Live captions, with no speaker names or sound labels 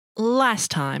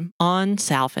Last time on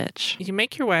Salvage. You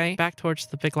make your way back towards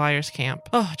the Big Liars camp.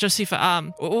 Oh,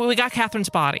 Josepha, we got Catherine's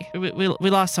body. We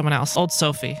lost someone else, old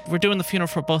Sophie. We're doing the funeral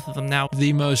for both of them now.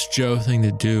 The most Joe thing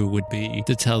to do would be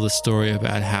to tell the story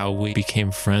about how we became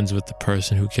friends with the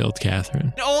person who killed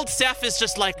Catherine. Old Steph is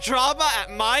just like, drama at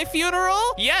my funeral?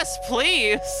 Yes,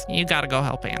 please. You gotta go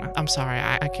help Anna. I'm sorry,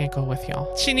 I can't go with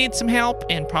y'all. She needs some help,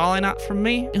 and probably not from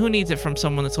me. Who needs it from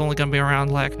someone that's only gonna be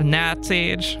around like Nat's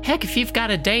age? Heck, if you've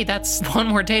got a day, that's one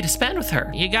more day to spend with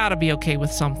her. You gotta be okay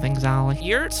with some things, Ollie.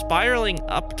 You're spiraling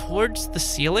up towards the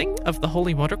ceiling of the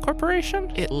Holy Motor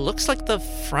Corporation. It looks like the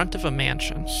front of a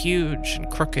mansion. Huge and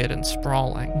crooked and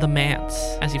sprawling. The Manse,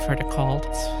 as you've heard it called.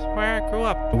 It's where I grew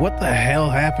up. What the hell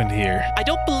happened here? I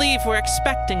don't believe we're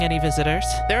expecting any visitors.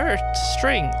 There are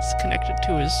strings connected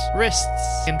to his wrists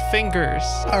and fingers.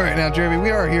 All right, now, Jeremy, we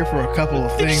are here for a couple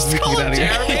of things. Just call him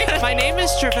Jeremy. My name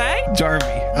is Gervais. Jarvie.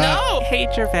 No! Hey,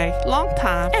 Gervais. Long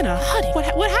time. Anna, honey,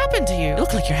 what happened to you? You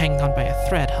look like you're hanging on by a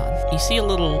thread, hon. You see a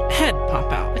little head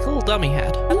pop out, like a little dummy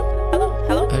head.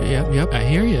 Hello? Yep, I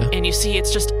hear you. And you see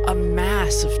it's just a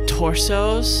mass of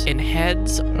torsos and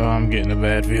heads. Oh, I'm getting a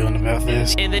bad feeling about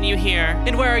this. And then you hear,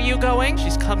 and where are you going?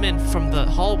 She's come in from the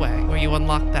hallway where you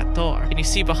unlocked that door. And you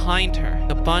see behind her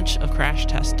a bunch of crash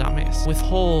test dummies with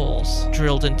holes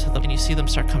drilled into them. And you see them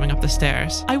start coming up the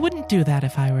stairs. I wouldn't do that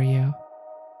if I were you.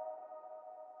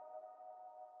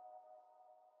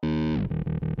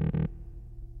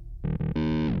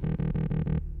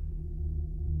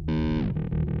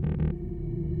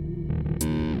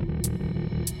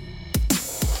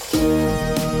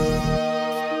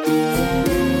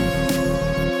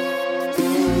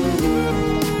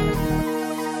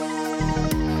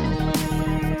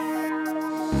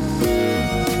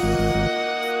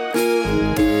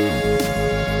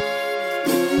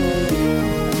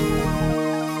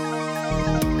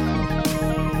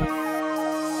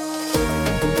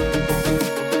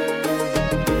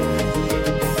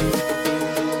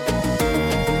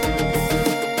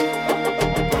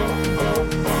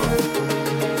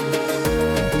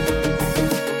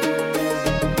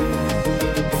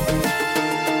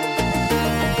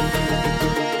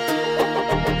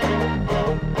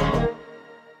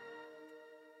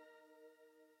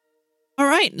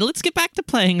 Let's get back to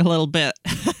playing a little bit.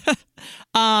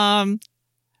 Who are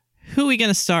we going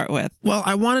to start with? Well,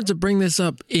 I wanted to bring this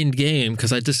up in game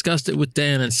because I discussed it with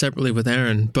Dan and separately with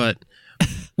Aaron, but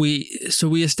we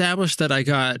established that I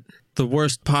got the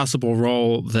worst possible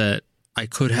roll that I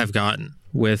could have gotten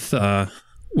with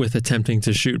attempting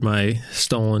to shoot my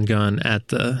stolen gun at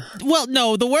the... Well,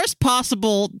 no, the worst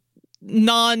possible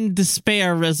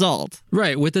non-despair result.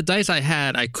 Right. With the dice I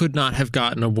had, I could not have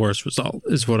gotten a worse result,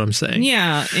 is what I'm saying.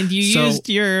 Yeah, and you used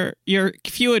your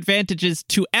few advantages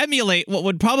to emulate what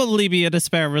would probably be a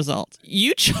despair result.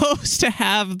 You chose to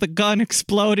have the gun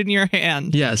explode in your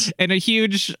hand. Yes. And a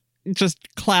huge just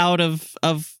cloud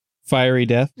of fiery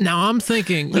death. Now I'm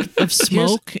thinking of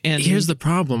smoke. Here's the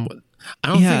problem. I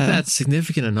don't think that's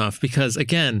significant enough because,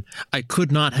 again, I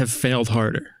could not have failed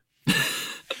harder.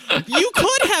 You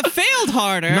could have failed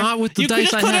harder. Not with the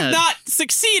dice I had. You could have not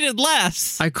succeeded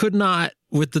less. I could not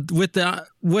with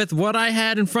what I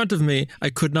had in front of me.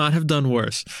 I could not have done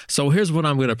worse. So here's what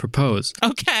I'm going to propose.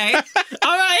 Okay.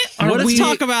 All right. Let's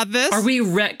talk about this. Are we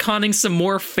retconning some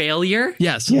more failure?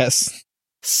 Yes.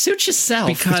 Suit yourself.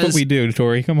 Because that's what we do,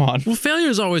 Tori. Come on. Well, failure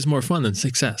is always more fun than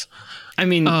success. I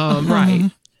mean,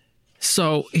 right.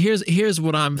 So here's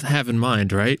what I have in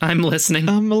mind, right? I'm listening.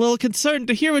 I'm a little concerned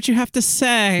to hear what you have to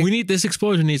say. This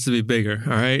explosion needs to be bigger,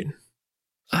 all right?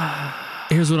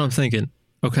 Here's what I'm thinking,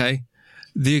 okay?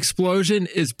 The explosion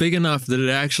is big enough that it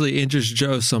actually injures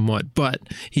Joe somewhat, but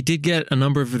he did get a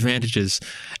number of advantages,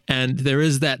 and there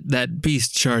is that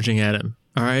beast charging at him,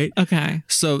 all right? Okay.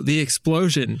 So the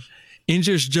explosion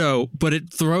injures Joe, but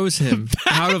it throws him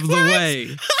out of the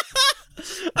way.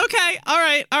 Okay, all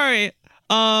right.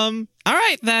 All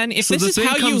right, then. If so this is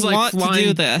how you want to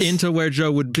do this, into where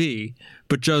Joe would be,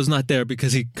 but Joe's not there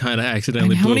because he kind of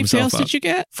accidentally blew himself up. How many fails did you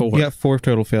get? 4. You got 4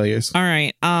 total failures. All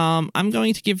right. I'm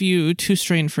going to give you 2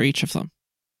 strain for each of them.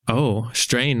 Oh,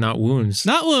 strain, not wounds.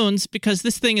 Not wounds, because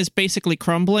this thing is basically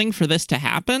crumbling for this to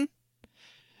happen.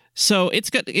 So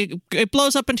it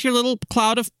blows up into your little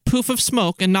cloud of poof of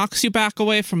smoke and knocks you back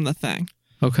away from the thing.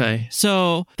 Okay.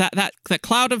 So that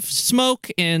cloud of smoke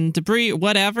and debris,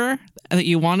 whatever that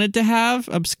you wanted to have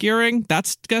obscuring,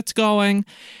 that's going,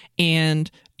 and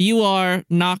you are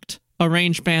knocked a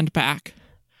range band back.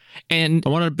 And I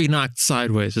want to be knocked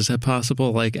sideways. Is that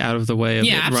possible? Like out of the way of it?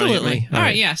 Yeah, absolutely. Right. All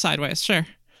right, yeah, sideways, sure.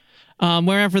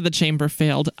 Wherever the chamber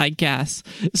failed, I guess.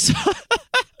 So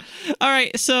All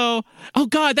right, so, oh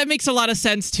God, that makes a lot of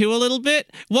sense too, a little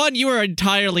bit. One, you are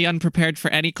entirely unprepared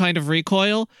for any kind of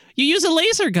recoil. You use a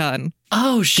laser gun.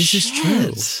 Oh, shit. is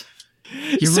true.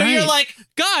 You're So right. you're like,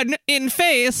 gun in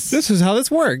face. This is how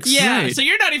this works. Yeah, Right. so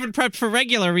you're not even prepped for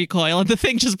regular recoil, and the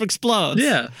thing just explodes.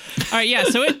 Yeah. All right, yeah,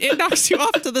 so it knocks you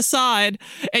off to the side,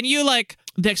 and you, like,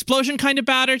 the explosion kind of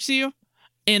batters you,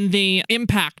 and the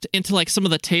impact into, like, some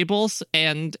of the tables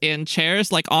and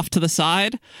chairs, like, off to the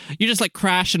side, you just, like,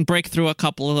 crash and break through a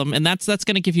couple of them, and that's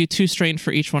going to give you 2 strain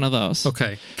for each one of those.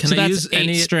 Okay. Can So I that's use 8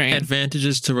 any strain.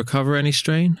 advantages to recover any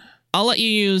strain? I'll let you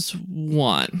use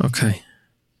 1, Okay.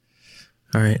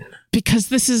 All right. because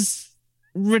this is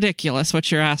ridiculous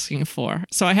what you're asking for,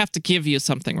 so I have to give you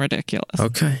something ridiculous.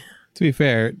 Okay. To be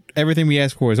fair, everything we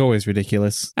ask for is always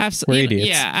ridiculous. We're idiots.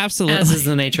 Yeah, absolutely. As is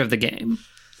the nature of the game.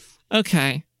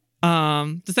 Okay.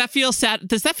 Does that feel sad?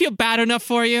 Does that feel bad enough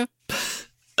for you?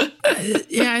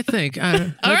 Yeah, I think.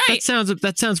 That right.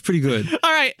 That sounds pretty good.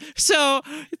 All right. So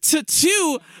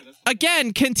to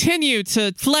again continue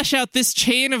to flesh out this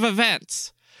chain of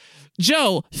events,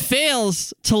 Joe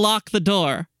fails to lock the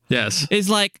door. Yes. Is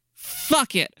like,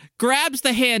 fuck it. Grabs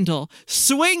the handle,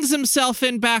 swings himself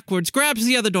in backwards, grabs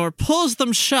the other door, pulls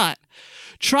them shut,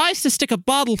 tries to stick a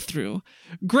bottle through.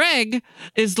 Greg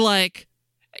is like,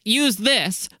 use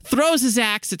this, throws his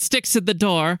axe, it sticks in the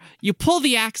door. You pull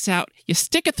the axe out, you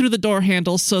stick it through the door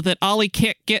handle so that Ollie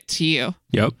can't get to you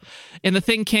Yep. and the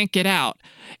thing can't get out.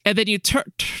 And then you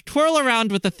twirl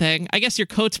around with the thing. I guess your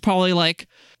coat's probably like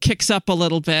kicks up a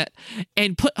little bit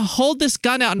and hold this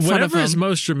gun out in front of Whatever him. is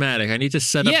most dramatic. I need to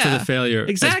set up to Yeah, the failure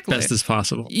exactly. as best as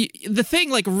possible. The thing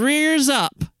like rears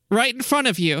up right in front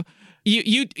of you.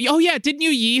 Oh yeah, didn't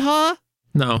you yeehaw?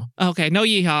 No, Okay, no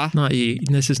yeehaw. not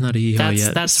this is not a yeehaw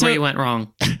yet. That's So- where you went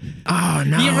wrong. Oh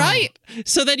no. You're right.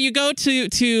 So then you go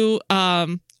to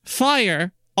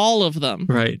fire all of them.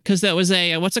 Right. Because that was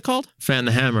a what's it called? Fan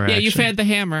the hammer. Yeah, you action. fanned the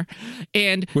hammer,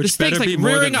 and Which this thing's better like be more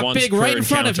rearing than up once big per right in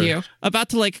front of encounter. you, about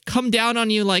to like come down on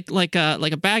you like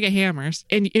a bag of hammers,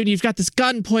 and you've got this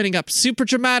gun pointing up super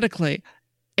dramatically,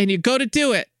 and you go to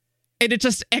do it, and it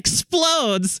just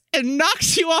explodes and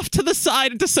knocks you off to the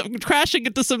side crashing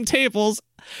into some tables,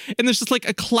 and there's just like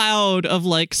a cloud of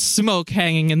like smoke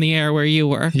hanging in the air where you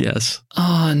were, Yes.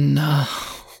 Oh, no.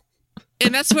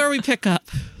 and that's where we pick up.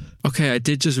 Okay, I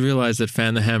did just realize that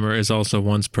fan the hammer is also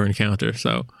once per encounter.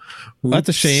 So That's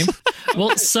a shame.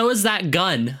 Well, so is that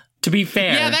gun, to be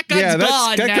fair. Yeah, that gun's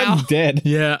gone that now. gun's dead.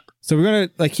 yeah. So we're gonna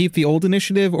like keep the old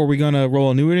initiative, or we're gonna roll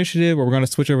a new initiative, or we're gonna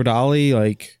switch over to Ollie.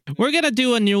 Like, We're going to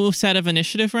do a new set of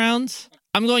initiative rounds.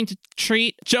 I'm going to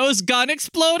treat Joe's gun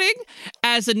exploding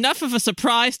as enough of a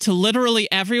surprise to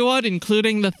literally everyone,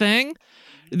 including the thing,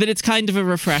 that it's kind of a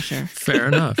refresher. Fair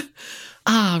enough.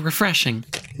 Ah, refreshing.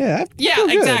 yeah, Yeah, feel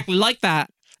good. exactly. Like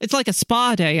that. It's like a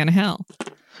spa day in hell.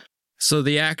 So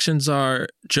the actions are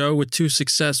Joe with 2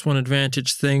 success, 1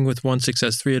 advantage, Thing with 1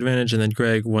 success, 3 advantage, and then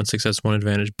Greg 1 success, 1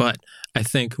 advantage. But I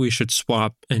think we should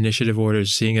swap initiative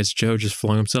orders, seeing as Joe just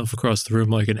flung himself across the room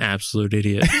like an absolute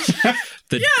idiot.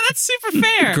 Yeah, that's super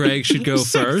fair. Greg should go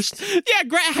first. Yeah,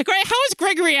 Greg, how is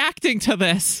Greg reacting to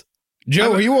this?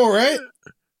 Joe, are you all right?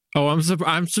 Oh,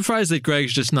 I'm surprised that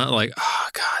Greg's just not like, oh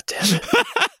god damn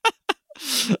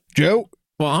it. Joe,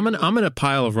 Well, I'm in a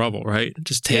pile of rubble, right?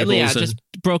 Just tables Yeah, and just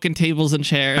broken tables and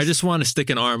chairs. I just want to stick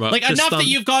an arm up. like just enough that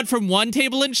you've gone from one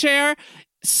table and chair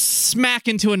smack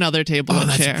into another table Oh, and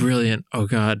that's chair. brilliant. Oh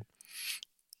god.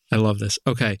 I love this.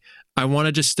 Okay. I want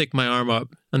to just stick my arm up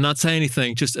and not say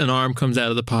anything. Just an arm comes out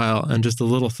of the pile and just a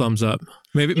little thumbs up.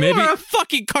 Maybe You are a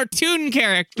fucking cartoon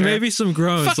character. maybe some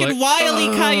groans. Fucking like, Wile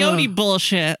E. Coyote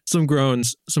bullshit. Some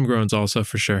groans also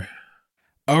for sure.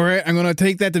 all right, I'm gonna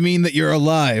take that to mean that you're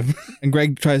alive. And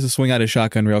Greg tries to swing out his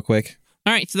shotgun real quick.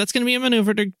 All right, so that's going to be a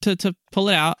maneuver to pull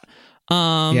it out.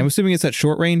 Yeah, I'm assuming it's at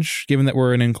short range, given that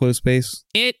we're in enclosed space.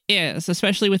 It is,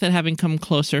 especially with it having come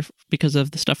closer because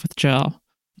of the stuff with Joe. All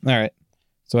right,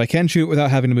 so I can shoot without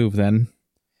having to move then,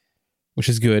 which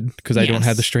is good because I don't Yes.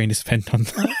 have the strain to spend on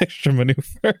the extra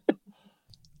maneuver.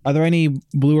 Are there any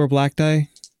blue or black die?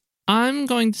 I'm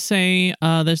going to say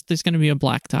there's going to be a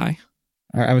black die.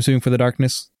 All right, I'm assuming for the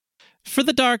darkness. For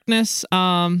the darkness,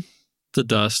 The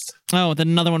dust. then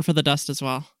another one for the dust as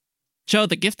well. Joe,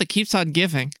 the gift that keeps on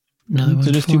giving. Another one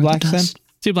So just for 2 the blacks then? dust.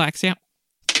 2 blacks, yeah.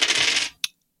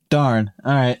 Darn.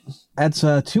 All right, that's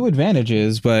 2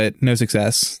 advantages, but no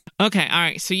success. Okay, all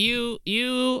right. So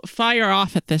you fire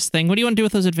off at this thing. What do you want to do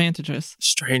with those advantages?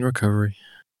 Strain recovery.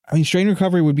 I mean, strain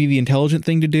recovery would be the intelligent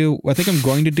thing to do. What I think I'm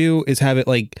going to do is have it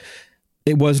like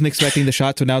it wasn't expecting the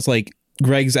shot, so now it's like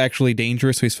Greg's actually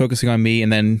dangerous, so he's focusing on me,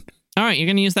 and then All right, you're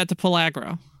going to use that to pull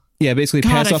aggro. yeah, basically God,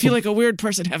 pass I off. feel like a weird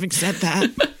person having said that.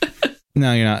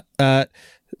 No, you're not.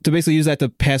 To basically use that to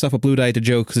pass off a blue die to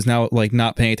Joe because it's now like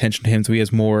not paying attention to him, so he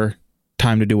has more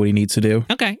time to do what he needs to do.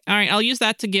 Okay. All right. It use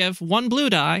that to give 1 blue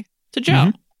die to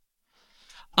Joe.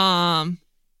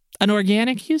 An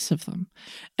organic use of them.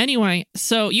 Anyway,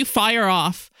 so you fire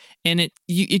off, and it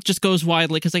just goes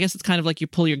widely because I guess it's kind of like you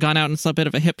pull your gun out and it's a bit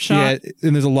of a hip shot. Yeah,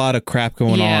 and there's a lot of crap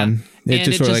going on. It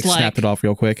just sort of like snapped it off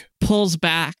real quick. Pulls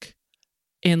back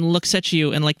and looks at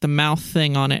you, and like the mouth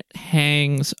thing on it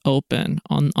hangs open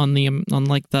on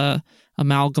like the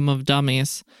amalgam of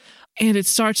dummies, and it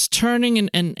starts turning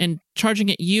and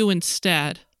charging at you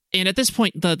instead. And at this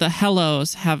point, the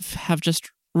hellos have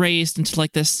just raised into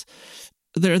like this.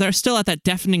 They're still at that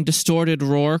deafening, distorted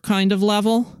roar kind of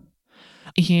level.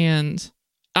 And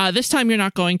this time you're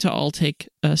not going to all take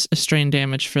a strain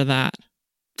damage for that.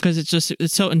 Because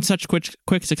it's so in such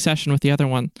quick succession with the other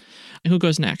one. Who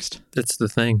goes next? That's the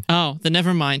thing. Oh, then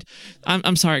never mind.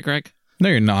 I'm sorry, Greg. No,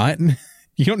 you're not.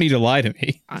 You don't need to lie to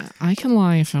me. I can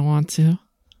lie if I want to. You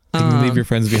can leave your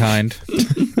friends behind.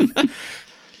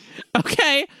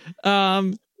 Okay.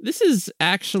 This is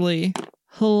actually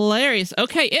hilarious.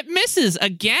 Okay, it misses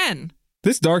again.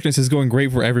 This darkness is going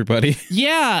great for everybody.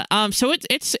 Yeah. So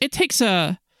it takes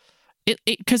a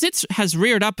because it has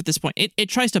reared up at this point. It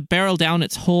tries to barrel down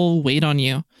its whole weight on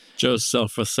you. Joe's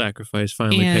self-sacrifice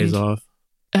finally pays off.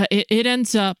 It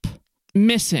ends up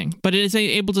missing, but it is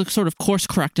able to sort of course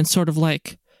correct and sort of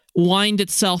like wind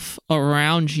itself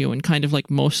around you and kind of like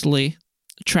mostly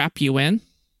trap you in.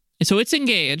 And so it's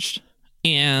engaged,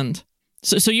 and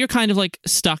so you're kind of like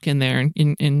stuck in there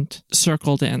and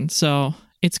circled in. So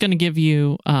it's going to give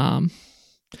you, you're going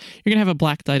to have a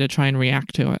black die to try and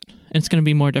react to it. And it's going to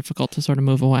be more difficult to sort of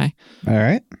move away. All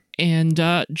right. And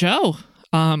Joe,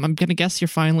 I'm going to guess you're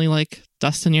finally like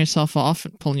dusting yourself off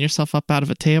and pulling yourself up out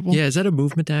of a table. Yeah, is that a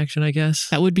movement action, I guess?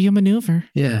 That would be a maneuver.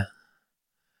 Yeah.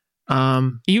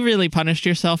 You really punished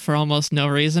yourself for almost no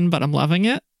reason, but I'm loving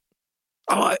it.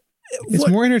 Oh, it's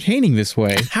more entertaining this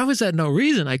way. How is that no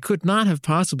reason? I could not have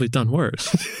possibly done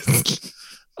worse.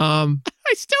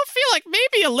 I still feel like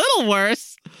maybe a little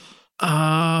worse.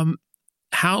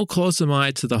 How close am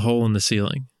I to the hole in the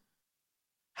ceiling?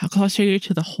 How close are you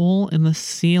to the hole in the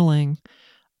ceiling?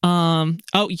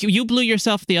 You blew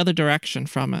yourself the other direction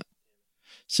from it.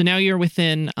 So now you're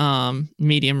within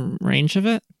medium range of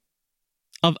it.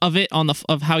 Of it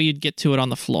of how you'd get to it on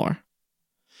the floor.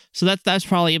 So that's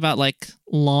probably about like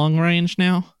long range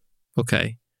now.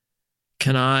 Okay.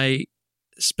 Can I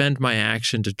spend my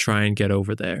action to try and get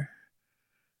over there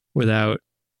without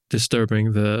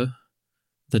disturbing the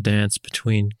dance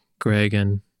between Greg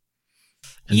and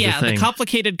the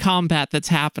complicated combat that's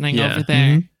happening over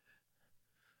there.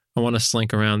 Mm-hmm. I want to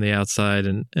slink around the outside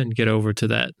and get over to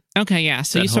that. Okay, yeah.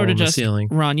 So that you sort of hole in the just ceiling.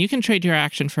 run. You can trade your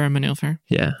action for a maneuver.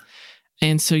 Yeah.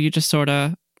 And so you just sort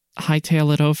of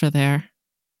hightail it over there.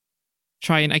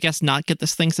 Try and, I guess, not get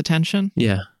this thing's attention.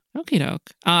 Yeah. Okie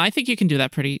doke. I think you can do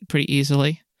that pretty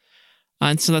easily.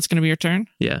 And so that's going to be your turn?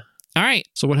 Yeah. All right.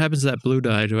 So what happens to that blue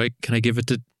die? Can I give it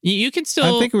to... You can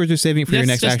still... I think we're just saving it for your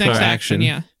next actual action.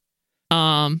 Yeah.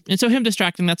 And so him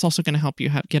distracting, that's also going to help you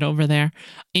get over there.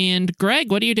 And Greg,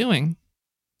 what are you doing?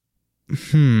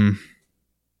 Can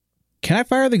I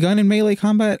fire the gun in melee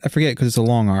combat? I forget because it's a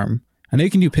long arm. I know you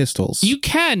can do pistols. You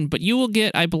can, but you will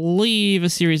get, I believe, a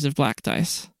series of black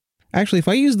dice. Actually, if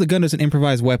I use the gun as an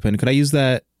improvised weapon, could I use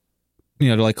that,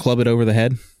 to like club it over the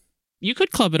head? You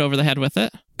could club it over the head with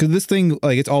it. Because this thing,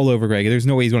 like, it's all over Greg. There's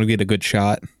no way he's going to get a good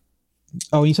shot.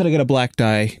 Oh, you said I get a black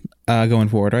die going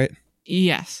forward, right?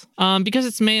 Yes. Because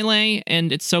it's melee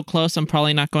and it's so close, I'm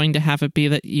probably not going to have it be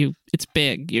that it's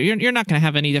big. You're not going to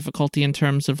have any difficulty in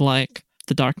terms of, like,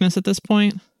 the darkness at this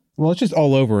point. Well, it's just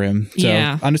all over him. So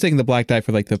yeah. I'm just taking the black die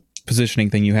for, like, the positioning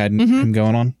thing you had him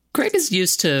going on. Greg is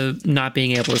used to not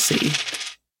being able to see.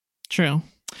 True.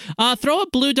 Throw a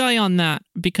blue die on that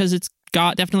because it's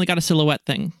definitely got a silhouette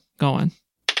thing going.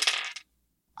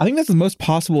 I think that's the most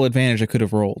possible advantage I could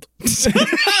have rolled.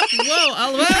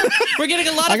 Whoa, we're getting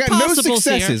a lot of I got no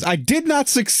successes. Here. I did not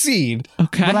succeed.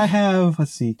 Okay. But I have,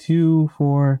 2,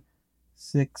 4,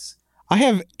 6. I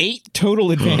have 8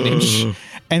 total advantage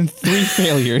and 3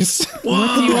 failures.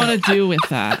 What do you want to do with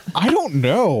that? I don't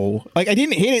know. Like, I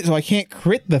didn't hit it, so I can't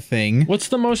crit the thing. What's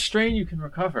the most strain you can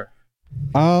recover?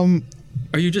 Are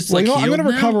you just I'm going to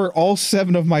recover all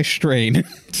 7 of my strain.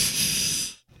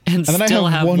 And then still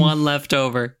have one left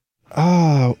over.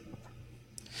 Oh.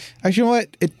 Actually, you know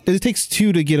what? It takes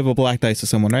 2 to give a black dice to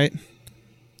someone, right?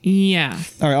 Yeah.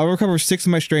 All right, I'll recover 6 of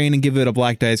my strain and give it a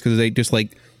black dice because they just,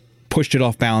 like, pushed it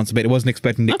off balance a bit. It wasn't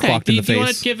expecting to get clocked in the face. Do you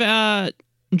want to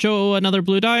give Joe another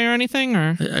blue die or anything?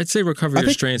 Or I'd say recover your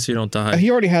think- strength so you don't die. He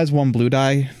already has one blue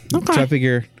die. Okay. So I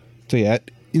figure. So yeah,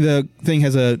 the thing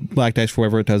has a black dice for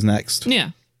whatever it does next.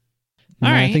 yeah. And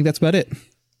All right. I think that's about it.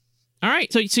 All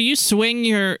right. So you swing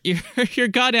your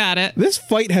gun at it. This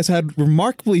fight has had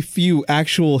remarkably few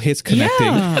actual hits connecting.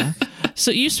 Yeah.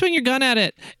 So you swing your gun at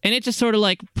it, and it just sort of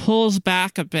like pulls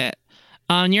back a bit.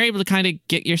 And you're able to kind of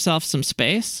get yourself some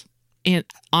space. And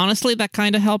honestly, that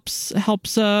kind of helps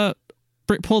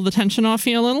pull the tension off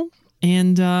you a little.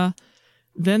 And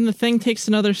then the thing takes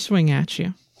another swing at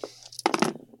you.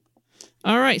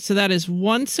 All right. So that is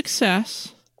 1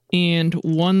 success and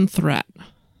 1 threat.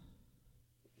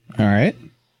 All right.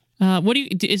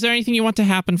 Is there anything you want to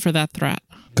happen for that threat?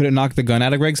 Could it knock the gun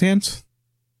out of Greg's hands?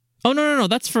 Oh, no.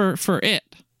 That's for it.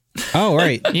 Oh,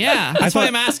 right. Yeah. That's why thought-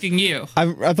 I'm asking you.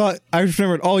 I thought I just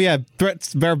remembered. Oh yeah,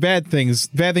 threats are bad things.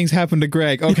 Bad things happen to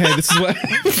Greg. Okay, this is what.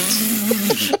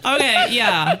 Okay.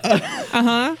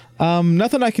 Yeah.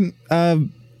 Nothing I can.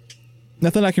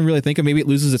 Nothing I can really think of. Maybe it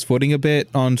loses its footing a bit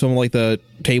on some of like the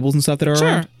tables and stuff that are Sure.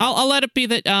 around. I'll let it be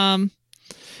that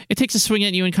it takes a swing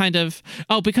at you and kind of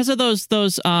because of those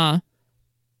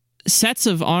sets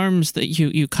of arms that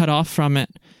you cut off from it,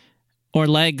 or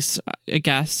legs, I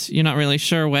guess you're not really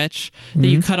sure which, that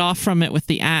you cut off from it with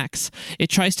the axe. It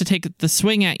tries to take the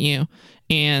swing at you,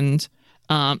 and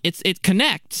it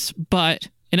connects, but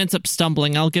it ends up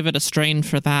stumbling. I'll give it a strain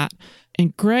for that.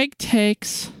 And Greg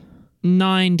takes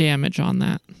 9 damage on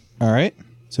that. All right,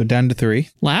 so down to 3.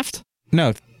 Left?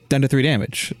 No, down to 3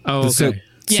 damage. Oh, okay.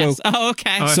 Yes. So Okay.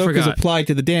 I soak is forgot. applied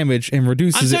to the damage and I'm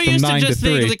reduces so it from used to 9 to just 3.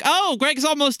 thinking like, oh, Greg's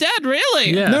almost dead.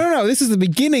 Really? Yeah. No. This is the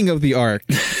beginning of the arc.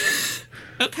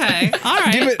 Okay. All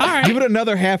right. All right. Give it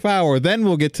another half hour, then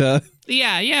we'll get to.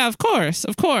 Yeah. Of course.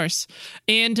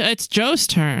 And it's Joe's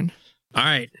turn. All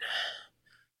right.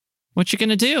 What you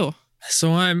gonna do?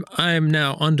 So I'm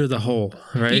now under the hole,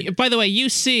 right? By the way, you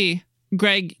see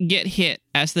Greg get hit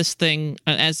as this thing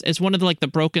as one of the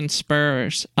broken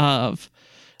spurs of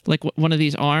like one of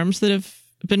these arms that have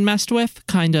been messed with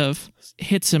kind of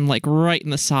hits him like right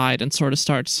in the side and sort of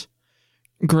starts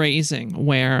grazing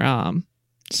where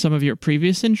some of your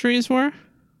previous injuries were,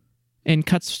 and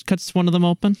cuts one of them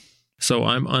open. So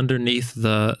I'm underneath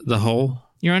the hole.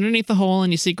 You're underneath the hole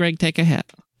and you see Greg take a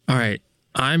hit. All right.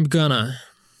 I'm gonna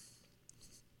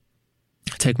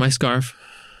take my scarf,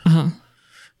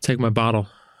 take my bottle,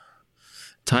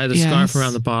 tie the scarf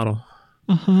around the bottle,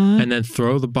 and then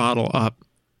throw the bottle up.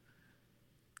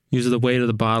 Use the weight of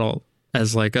the bottle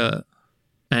as like a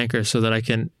anchor so that I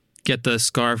can get the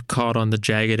scarf caught on the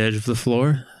jagged edge of the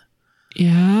floor,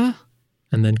 Yeah.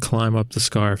 and then climb up the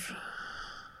scarf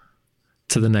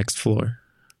to the next floor.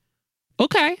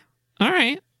 Okay. All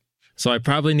right. So I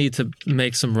probably need to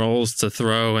make some rolls to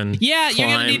throw and Yeah, you're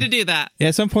gonna climb. need to do that. Yeah,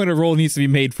 at some point a roll needs to be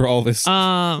made for all this.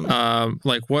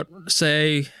 Like what?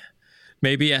 Say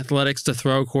maybe athletics to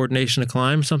throw, coordination to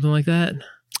climb, something like that.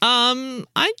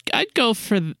 I'd go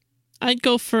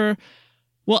for.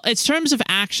 Well, in terms of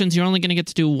actions, you're only going to get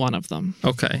to do one of them.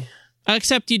 Okay.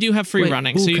 Except you do have free Wait,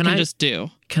 running, so you can can I- just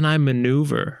do. Can I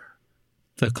maneuver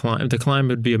the climb? The climb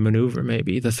would be a maneuver,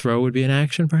 maybe. The throw would be an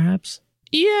action, perhaps.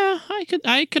 Yeah,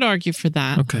 I could argue for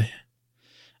that. Okay.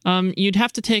 You'd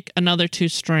have to take another 2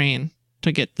 strain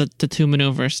to get the 2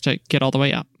 maneuvers to get all the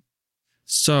way up.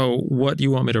 So what do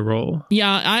you want me to roll?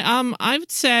 Yeah, I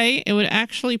would say it would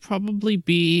actually probably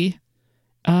be.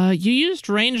 You used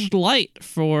ranged light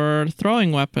for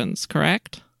throwing weapons,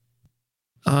 correct?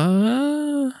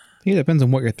 I think it depends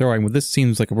on what you're throwing, but this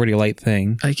seems like a pretty light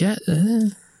thing. I get.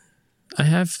 I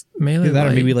have melee. Either that or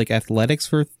light. maybe like athletics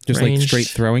for just Ranged. like straight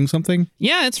throwing something.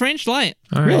 Yeah, it's ranged light.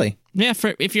 All right. Really? Yeah,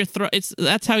 for if you're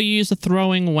that's how you use a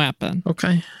throwing weapon.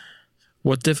 Okay.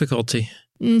 What difficulty?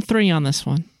 3 on this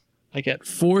one. I get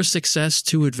 4 success,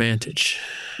 2 advantage.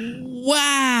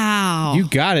 Wow. You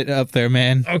got it up there,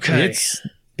 man. Okay.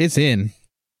 It's in.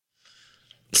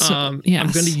 Yes. I'm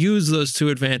going to use those 2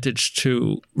 advantage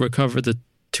to recover the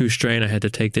 2 strain I had to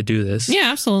take to do this.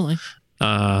 Yeah, absolutely.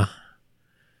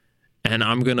 And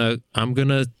I'm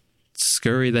gonna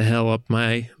scurry the hell up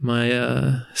my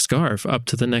scarf up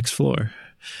to the next floor.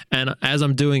 And as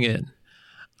I'm doing it,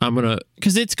 I'm gonna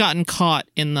Because it's gotten caught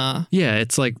in the.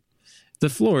 it's like the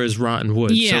floor is rotten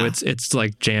wood, Yeah. so it's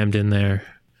like jammed in there,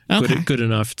 Okay. good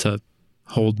enough to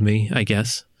hold me, I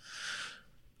guess.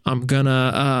 I'm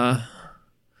gonna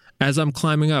as I'm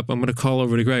climbing up, I'm gonna call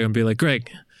over to Greg and be like,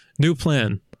 Greg, new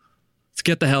plan. Let's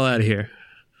get the hell out of here.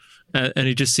 And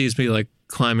he just sees me like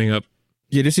climbing up.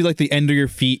 You just see like the end of your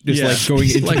feet just Yeah. like going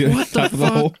into Like, the what the top of the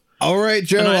fuck? hole. All right,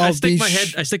 Joe. And I I'll stick be my head.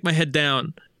 I stick my head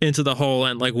down into the hole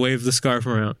and like wave the scarf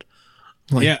around.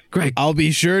 Like, Yeah. Greg. I'll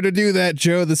be sure to do that,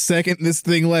 Joe, the second this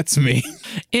thing lets me.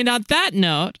 And on that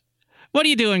note, what are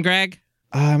you doing, Greg?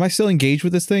 Am I still engaged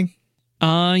with this thing?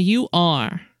 You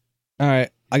are. All right.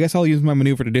 I guess I'll use my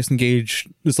maneuver to disengage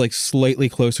just like slightly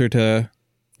closer to...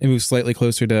 and move slightly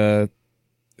closer to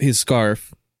his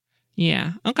scarf.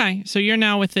 Yeah. Okay. So you're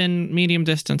now within medium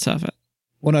distance of it.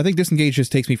 Well, no, I think disengage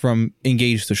just takes me from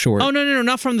engaged to short. Oh, no,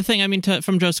 not from the thing. I mean,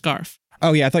 from Joe's scarf.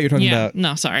 Oh, yeah, I thought you were talking Yeah. about...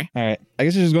 No, sorry. All right. I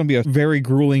guess it's just going to be a very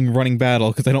grueling running battle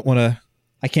because I don't want to...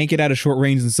 I can't get out of short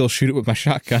range and still shoot it with my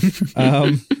shotgun.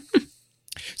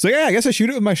 So, yeah, I guess I shoot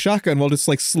it with my shotgun while just,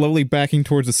 like, slowly backing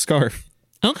towards the scarf.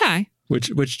 Okay.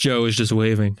 Which Joe is just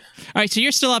waving. All right. So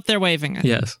you're still up there waving it.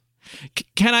 Yes.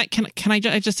 Can I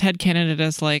just headcanon it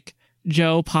as like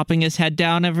Joe popping his head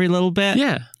down every little bit?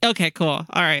 Yeah. Okay. Cool. All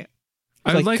right.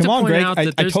 I would like come to on, point Greg. out I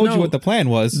that there's told no, you what the plan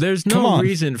was. There's Come no on.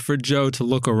 reason for Joe to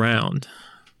look around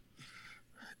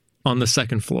on the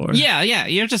second floor. Yeah.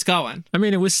 You're just going. I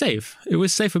mean, it was safe. It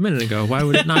was safe a minute ago. Why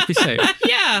would it not be safe?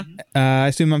 Yeah. I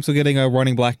assume I'm still getting a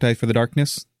running black die for the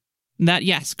darkness.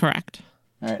 Yes, correct.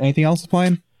 All right. Anything else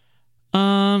applying?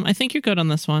 I think you're good on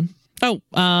this one. Oh,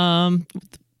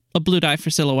 a blue die for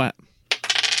silhouette.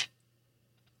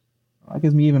 That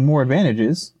gives me even more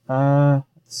advantages. Let's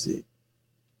see.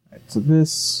 All right, so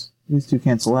these two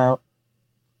cancel out.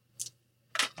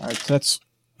 All right, so that's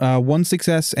 1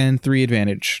 success and 3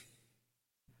 advantage.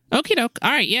 Okie doke.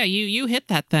 All right. Yeah, you hit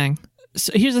that thing.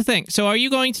 So here's the thing. So are you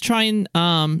going to try and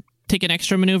take an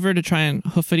extra maneuver to try and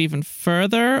hoof it even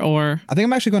further, or? I think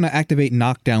I'm actually going to activate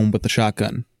knockdown with the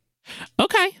shotgun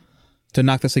Okay. to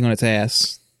knock this thing on its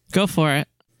ass. Go for it.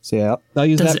 So yeah, I'll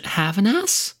use Does that. it have an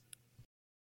ass?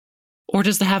 Or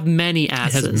does it have many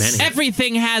asses? many.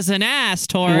 Everything has an ass,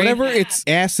 Tori. Whatever its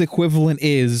ass equivalent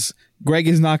is, Greg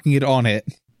is knocking it on it.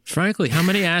 Frankly, how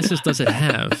many asses does it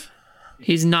have?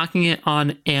 He's knocking it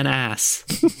on an ass.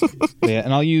 Yeah,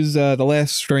 and I'll use the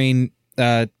last strain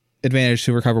advantage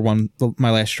to recover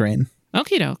my last strain.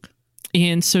 Okie doke.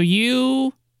 And so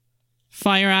you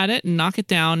fire at it and knock it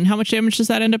down. And how much damage does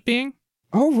that end up being?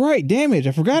 Oh right, damage.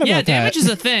 I forgot about Yeah, that. damage is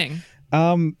a thing.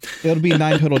 It'll be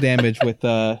 9 total damage with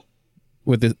the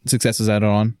successes added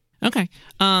on. Okay.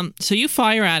 So you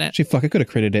fire at it. Actually, fuck, I could have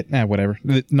critted it. Whatever.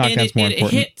 The knockdown's more it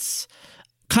important. hits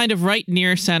kind of right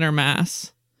near center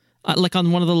mass, like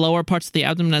on one of the lower parts of the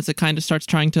abdomen as it kind of starts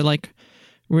trying to like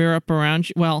rear up around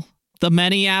you. Well, the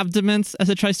many abdomens as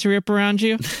it tries to rear up around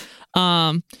you.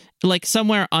 Like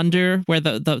somewhere under where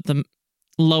the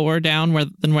lower down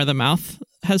than where the mouth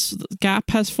gap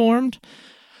has formed.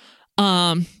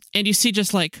 And you see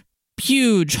just like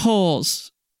huge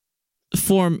holes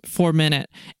form it,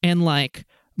 and like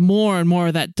more and more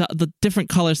of that the different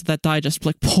colors of that dye just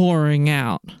like pouring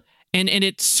out, and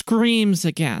it screams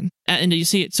again, and you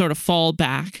see it sort of fall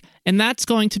back, and that's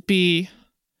going to be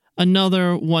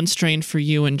another 1 strain for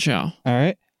you and Joe. All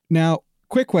right. Now,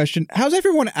 quick question: how's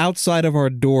everyone outside of our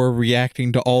door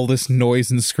reacting to all this noise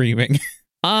and screaming?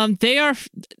 They are.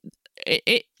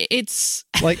 It's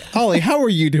Like, Ollie, how are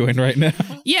you doing right now?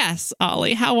 yes,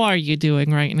 Ollie. How are you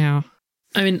doing right now?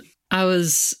 I mean, I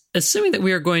was assuming that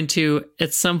we were going to,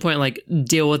 at some point, like,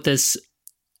 deal with this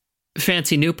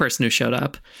fancy new person who showed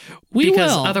up.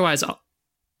 Because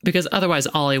otherwise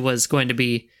Ollie was going to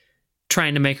be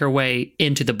trying to make her way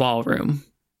into the ballroom.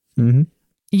 Mm-hmm.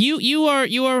 You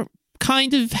are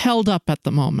kind of held up at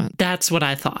the moment. That's what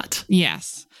I thought.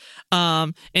 Yes.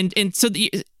 And so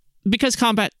because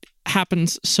combat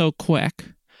happens so quick,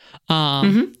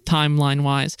 timeline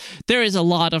wise, there is a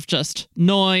lot of just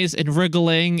noise and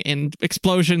wriggling and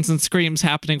explosions and screams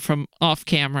happening from off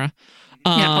camera.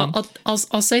 Yeah,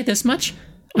 I'll say this much.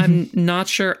 I'm not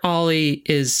sure Ollie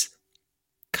is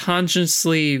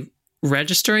consciously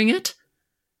registering it,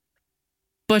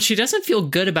 but she doesn't feel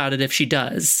good about it if she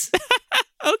does.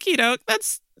 Okie doke.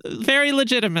 That's very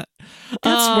legitimate.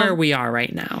 That's where we are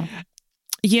right now.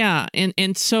 Yeah,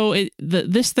 and so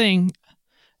this thing,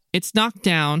 it's knocked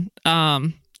down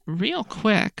real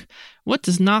quick. What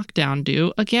does knockdown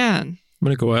do again? I'm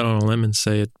going to go out on a limb and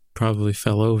say it probably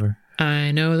fell over.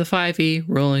 I know the 5e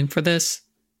ruling for this,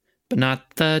 but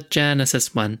not the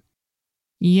Genesis one.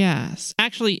 Yes.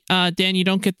 Actually, Dan, you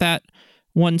don't get that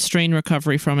 1 strain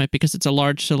recovery from it because it's a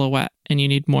large silhouette and you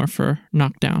need more for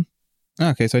knockdown.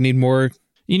 Okay, so I need more.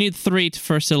 You need 3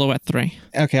 for silhouette 3.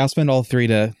 Okay, I'll spend all 3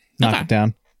 to knock it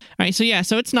down. All right,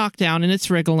 so it's knocked down and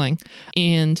it's wriggling.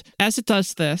 And as it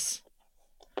does this,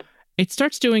 it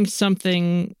starts doing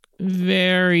something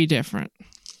very different.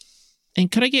 And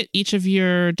could I get each of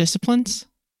your disciplines?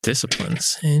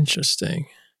 Disciplines. Interesting.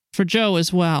 For Joe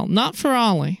as well. Not for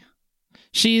Ollie.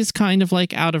 She's kind of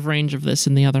like out of range of this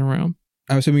in the other room.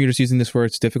 I'm assuming you're just using this for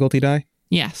its difficulty die?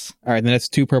 Yes. All right, then that's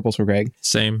 2 purples for Greg.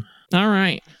 Same. All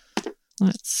right.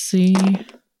 Let's see.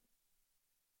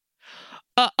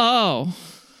 Uh-oh.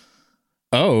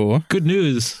 Oh. Good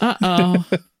news. Uh-oh.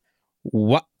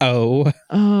 What-oh.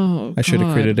 Oh, I should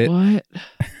have critted it. What?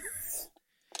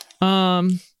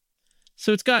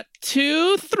 So it's got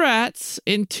 2 threats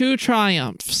and 2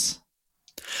 triumphs.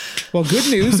 Well, good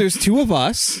news. There's 2 of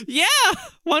us. Yeah,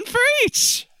 1 for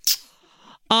each.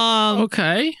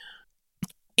 Okay.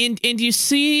 And you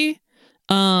see,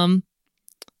 from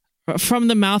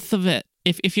the mouth of it,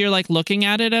 if you're like looking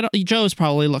at it, Joe's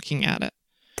probably looking at it.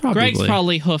 Probably. Greg's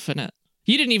probably hoofing it.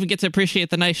 You didn't even get to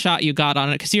appreciate the nice shot you got on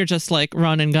it because you're just like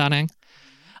running, gunning.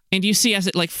 And you see as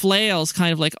it like flails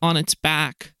kind of like on its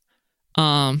back,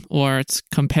 or its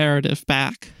comparative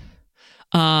back.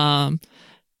 You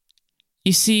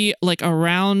see like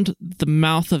around the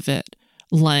mouth of it,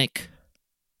 like,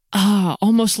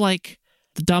 almost like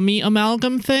the dummy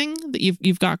amalgam thing that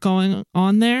you've got going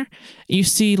on there. You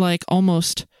see like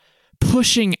almost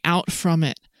pushing out from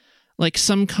it, like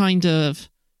some kind of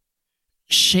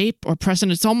shape or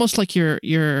presence. It's almost like you're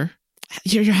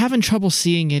having trouble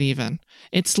seeing it even.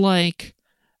 It's like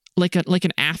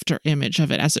an after image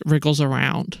of it as it wriggles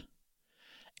around.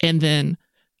 And then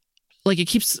like it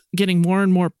keeps getting more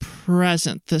and more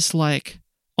present, this like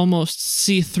almost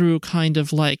see-through kind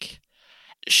of like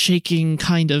shaking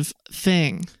kind of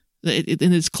thing. And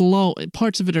it's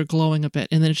parts of it are glowing a bit,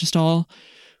 and then it just all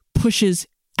pushes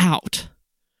out.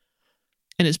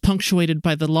 And it's punctuated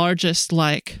by the largest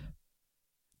like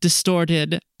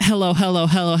distorted hello, hello,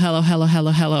 hello, hello, hello,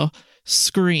 hello, hello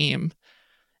scream.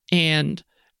 And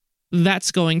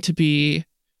that's going to be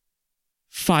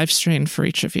 5 strain for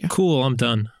each of you. Cool, I'm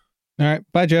done. All right.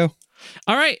 Bye, Joe.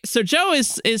 All right. So Joe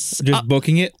is Just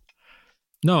booking it?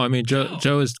 No, I mean,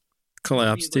 Joe is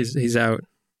collapsed. He's out.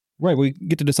 Right. We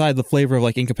get to decide the flavor of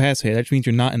like incapacitated. That just means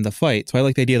you're not in the fight. So I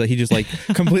like the idea that he just like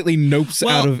completely nopes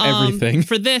out of everything.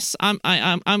 For this, I'm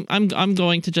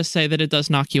going to just say that it does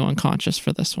knock you unconscious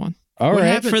for this one. All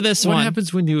right. For this what one. What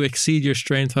happens when you exceed your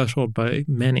strain threshold by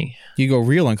many? You go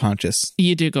real unconscious.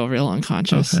 You do go real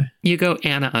unconscious. Okay. You go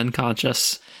Anna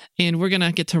unconscious. And we're going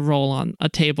to get to roll on a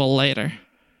table later.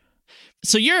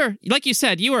 So you're, like you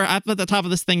said, you were up at the top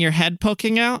of this thing, your head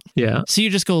poking out. Yeah. So you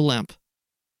just go limp.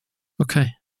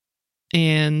 Okay.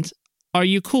 And are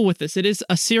you cool with this? It is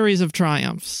a series of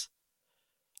triumphs.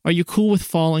 Are you cool with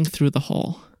falling through the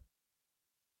hole?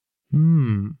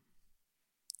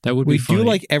 That would be funny. We do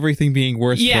like everything being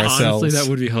worse for ourselves. Honestly, that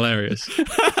would be hilarious.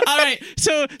 All right.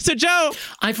 So Joe.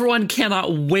 I, for one,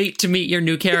 cannot wait to meet your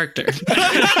new character.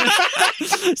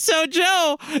 So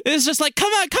Joe is just like,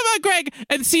 come on, Greg,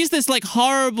 and sees this like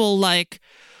horrible, like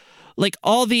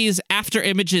all these after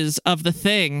images of the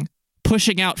thing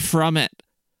pushing out from it.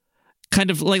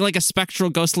 Kind of like a spectral,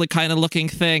 ghostly kind of looking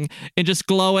thing, and just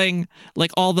glowing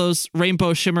like all those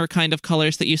rainbow shimmer kind of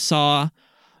colors that you saw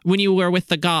when you were with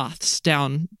the Goths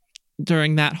down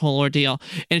during that whole ordeal.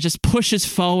 And it just pushes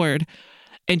forward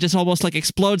and just almost like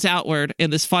explodes outward in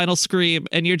this final scream.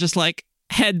 And you're just like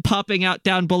head popping out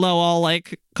down below, all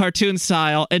like cartoon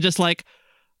style, and just like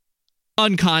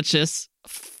unconscious,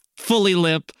 fully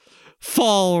limp,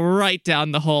 fall right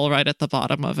down the hole right at the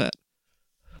bottom of it.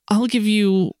 I'll give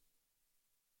you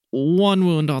 1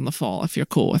 wound on the fall if you're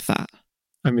cool with that.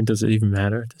 I mean, does it even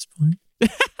matter at this point?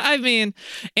 I mean,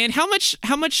 and how much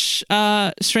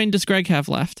strain does Greg have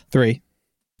left? 3.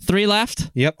 3 left?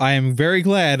 Yep. I am very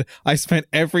glad I spent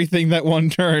everything that one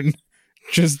turn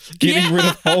just getting rid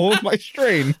of all of my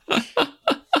strain.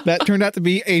 That turned out to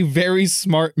be a very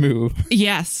smart move.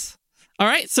 Yes. All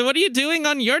right. So what are you doing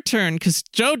on your turn? Because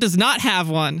Joe does not have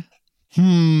one.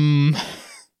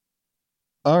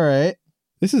 All right.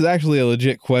 This is actually a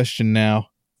legit question now.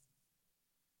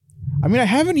 I mean, I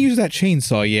haven't used that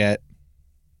chainsaw yet.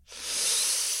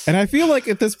 And I feel like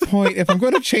at this point, if I'm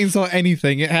going to chainsaw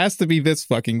anything, it has to be this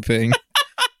fucking thing.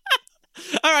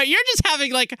 All right, you're just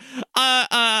having like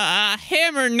a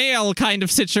hammer nail kind of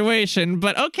situation,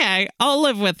 but okay, I'll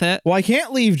live with it. Well, I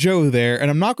can't leave Joe there, and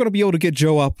I'm not going to be able to get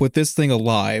Joe up with this thing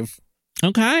alive.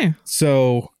 Okay.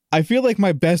 So I feel like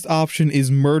my best option is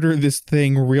murder this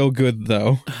thing real good,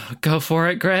 though. Go for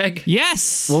it, Greg.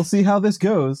 Yes. We'll see how this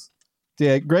goes.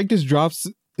 Yeah, Greg just drops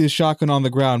his shotgun on the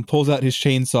ground, pulls out his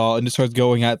chainsaw, and just starts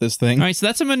going at this thing. All right, so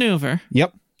that's a maneuver.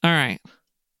 Yep. All right.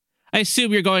 I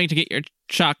assume you're going to get your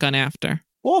shotgun after.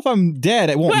 Well, if I'm dead,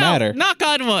 it won't matter. Knock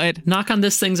on wood. Knock on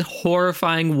this thing's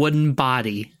horrifying wooden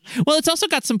body. Well, it's also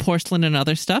got some porcelain and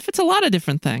other stuff. It's a lot of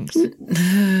different things.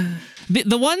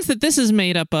 The ones that this is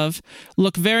made up of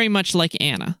look very much like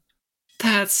Anna.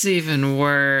 That's even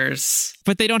worse.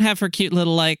 But they don't have her cute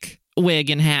little, like, wig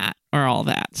and hat or all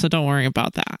that. So don't worry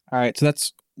about that. All right, so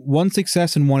that's 1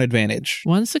 success and 1 advantage.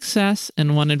 1 success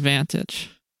and 1 advantage.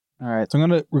 All right, so I'm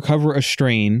going to recover a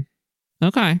strain,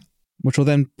 Okay. which will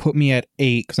then put me at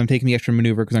 8 because I'm taking the extra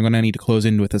maneuver because I'm going to need to close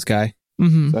in with this guy.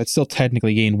 Mm-hmm. So I'd still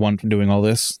technically gain 1 from doing all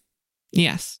this.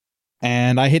 Yes.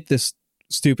 And I hit this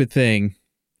stupid thing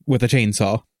with a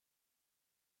chainsaw.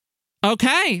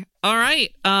 Okay. All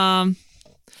right.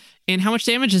 And how much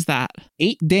damage is that?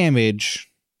 8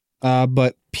 damage,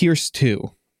 but pierce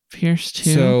 2. Pierce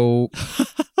 2.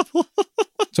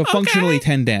 So functionally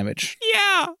 10 damage.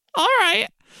 Yeah. All right.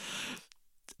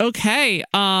 Okay.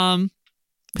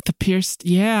 With the pierced.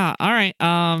 Yeah. All right.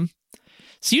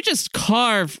 So you just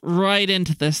carve right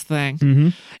into this thing, Mm-hmm.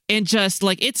 and just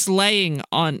like it's laying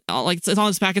on, like it's on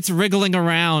its back, it's wriggling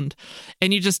around,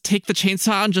 and you just take the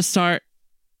chainsaw and just start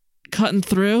cutting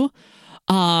through.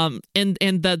 And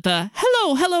the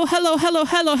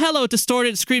hello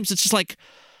distorted screams. It's just like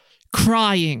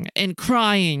crying and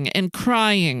crying and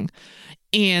crying,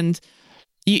 and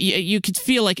you could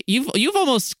feel like you've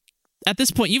almost, at this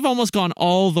point, you've almost gone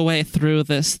all the way through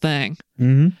this thing.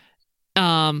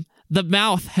 Mm-hmm. The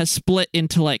mouth has split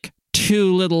into like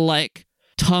 2 little like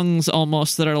tongues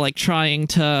almost that are like trying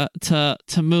to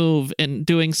move and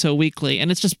doing so weakly,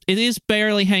 and it is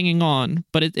barely hanging on,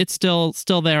 but it's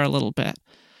still there a little bit.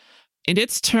 And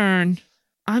its turn,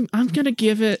 I'm gonna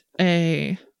give it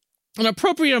an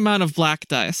appropriate amount of black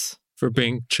dice For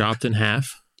being chopped in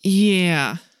half.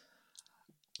 Yeah,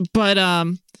 but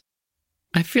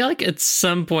I feel like at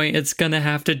some point it's gonna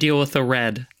have to deal with a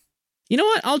red. you know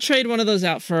what? I'll trade one of those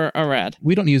out for a red.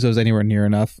 We don't use those anywhere near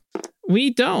enough. We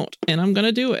don't, and I'm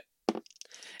gonna do it.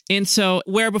 And so,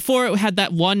 where before it had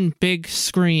that one big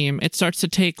scream, it starts to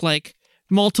take like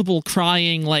multiple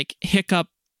crying, like hiccup,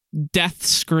 death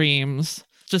screams,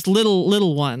 just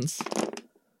little ones.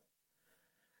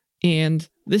 And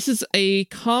this is a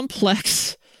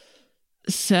complex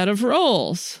set of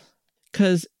rolls,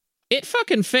 because it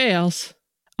fucking fails,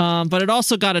 but it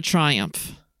also got a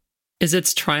triumph. Is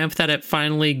its triumph that it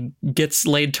finally gets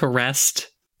laid to rest?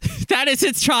 That is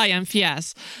its triumph,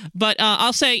 yes. But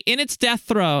I'll say in its death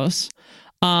throes,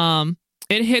 it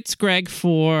hits Greg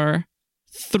for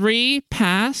 3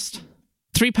 past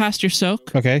your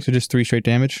soak. Okay, so just 3 straight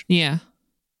damage. Yeah. All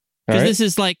Because right. this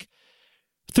is like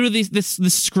through this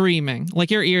screaming.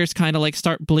 Like your ears kind of like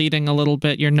start bleeding a little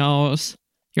bit, your nose,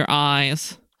 your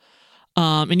eyes.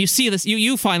 And you see this,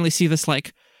 you finally see this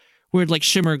like weird like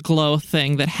shimmer glow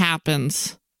thing that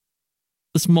happens.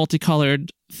 This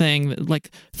multicolored thing, that,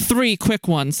 like 3 quick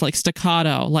ones, like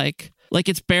staccato, like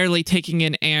it's barely taking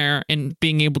in air and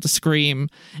being able to scream.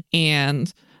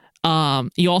 And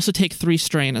you also take 3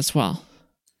 strain as well.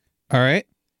 All right.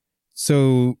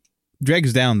 So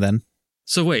Dreg's down then.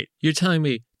 So wait, you're telling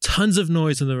me tons of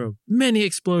noise in the room, many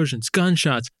explosions,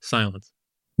 gunshots, silence.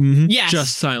 Mm-hmm. Yes.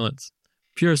 Just silence.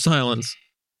 Pure silence.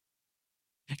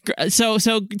 So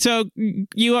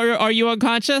you are you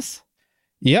unconscious?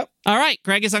 Yep. All right,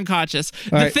 Greg is unconscious.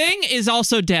 All The right. thing is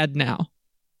also dead now.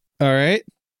 All right.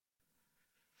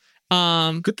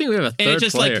 Good thing we have a third And it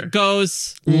just player. like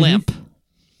goes limp.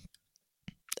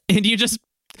 And you just,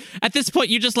 at this point,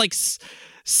 you just like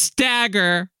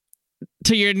stagger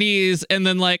to your knees and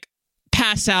then like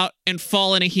pass out and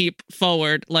fall in a heap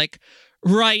forward, like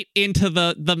right into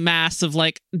the mass of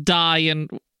like dye and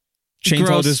Chainsaw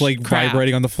gross just like crap.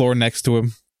 vibrating on the floor next to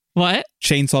him. What?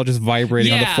 Chainsaw just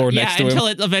vibrating on the floor next to him. until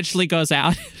it eventually goes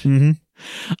out. Mm-hmm.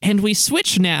 And we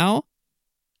switch now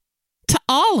to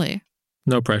Ollie.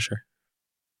 No pressure.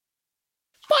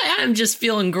 Boy, I'm just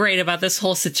feeling great about this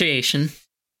whole situation.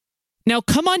 Now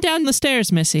come on down the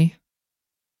stairs, Missy.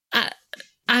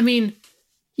 I mean,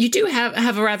 you do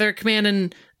have a rather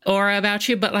commanding aura about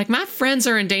you, but like my friends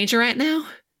are in danger right now,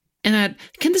 and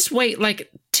can this wait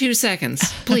like 2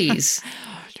 seconds, please?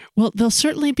 Well, they'll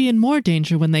certainly be in more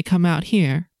danger when they come out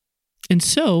here. And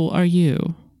so are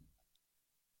you.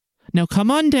 Now come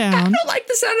on I down. don't like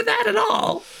the sound of that at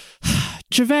all.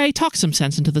 Gervais, talk some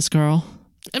sense into this girl.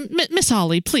 Miss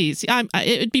Ollie, please.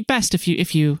 It would be best if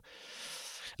you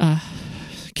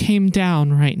came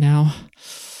down right now.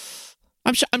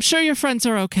 I'm sure your friends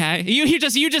are okay. You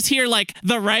just hear like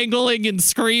the wrangling and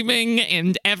screaming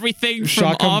and everything from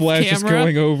Shotgun off blast camera. just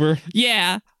going over.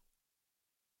 Yeah.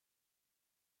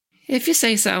 If you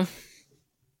say so.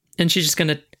 And she's just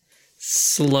gonna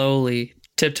slowly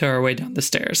tiptoe her way down the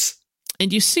stairs.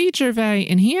 And you see Gervais,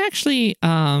 and he actually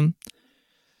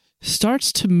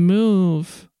starts to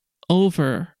move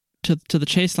over to the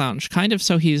chase lounge, kind of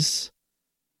so you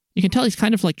can tell he's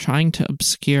kind of like trying to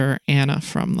obscure Anna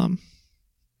from them.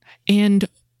 And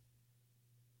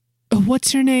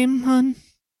what's your name, hon?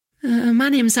 My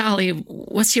name's Ollie.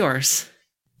 What's yours?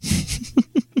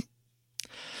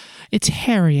 It's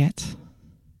Harriet.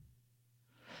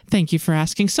 Thank you for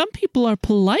asking. Some people are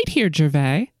polite here,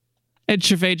 Gervais. And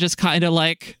Gervais just kind of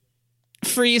like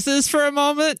freezes for a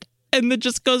moment and then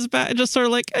just goes back and just sort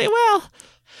of like, hey, well,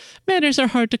 manners are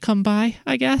hard to come by,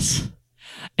 I guess.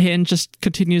 And just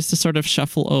continues to sort of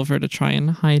shuffle over to try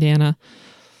and hide Anna.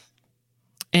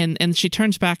 And she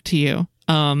turns back to you.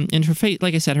 And her face,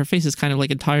 like I said, her face is kind of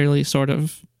like entirely sort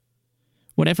of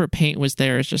whatever paint was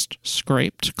there is just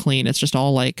scraped clean. It's just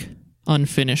all like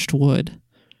unfinished wood.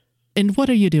 And what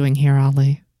are you doing here,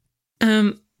 Ollie?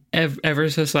 Ever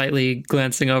so slightly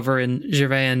glancing over in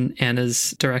Gervais and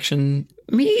Anna's direction.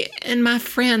 Me and my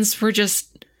friends we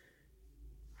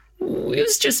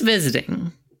was just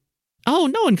visiting. Oh,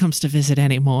 no one comes to visit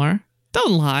anymore.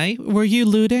 Don't lie. Were you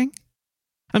looting?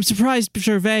 I'm surprised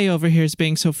Gervais over here is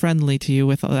being so friendly to you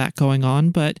with all that going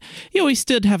on, but he always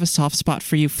did have a soft spot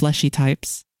for you fleshy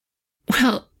types.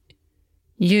 Well,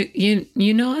 you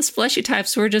know us fleshy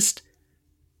types, we're just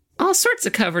all sorts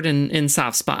of covered in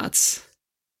soft spots.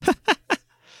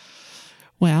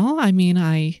 Well, I mean,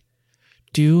 I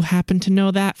do happen to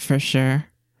know that for sure.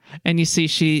 And you see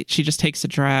she just takes a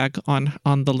drag on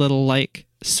the little like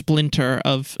splinter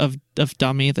of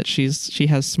dummy that she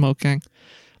has smoking.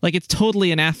 Like, it's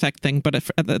totally an affect thing, but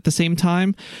at the same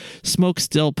time, smoke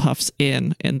still puffs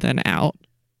in and then out.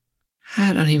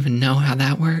 I don't even know how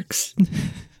that works.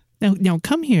 Now,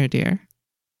 come here, dear.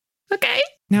 Okay.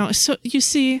 Now, so, you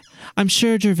see, I'm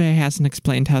sure Gervais hasn't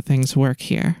explained how things work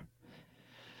here.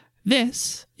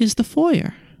 This is the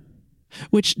foyer,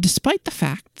 which, despite the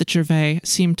fact that Gervais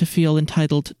seemed to feel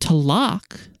entitled to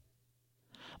lock,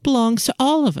 belongs to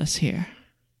all of us here.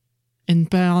 And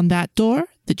beyond that door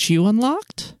that you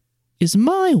unlocked is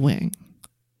my wing.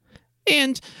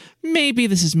 And maybe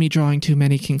this is me drawing too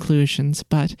many conclusions,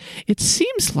 but it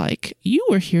seems like you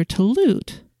were here to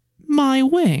loot my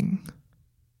wing.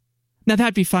 Now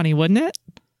that'd be funny, wouldn't it?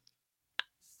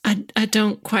 I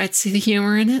don't quite see the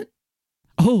humor in it.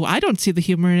 Oh, I don't see the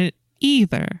humor in it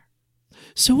either.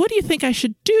 So what do you think I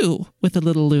should do with a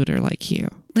little looter like you?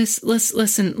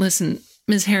 Listen,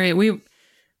 Ms. Harriet, we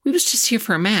was just here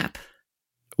for a map.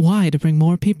 Why, to bring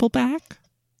more people back?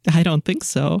 I don't think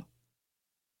so.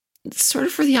 It's sort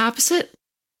of for the opposite.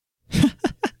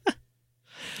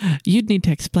 You'd need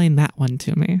to explain that one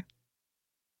to me.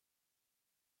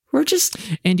 We're just...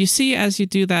 And you see as you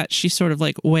do that, she sort of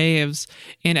like waves,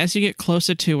 and as you get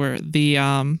closer to her,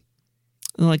 the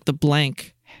like the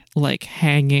blank, like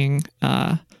hanging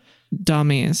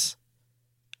dummies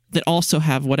that also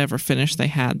have whatever finish they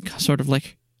had sort of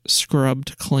like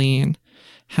scrubbed clean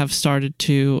have started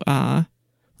to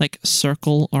like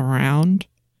circle around,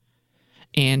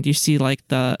 and you see like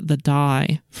the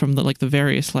dye from the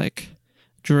various like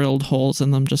drilled holes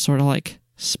in them just sort of like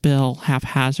spill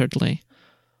haphazardly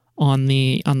on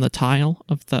the tile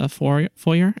of the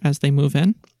foyer as they move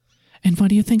in. And what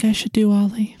do you think I should do,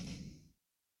 Ollie?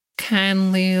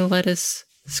 Kindly let us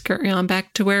scurry on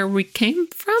back to where we came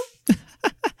from.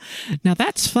 Now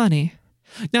that's funny.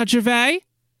 Now Gervais,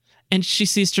 and she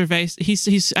sees Gervais.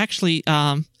 He's actually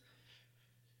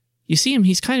you see him.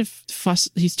 He's kind of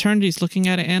fussed. He's turned. He's looking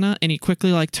at Anna, and he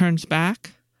quickly like turns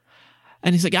back,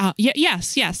 and he's like,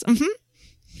 yes. Mm-hmm.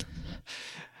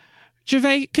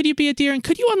 Gervais, could you be a dear and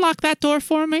could you unlock that door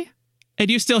for me?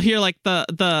 And you still hear like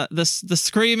the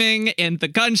screaming and the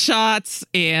gunshots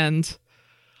and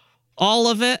all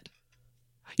of it.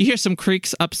 You hear some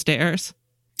creaks upstairs.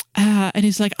 And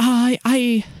he's like,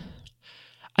 I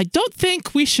don't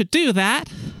think we should do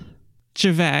that,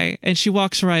 Gervais. And she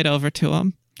walks right over to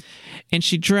him. And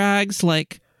she drags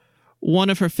like one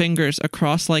of her fingers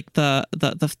across like the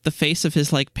face of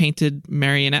his like painted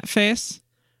marionette face.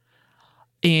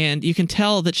 And you can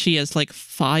tell that she has like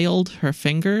filed her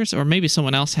fingers, or maybe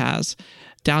someone else has,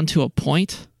 down to a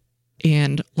point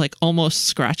and like almost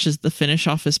scratches the finish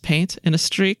off his paint in a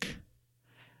streak.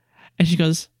 And she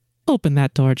goes, "Open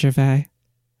that door, Gervais."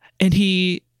 And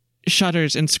he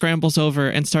shudders and scrambles over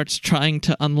and starts trying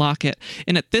to unlock it.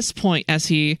 And at this point, as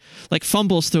he like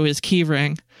fumbles through his key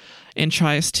ring and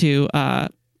tries to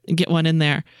get one in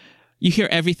there, you hear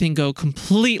everything go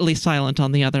completely silent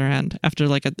on the other end after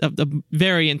like a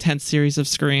very intense series of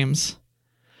screams.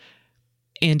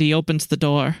 And he opens the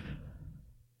door.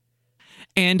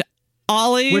 And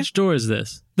Ollie... Which door is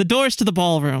this? The door's to the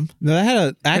ballroom. No, that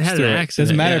had an axe to it.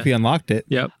 Doesn't matter if you unlocked it.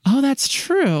 Yep. Oh, that's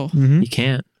true. Mm-hmm. You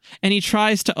can't. And he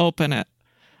tries to open it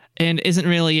and isn't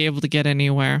really able to get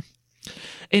anywhere.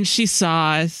 And she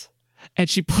sighs and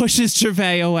she pushes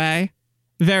Gervais away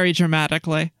very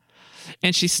dramatically.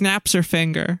 And she snaps her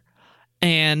finger,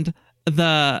 and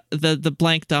the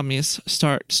blank dummies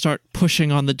start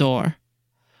pushing on the door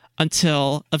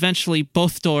until eventually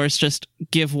both doors just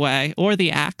give way, or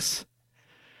the axe.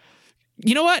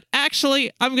 You know what?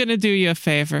 Actually, I'm going to do you a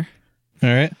favor. All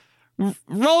right.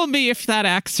 Roll me if that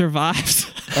axe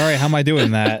survives. All right. How am I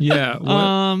doing that? Yeah.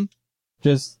 What?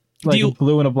 Just like a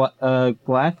blue and a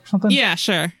black or something? Yeah,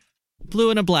 sure. Blue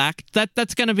and a black.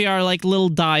 That's going to be our like little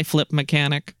die flip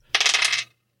mechanic.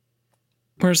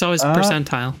 Where's always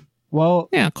percentile? Well,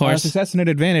 yeah, of course. Success and an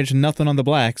advantage, nothing on the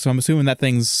black. So I'm assuming that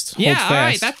thing's holds fast. All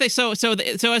right.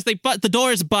 So as the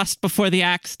doors bust before the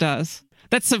axe does.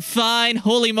 That's some fine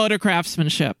holy motor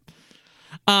craftsmanship.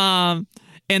 And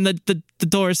the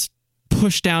doors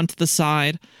push down to the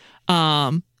side.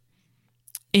 And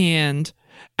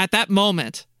at that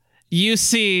moment, you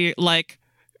see like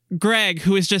Greg,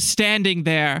 who is just standing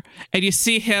there, and you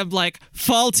see him like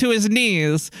fall to his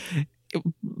knees,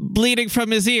 bleeding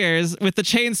from his ears with the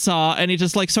chainsaw, and he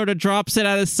just like sort of drops it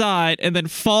at his side and then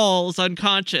falls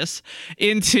unconscious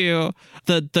into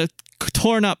the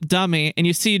torn up dummy. And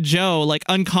you see Joe like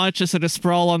unconscious in a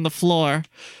sprawl on the floor,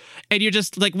 and you're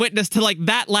just like witness to like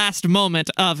that last moment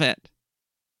of it.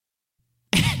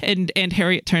 and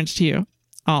Harriet turns to you,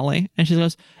 Ollie, and she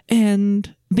goes,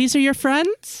 "And these are your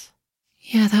friends?"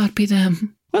 Yeah, that would be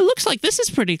them. Well, it looks like this is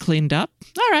pretty cleaned up.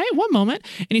 All right, one moment.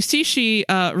 And you see she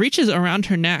reaches around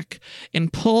her neck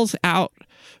and pulls out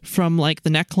from like the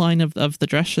neckline of the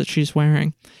dress that she's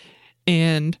wearing.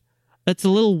 And it's a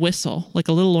little whistle, like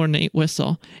a little ornate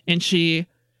whistle. And she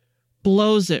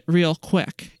blows it real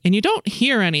quick. And you don't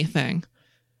hear anything.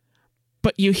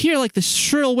 But you hear like this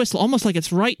shrill whistle, almost like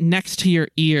it's right next to your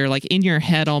ear, like in your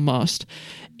head almost.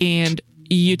 And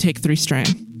you take 3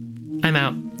 strain. I'm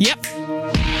out. Yep.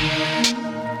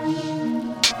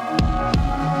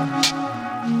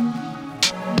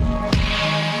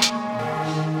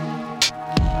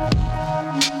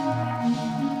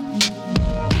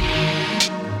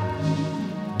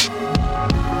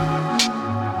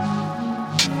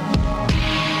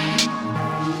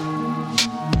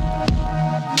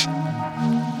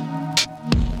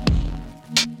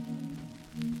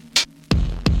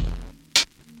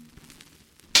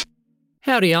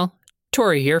 Howdy, y'all.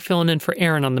 Tori here, filling in for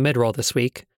Aaron on the mid-roll this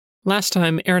week. Last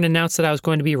time, Aaron announced that I was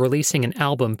going to be releasing an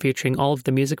album featuring all of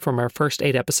the music from our first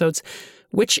 8 episodes,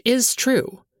 which is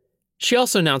true. She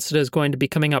also announced it is going to be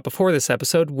coming out before this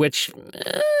episode, which,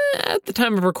 at the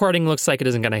time of recording, looks like it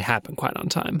isn't going to happen quite on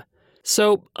time.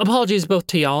 So, apologies both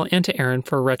to y'all and to Aaron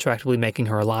for retroactively making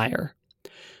her a liar.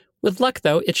 With luck,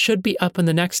 though, it should be up in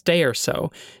the next day or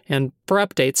so, and for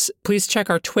updates, please check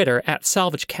our Twitter at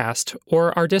SalvageCast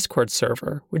or our Discord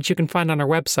server, which you can find on our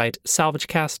website,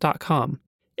 salvagecast.com.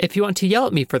 If you want to yell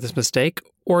at me for this mistake,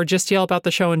 or just yell about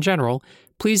the show in general,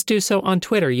 please do so on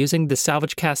Twitter using the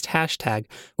SalvageCast hashtag,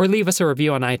 or leave us a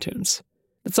review on iTunes.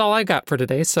 That's all I got for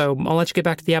today, so I'll let you get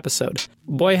back to the episode.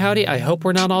 Boy howdy, I hope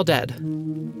we're not all dead.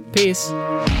 Peace.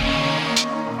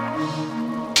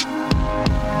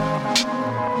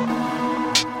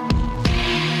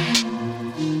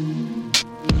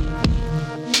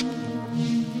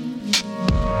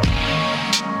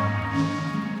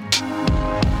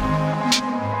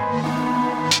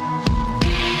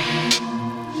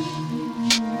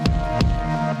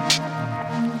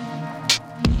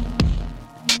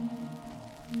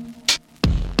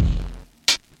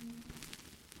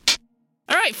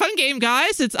 Fun game,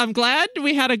 guys. I'm glad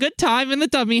we had a good time in the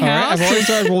dummy house. All right, I've already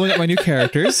started rolling up my new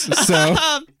characters, so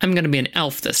I'm going to be an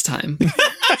elf this time.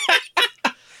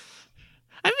 I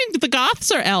mean, the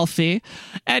goths are elfy.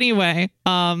 Anyway,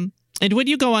 and when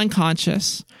you go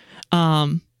unconscious,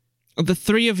 the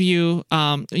 3 of you,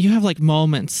 you have like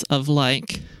moments of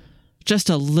like just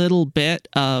a little bit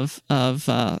of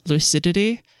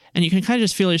lucidity, and you can kind of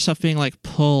just feel yourself being like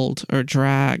pulled or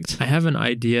dragged. I have an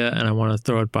idea, and I want to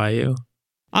throw it by you.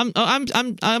 I'm in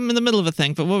the middle of a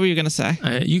thing, but what were you going to say?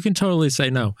 You can totally say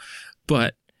no,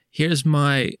 but here's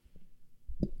my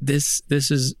this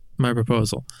is my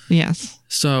proposal. Yes.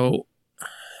 So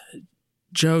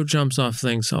Joe jumps off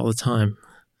things all the time.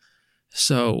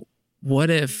 So what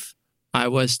if I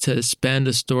was to spend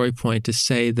a story point to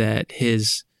say that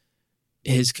his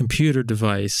computer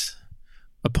device,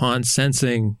 upon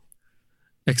sensing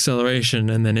acceleration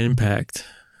and then impact,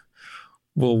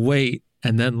 will wait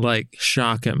and then like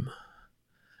shock him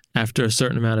after a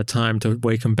certain amount of time to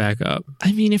wake him back up.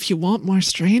 I mean, if you want more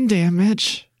strain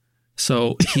damage.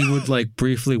 So he would like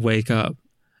briefly wake up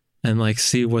and like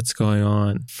see what's going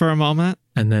on for a moment.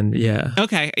 And then, yeah.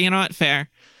 Okay. You know what? Fair.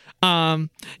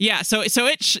 Yeah. So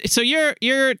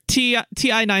your TI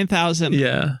 9000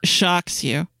 yeah. shocks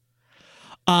you.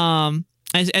 And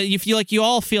as you feel like you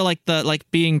all feel like the like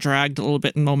being dragged a little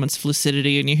bit in moments of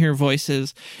lucidity, and you hear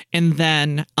voices, and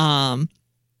then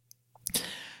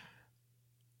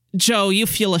Joe, you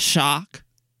feel a shock,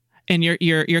 and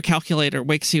your calculator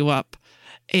wakes you up,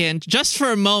 and just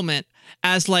for a moment,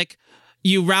 as like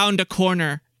you round a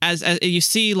corner, as you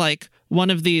see like one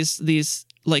of these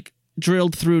like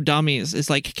drilled through dummies is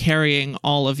like carrying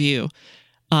all of you,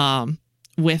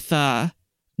 with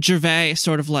Gervais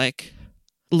sort of like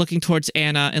looking towards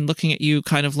Anna and looking at you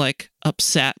kind of like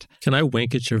upset. Can I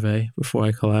wink at Gervais before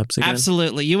I collapse again?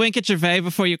 Absolutely. You wink at Gervais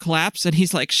before you collapse, and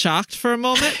he's like shocked for a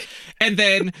moment. And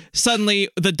then suddenly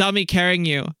the dummy carrying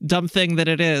you, dumb thing that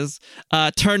it is,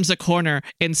 turns a corner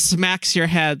and smacks your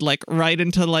head like right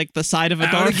into like the side of a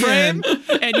door frame,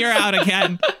 and you're out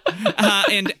again.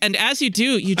 And as you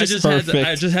do, you I just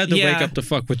just had to wake up to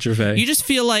fuck with Gervais. You just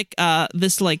feel like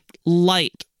this like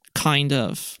light, kind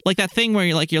of like that thing where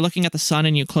you're looking at the sun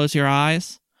and you close your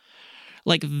eyes,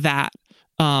 like that.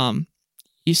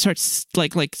 You start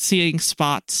like seeing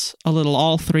spots a little,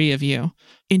 all three of you,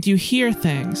 and you hear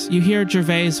things. You hear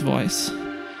Gervais' voice,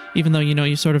 even though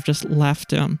you sort of just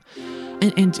left him,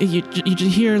 and you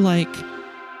just hear like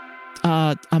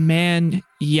a man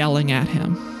yelling at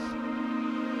him,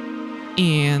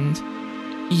 and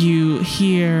you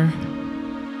hear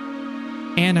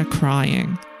Anna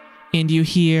crying. And you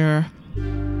hear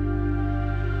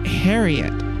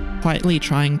Harriet quietly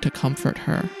trying to comfort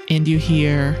her. And you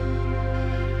hear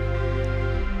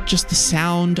just the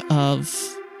sound of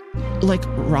like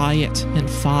riot and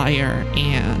fire.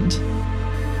 And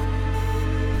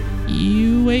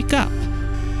you wake up.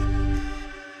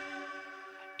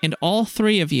 And all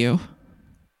three of you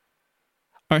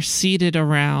are seated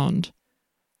around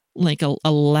like a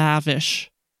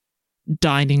lavish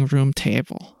dining room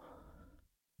table.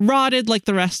 Rotted like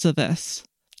the rest of this,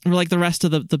 or like the rest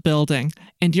of the building,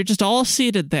 and you're just all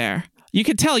seated there. You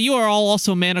can tell you are all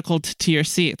also manacled to your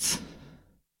seats.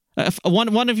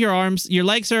 One of your arms, your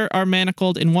legs are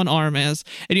manacled, and one arm is,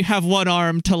 and you have one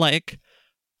arm to like,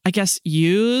 I guess,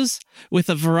 use with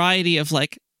a variety of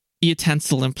like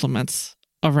utensil implements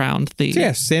around the...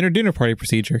 Yeah, standard dinner party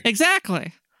procedure.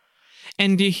 Exactly.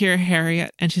 And you hear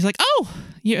Harriet, and she's like, "Oh,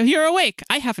 you're awake.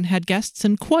 I haven't had guests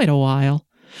in quite a while."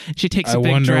 She takes a big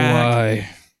drag. I wonder why.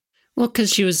 Well,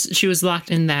 because she was locked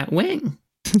in that wing.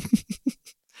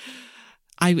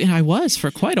 I was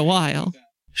for quite a while.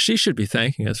 She should be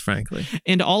thanking us, frankly.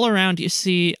 And all around you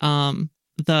see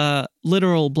the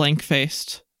literal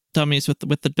blank-faced dummies with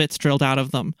the bits drilled out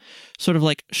of them, sort of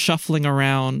like shuffling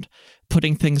around,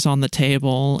 putting things on the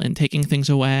table and taking things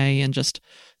away and just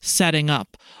setting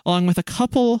up, along with a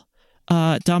couple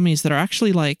dummies that are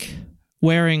actually like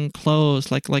wearing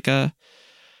clothes, like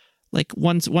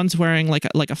one's wearing like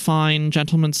a fine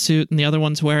gentleman's suit, and the other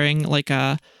one's wearing like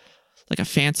a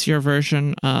fancier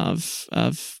version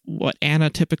of what Anna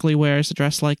typically wears, a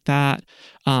dress like that.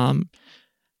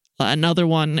 Another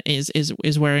one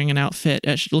is wearing an outfit.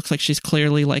 She looks like she's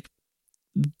clearly like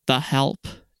the help,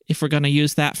 if we're going to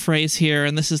use that phrase here.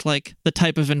 And this is like the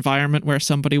type of environment where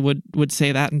somebody would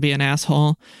say that and be an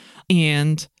asshole.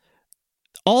 And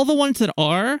all the ones that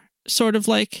are sort of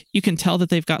like, you can tell that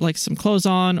they've got like some clothes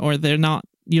on, or they're not,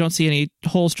 you don't see any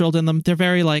holes drilled in them. They're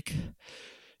very like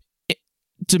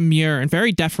demure and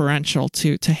very deferential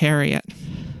to Harriet.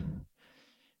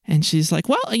 And she's like,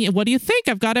 "Well, what do you think?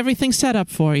 I've got everything set up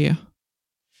for you."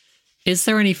 Is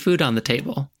there any food on the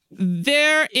table?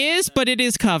 There is, but it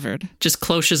is covered. Just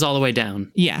cloches all the way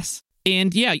down. Yes.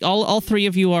 And yeah, all three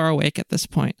of you are awake at this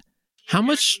point. How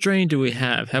much strain do we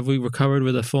have? Have we recovered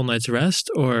with a full night's rest,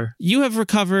 or? You have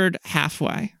recovered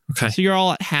halfway. Okay. So you're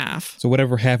all at half. So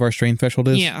whatever half our strain threshold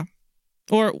is? Yeah.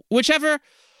 Or whichever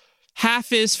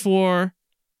half is for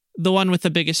the one with the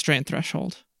biggest strain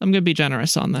threshold. I'm going to be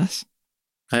generous on this.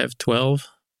 I have 12.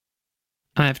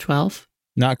 I have 12.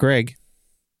 Not Greg.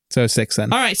 So 6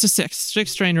 then. All right, so 6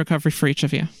 strain recovery for each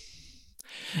of you.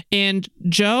 And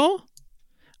Joe,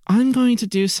 I'm going to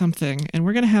do something, and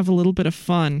we're going to have a little bit of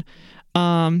fun.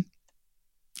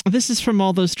 This is from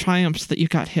all those triumphs that you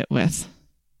got hit with.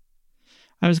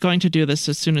 I was going to do this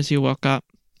as soon as you woke up.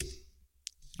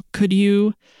 Could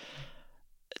you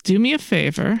do me a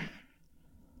favor?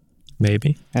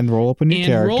 Maybe. And roll up a new and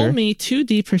character. Roll me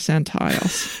 2D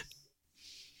percentiles.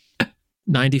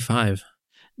 95.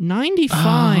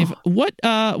 95.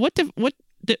 Oh.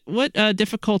 What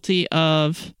difficulty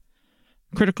of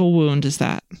critical wound is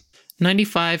that?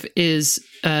 95 is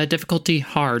difficulty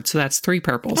hard, so that's 3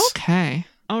 purples. Okay.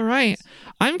 All right.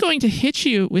 I'm going to hit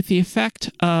you with the effect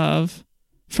of,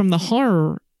 from the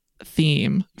horror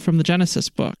theme from the Genesis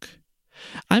book,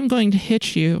 I'm going to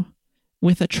hit you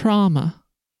with a trauma.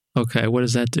 Okay, what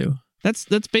does that do? That's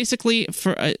basically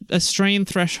for a strain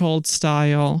threshold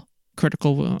style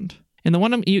critical wound. And the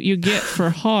one you get for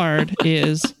hard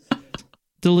is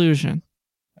delusion.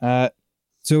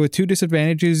 So with 2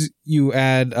 disadvantages, you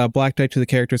add a black die to the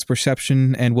character's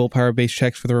perception and willpower-based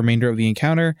checks for the remainder of the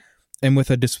encounter. And with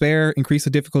a despair, increase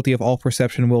the difficulty of all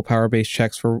perception and willpower-based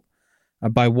checks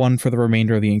by 1 for the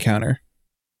remainder of the encounter.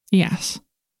 Yes.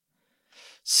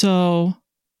 So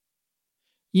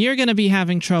you're going to be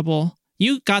having trouble.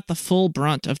 You got the full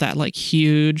brunt of that like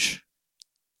huge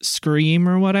scream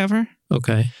or whatever.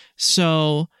 Okay.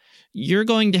 So you're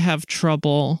going to have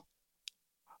trouble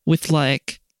with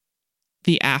like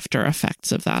the after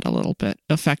effects of that a little bit,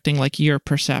 affecting like your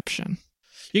perception.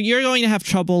 You're going to have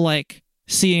trouble like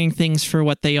seeing things for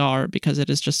what they are because it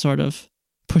has just sort of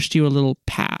pushed you a little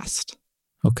past.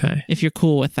 Okay. If you're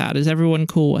cool with that. Is everyone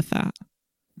cool with that?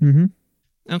 Mm-hmm.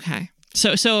 Okay.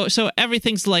 So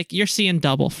everything's like you're seeing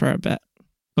double for a bit.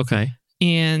 Okay.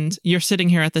 And you're sitting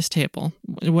here at this table.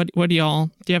 What do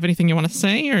you have anything you want to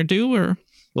say or do or?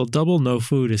 Well, double no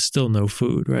food is still no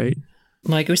food, right?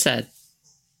 Like we said,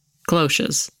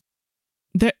 cloches.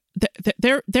 There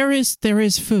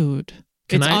is food.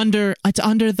 It's under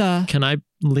the. Can I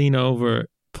lean over,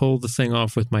 pull the thing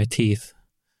off with my teeth,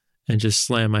 and just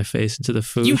slam my face into the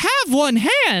food? You have one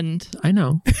hand. I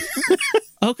know.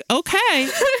 Okay.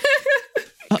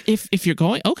 If you're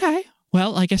going, okay.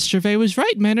 Well, I guess Gervais was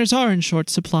right. Manners are in short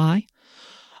supply.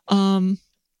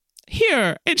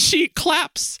 Here, and she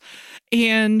claps,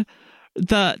 and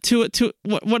two of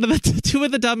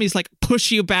the dummies like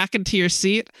push you back into your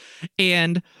seat,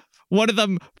 and one of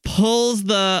them pulls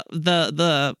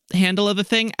the handle of the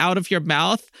thing out of your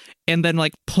mouth, and then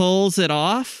like pulls it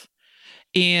off,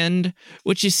 and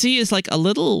what you see is like a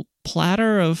little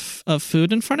platter of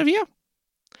food in front of you.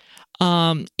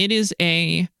 It is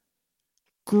a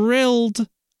grilled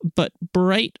but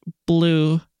bright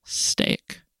blue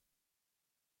steak.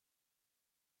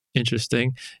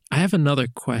 Interesting. I have another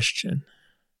question.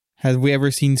 Have we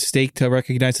ever seen steak to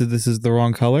recognize that this is the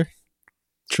wrong color?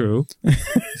 True.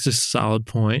 It's a solid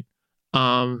point.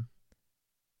 But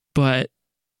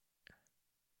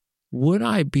would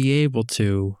I be able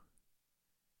to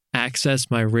access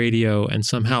my radio and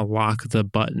somehow lock the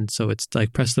button so it's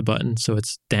like press the button so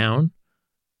it's down,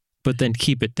 but then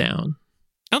keep it down?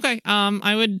 Okay.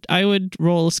 I would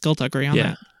roll a skullduggery on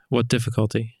that. What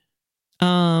difficulty?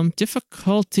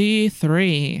 Difficulty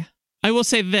 3. I will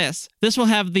say this. This will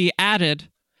have the added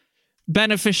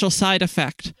beneficial side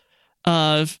effect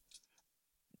of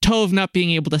Tove not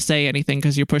being able to say anything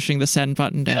because you're pushing the send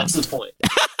button down. That's the point.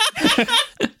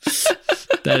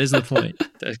 That is the point.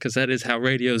 Because that is how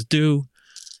radios do.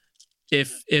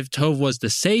 If Tove was to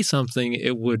say something,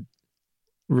 it would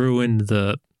ruin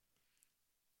the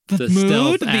mood,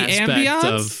 stealth the aspect ambiance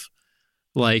of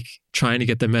like trying to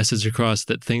get the message across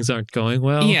that things aren't going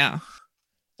well. Yeah.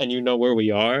 And you know where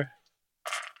we are.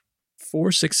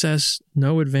 4 success,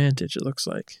 no advantage, it looks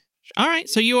like. All right,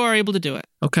 so you are able to do it.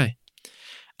 Okay.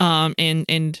 How do you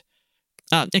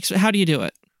do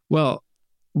it? Well,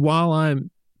 while I'm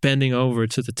bending over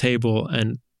to the table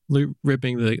and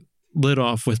ripping the lid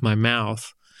off with my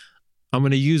mouth, I'm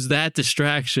going to use that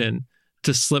distraction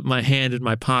to slip my hand in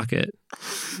my pocket.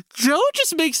 Joe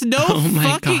just makes no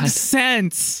fucking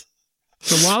sense.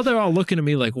 So while they're all looking at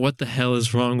me like, what the hell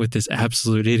is wrong with this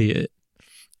absolute idiot?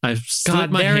 I've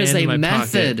slipped my hand in my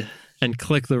pocket and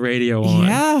click the radio on.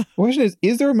 Yeah. Question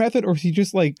is there a method or is he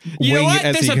just like you know weighing what? it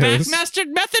as There's he a goes? backmastered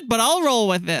method, but I'll roll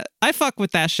with it. I fuck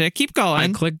with that shit. Keep going. I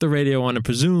click the radio on and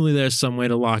presumably there's some way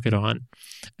to lock it on.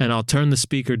 And I'll turn the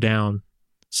speaker down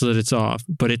so that it's off,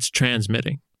 but it's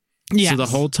transmitting. Yes. So the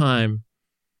whole time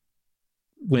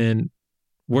when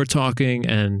we're talking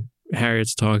and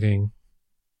Harriet's talking,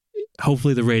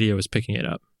 hopefully the radio is picking it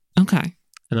up. Okay. And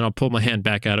then I'll pull my hand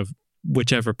back out of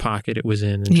whichever pocket it was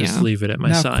in and just leave it at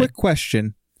my side. Quick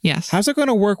question. Yes. How's it going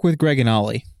to work with Greg and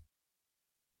Ollie?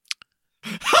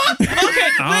 Okay,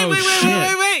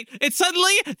 wait. It's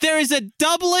suddenly there is a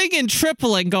doubling and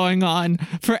tripling going on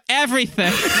for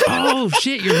everything. Oh,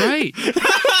 shit, you're right.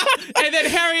 And then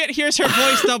Harriet hears her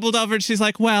voice doubled over and she's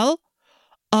like, well,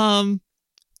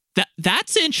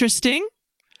 that's interesting.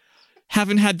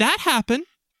 Haven't had that happen.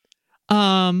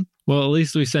 Well, at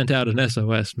least we sent out an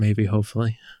SOS, maybe,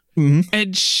 hopefully. Mm-hmm.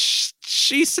 And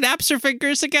she snaps her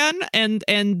fingers again, and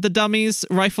the dummies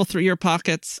rifle through your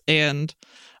pockets, and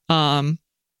like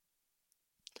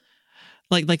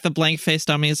the blank face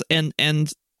dummies, and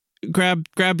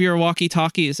grab your walkie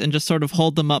talkies and just sort of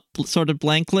hold them up, sort of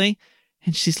blankly.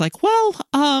 And she's like, "Well,"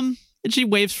 and she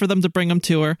waves for them to bring them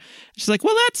to her. She's like,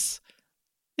 "Well, that's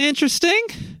interesting,"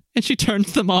 and she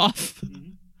turns them off.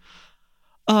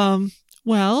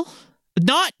 Well,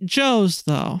 not Joe's,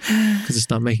 though. Because it's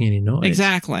not making any noise.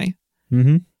 Exactly.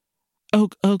 Mm-hmm.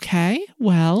 Okay,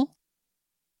 well,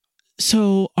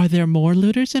 so are there more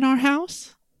looters in our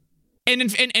house?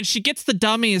 And she gets the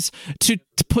dummies to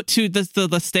put to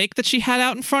the stake that she had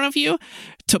out in front of you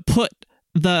to put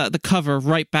the cover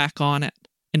right back on it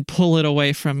and pull it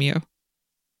away from you.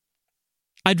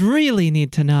 I'd really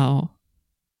need to know.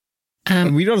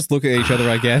 And we don't just look at each other,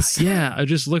 I guess. Yeah, I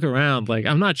just look around. Like,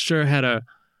 I'm not sure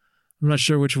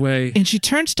which way. And she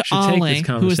turns to Ollie,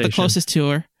 who is the closest to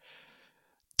her.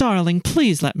 Darling,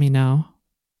 please let me know.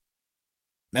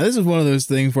 Now, this is one of those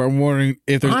things where I'm wondering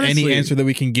if there's any answer that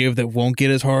we can give that won't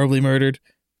get us horribly murdered.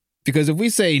 Because if we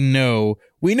say no,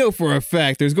 we know for a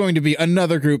fact there's going to be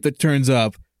another group that turns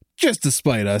up just to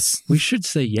spite us. We should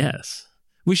say yes.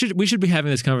 We should be having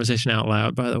this conversation out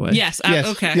loud, by the way. Yes.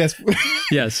 Okay. Yes.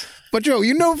 Yes. But Joe,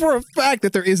 you know for a fact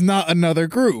that there is not another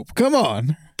group. Come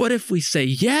on. But if we say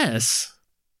yes,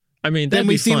 I mean, then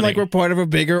we seem funny. like we're part of a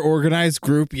bigger organized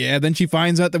group. Yeah. Then she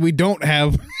finds out that we don't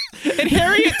have. And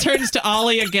Harriet turns to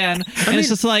Ollie again, and it's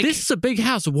just like, this is a big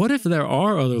house. What if there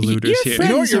are other looters here? You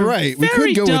know what? You're right. We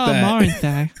could go dumb, with that, aren't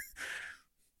they?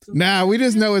 Nah, we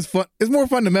just know it's fun. It's more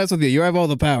fun to mess with you. You have all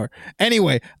the power.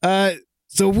 Anyway,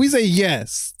 so if we say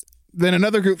yes, then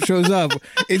another group shows up.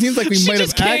 It seems like we might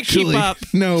have actually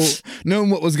known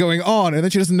what was going on, and then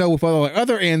she doesn't know if all our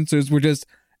other answers were just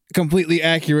completely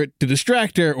accurate to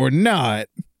distract her or not.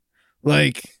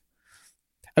 Like,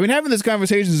 I mean, having this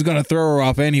conversation is going to throw her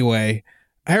off anyway.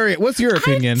 Harriet, what's your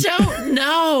opinion? I don't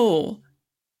know.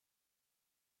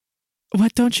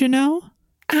 What don't you know?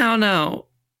 I don't know.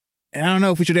 I don't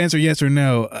know if we should answer yes or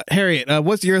no. Harriet,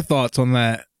 what's your thoughts on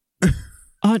that?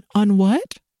 On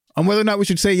what? On whether or not we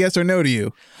should say yes or no to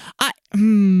you.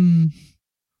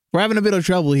 We're having a bit of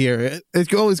trouble here.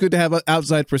 It's always good to have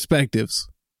outside perspectives.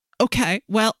 Okay,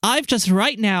 well, I've just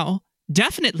right now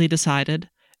definitely decided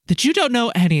that you don't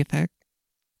know anything.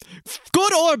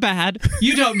 Good or bad,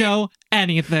 you don't know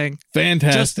anything.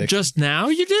 Fantastic. Just now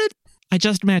you did? I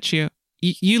just met you.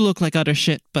 You look like utter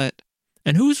shit, but...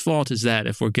 And whose fault is that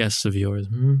if we're guests of yours?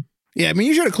 Yeah, I mean,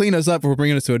 you should have cleaned us up before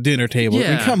bringing us to a dinner table.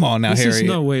 Yeah, I mean, come on now, Harriet. This is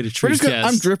no way to treat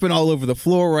guests. I'm dripping all over the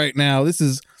floor right now. This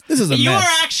is a mess. You're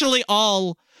actually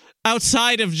all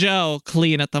outside of Joe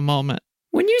clean at the moment.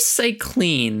 When you say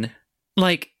clean,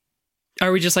 like,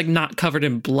 are we just like not covered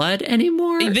in blood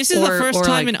anymore? This is the first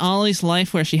time in Ollie's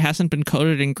life where she hasn't been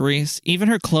coated in grease. Even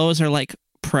her clothes are like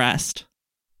pressed.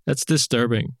 That's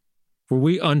disturbing. Were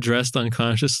we undressed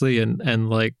unconsciously and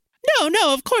like...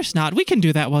 No, of course not. We can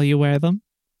do that while you wear them.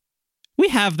 We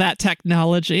have that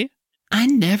technology. I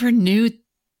never knew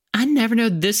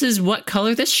this is what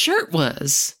color this shirt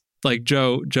was. Like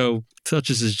Joe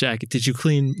touches his jacket. Did you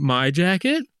clean my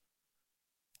jacket?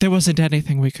 There wasn't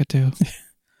anything we could do.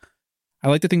 I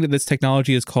like to think that this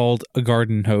technology is called a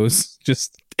garden hose.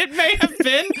 It may have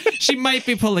been. She might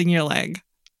be pulling your leg.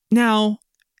 Now,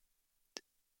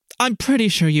 I'm pretty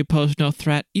sure you pose no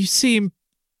threat. You seem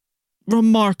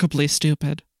remarkably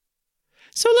stupid.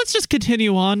 So let's just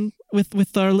continue on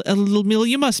with our little meal.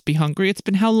 You must be hungry. It's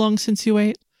been how long since you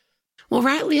ate? Well,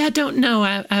 rightly, I don't know.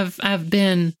 I've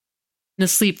been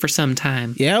asleep for some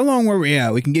time. Yeah, how long were we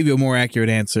out? We can give you a more accurate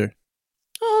answer.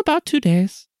 Oh, about 2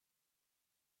 days.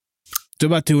 So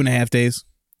about 2.5 days.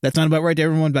 That sound about right to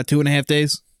everyone? About 2.5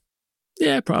 days?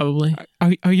 Yeah, probably.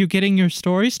 Are you getting your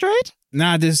story straight?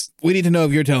 Nah, we need to know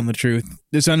if you're telling the truth.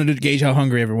 Just trying to gauge how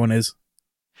hungry everyone is.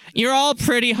 You're all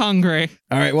pretty hungry.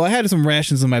 All right, well, I had some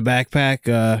rations in my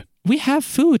backpack. We have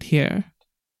food here.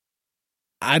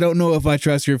 I don't know if I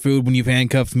trust your food when you've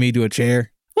handcuffed me to a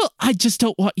chair. Well, I just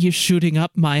don't want you shooting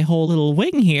up my whole little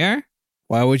wing here.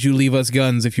 Why would you leave us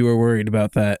guns if you were worried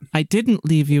about that? I didn't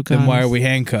leave you guns. Then why are we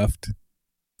handcuffed?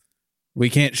 We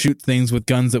can't shoot things with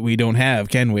guns that we don't have,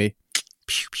 can we?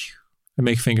 Pew, pew. I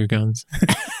make finger guns.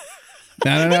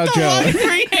 No, Joe.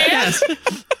 Yes.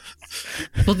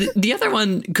 Well, the other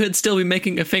one could still be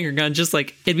making a finger gun, just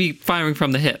like it'd be firing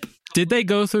from the hip. Did they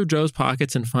go through Joe's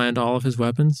pockets and find all of his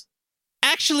weapons?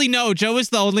 Actually, no. Joe is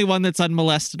the only one that's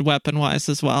unmolested weapon-wise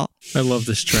as well. I love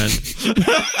this trend.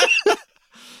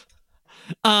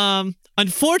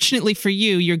 Unfortunately for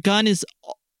you, your gun is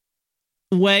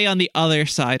way on the other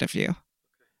side of you.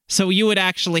 So you would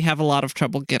actually have a lot of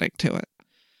trouble getting to it.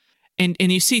 And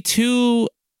you see two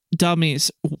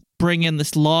dummies bring in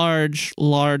this large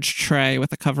tray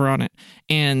with a cover on it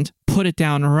and put it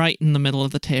down right in the middle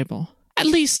of the table. At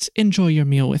least enjoy your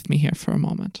meal with me here for a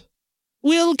moment.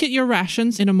 We'll get your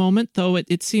rations in a moment, though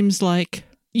it seems like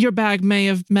your bag may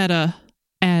have met a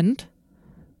end.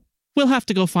 We'll have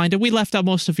to go find it. We left out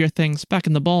most of your things back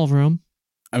in the ballroom.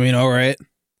 I mean, all right.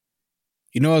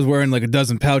 You know I was wearing like a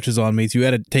dozen pouches on me, so you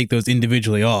had to take those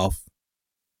individually off.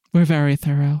 We're very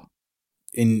thorough.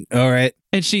 All right.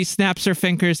 And she snaps her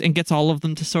fingers and gets all of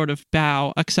them to sort of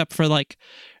bow, except for like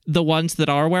the ones that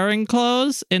are wearing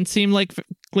clothes and seem like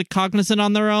cognizant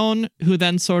on their own, who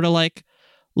then sort of like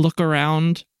look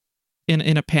around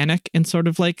in a panic and sort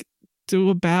of like do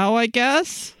a bow, I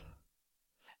guess.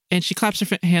 And she claps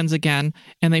her hands again,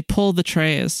 and they pull the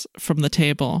trays from the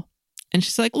table. And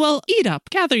she's like, well, eat up,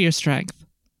 gather your strength.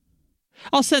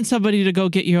 I'll send somebody to go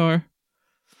get your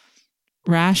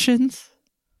rations.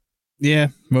 Yeah,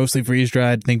 mostly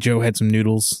freeze-dried. I think Joe had some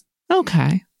noodles.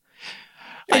 Okay.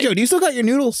 Hey, Joe, do you still got your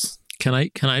noodles?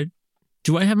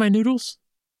 Do I have my noodles?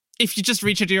 If you just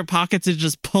reach into your pockets and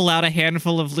just pull out a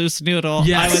handful of loose noodle,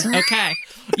 Yes. I would, okay.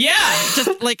 Yeah,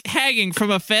 just like hanging from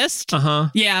a fist. Uh-huh.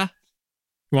 Yeah.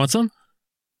 You want some?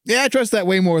 Yeah, I trust that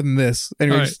way more than this.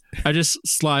 Anyway, All right. I just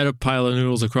slide a pile of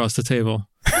noodles across the table.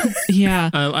 Yeah.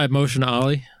 I motion to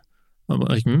Ollie. I'm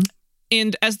like,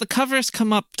 And as the covers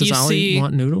come up, Does you Ollie see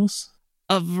want noodles?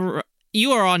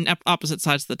 you are on opposite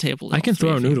sides of the table. I can all three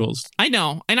throw of you. noodles. I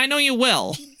know, and I know you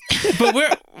will.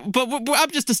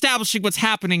 I'm just establishing what's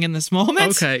happening in this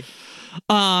moment. Okay.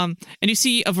 And you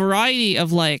see a variety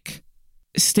of like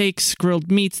steaks,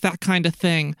 grilled meats, that kind of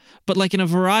thing, but like in a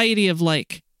variety of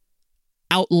like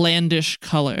outlandish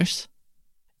colors.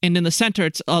 And in the center,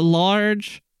 it's a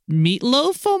large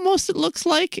meatloaf almost, it looks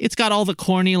like. It's got all the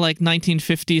corny like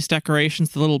 1950s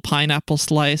decorations, the little pineapple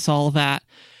slice, all that.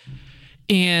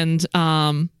 And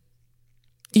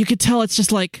you could tell it's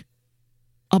just like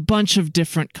a bunch of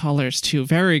different colors too,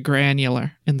 very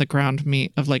granular in the ground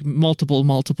meat of like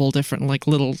multiple different like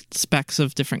little specks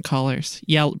of different colors.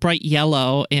 Bright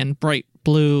yellow and bright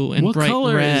blue and What bright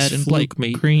color red is and bright fluke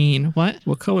meat? green. What?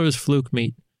 What color is fluke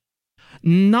meat?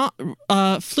 Not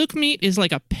fluke meat is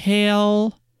like a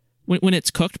pale when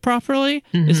it's cooked properly.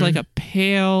 It's like a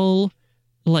pale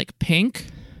like pink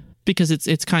because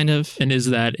it's kind of And is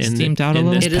that in steamed out a in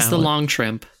little? this It is the palette? long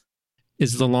shrimp.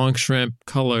 Is the long shrimp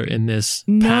color in this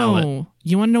No. palette?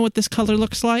 You want to know what this color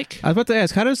looks like? I was about to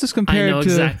ask, how does this compare I know to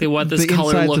exactly what this the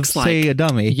color insides looks of, like. say, a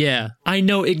dummy? Yeah. I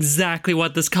know exactly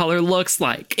what this color looks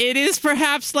like. It is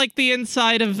perhaps like the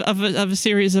inside of a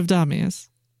series of dummies,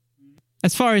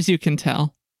 as far as you can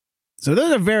tell. So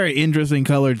those are very interesting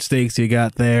colored steaks you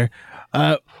got there.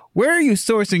 Where are you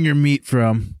sourcing your meat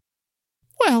from?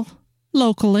 Well,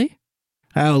 locally.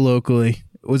 How locally?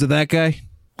 Was it that guy?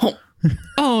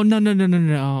 Oh,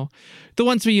 no. The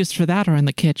ones we used for that are in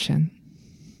the kitchen.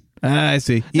 I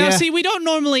see. Now, Yeah, see, we don't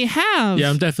normally have... Yeah,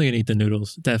 I'm definitely going to eat the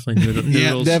noodles. Definitely noodles.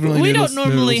 yeah, definitely. we noodles, don't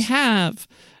normally noodles. have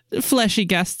fleshy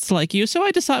guests like you, so I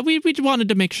decided we wanted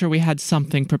to make sure we had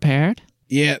something prepared.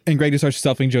 Yeah, and Greg just starts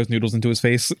stuffing Joe's noodles into his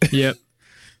face. Yep.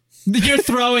 You're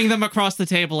throwing them across the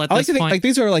table at I like this to think point. like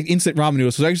these are like instant ramen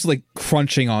noodles, so they're just like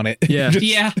crunching on it. Yeah. Just-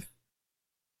 Yeah.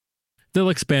 They'll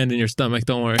expand in your stomach.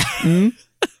 Don't worry.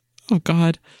 Oh,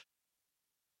 God.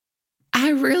 I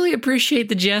really appreciate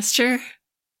the gesture.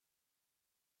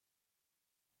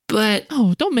 But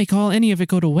Oh, don't make any of it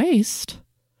go to waste.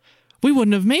 We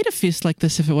wouldn't have made a feast like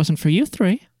this if it wasn't for you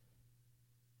three.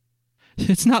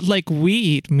 It's not like we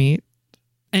eat meat.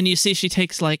 And you see she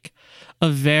takes like a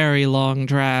very long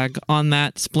drag on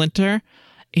that splinter,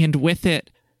 and with it,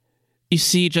 you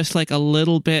see just like a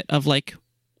little bit of like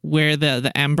where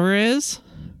the ember is.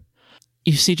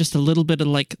 You see just a little bit of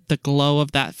like the glow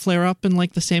of that flare up in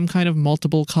like the same kind of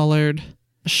multiple colored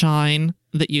shine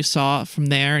that you saw from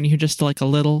there, and you hear just like a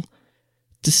little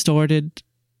distorted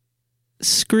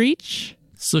screech.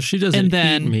 So she doesn't And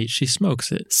then- eat meat. She smokes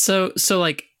it. so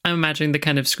like I'm imagining the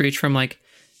kind of screech from like,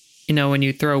 you know, when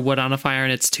you throw wood on a fire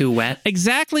and it's too wet.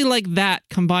 Exactly like that,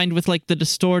 combined with like the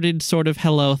distorted sort of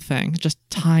hello thing, just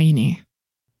tiny.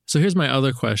 So here's my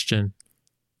other question.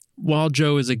 While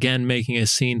Joe is again making a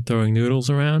scene throwing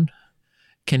noodles around,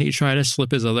 can he try to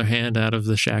slip his other hand out of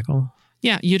the shackle?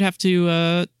 Yeah, you'd have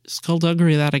to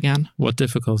skullduggery that again. What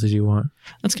difficulty do you want?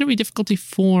 That's going to be difficulty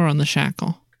 4 on the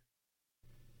shackle.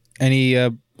 Any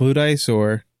blue dice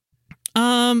or?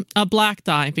 A black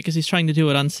die, because he's trying to do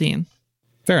it unseen.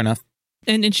 Fair enough.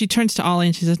 And she turns to Ollie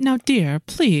and she says, "Now, dear,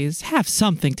 please have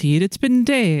something to eat. It's been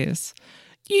days.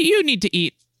 You need to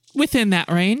eat within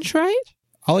that range, right?"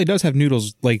 Ollie does have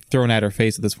noodles like thrown at her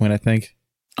face at this point, I think.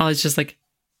 Ollie's just like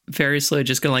very slowly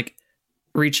just gonna like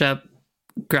reach up,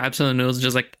 grab some of the noodles, and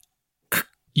just like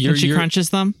And she crunches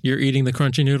them. You're eating the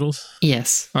crunchy noodles?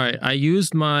 yes. All right. I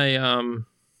used my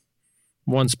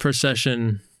once per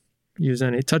session, use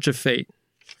any touch of fate.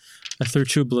 I threw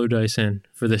 2 blue dice in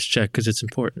for this check because it's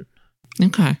important.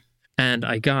 Okay. And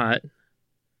I got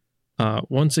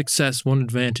 1 success, 1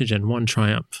 advantage, and 1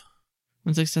 triumph.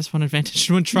 One success, one advantage,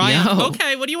 one triumph. No.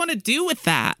 Okay, what do you want to do with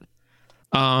that?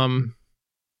 Well,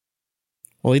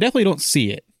 you definitely don't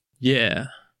see it. Yeah.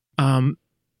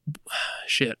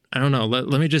 Shit. I don't know.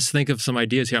 Let me just think of some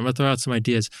ideas here. I'm gonna throw out some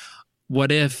ideas.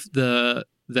 What if the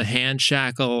hand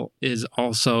shackle is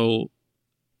also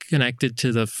connected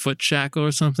to the foot shackle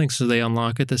or something, so they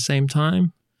unlock at the same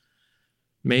time?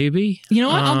 Maybe. You know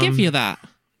what? I'll give you that.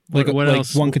 Like, what like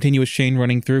else? one continuous chain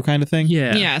running through kind of thing?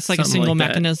 Yeah. Yeah, it's like a something single that.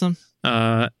 mechanism.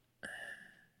 I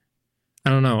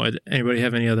don't know. Anybody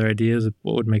have any other ideas of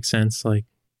what would make sense? Like,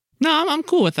 No, I'm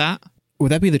cool with that.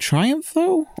 Would that be the triumph,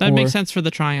 though? That'd Or- make sense for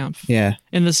the triumph. Yeah.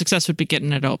 And the success would be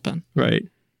getting it open. right?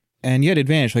 And you had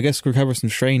advantage. So I guess recover some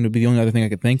strain would be the only other thing I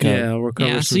could think of. Yeah, I'll recover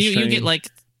Yeah, so some you strain. get like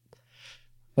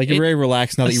Like you're very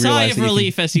relaxed now a that you sigh realize of that you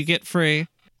relief as you get free.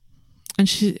 And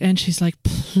she's like,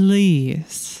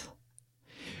 please.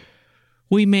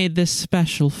 We made this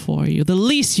special for you. The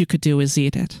least you could do is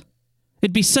eat it.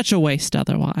 It'd be such a waste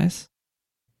otherwise.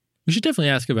 We should definitely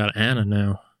ask about Anna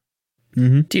now.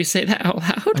 Mm-hmm. Do you say that out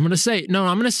loud? I'm gonna say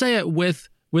it with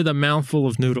a mouthful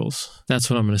of noodles. That's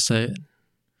what I'm gonna say it.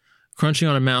 Crunching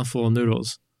on a mouthful of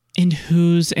noodles. And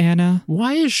who's Anna?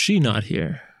 Why is she not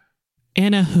here?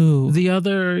 Anna who? The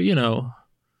other,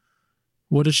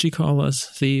 what did she call us?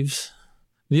 Thieves?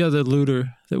 The other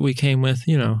looter that we came with,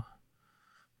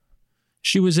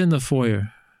 She was in the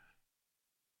foyer.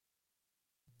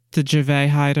 Did Gervais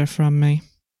hide her from me?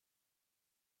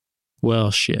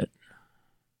 Well, shit.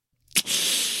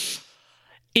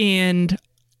 And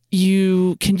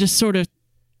you can just sort of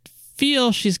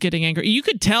feel she's getting angry. You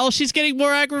could tell she's getting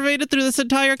more aggravated through this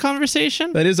entire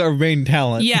conversation. That is our main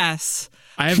talent. Yes.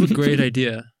 I have a great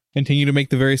idea. Continue to make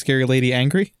the very scary lady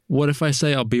angry. What if I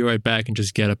say I'll be right back and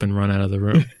just get up and run out of the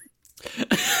room?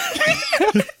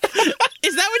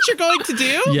 Is that what you're going to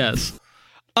do? Yes.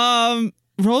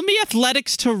 Roll me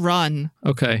athletics to run.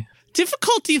 Okay.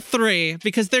 Difficulty 3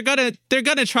 because they're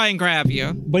gonna try and grab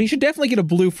you. But he should definitely get a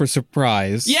blue for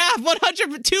surprise. Yeah,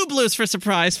 102 blues for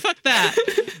surprise. Fuck that.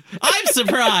 I'm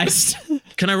surprised.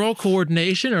 Can I roll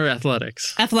coordination or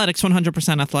athletics? Athletics,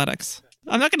 100% athletics.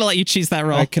 I'm not gonna let you cheese that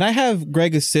roll. Can I have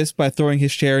Greg assist by throwing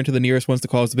his chair into the nearest ones to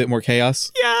cause a bit more chaos?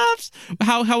 Yes.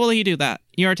 How will he do that?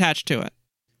 You're attached to it.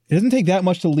 It doesn't take that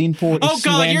much to lean forward and Oh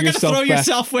god, slam you're gonna yourself throw back.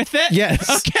 yourself with it? Yes.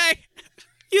 Okay.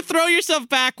 You throw yourself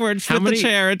backwards How with many- the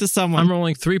chair into someone. I'm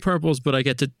rolling 3 purples, but I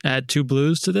get to add 2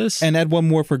 blues to this. And add one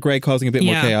more for Greg, causing a bit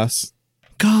more Yeah. chaos.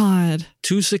 God.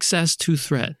 2 success, 2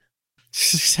 threat.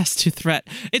 Success to threat.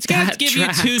 It's going to That give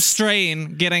tracks. you 2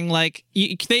 strain getting like,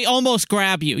 they almost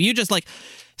grab you. You just like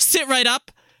sit right up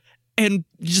and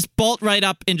just bolt right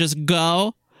up and just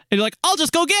go. And you're like, I'll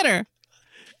just go get her.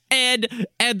 And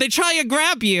they try and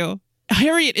grab you.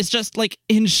 Harriet is just like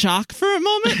in shock for a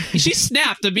moment. She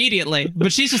snapped immediately,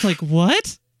 but she's just like,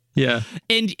 what? Yeah.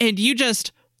 And you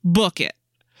just book it.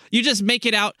 You just make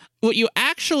it out. What you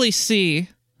actually see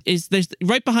is there's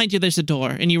right behind you there's a door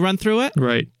and you run through it.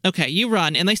 Right. Okay, you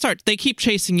run and they keep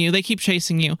chasing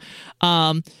you.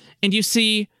 And you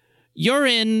see you're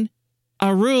in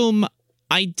a room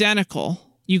identical.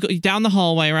 You go down the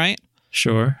hallway, right?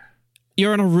 Sure.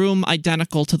 You're in a room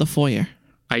identical to the foyer.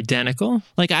 Identical?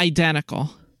 Like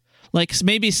identical. Like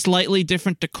maybe slightly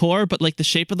different decor, but like the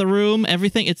shape of the room,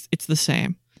 everything, it's the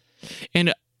same.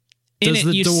 And in Does it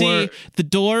the you door- see the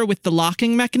door with the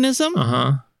locking mechanism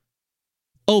Uh-huh.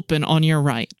 open on your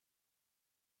right.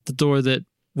 The door that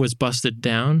was busted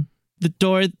down? The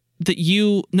door that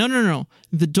you no.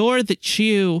 The door that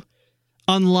you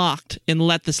unlocked and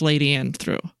let this lady in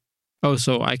through. Oh,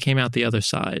 so I came out the other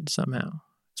side somehow.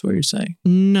 That's what you're saying.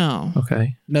 No.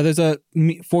 Okay. Now, there's a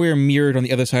foyer mirrored on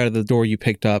the other side of the door you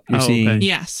picked up. You're Oh, seeing... okay.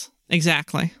 Yes,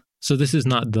 exactly. So this is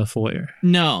not the foyer.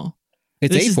 No.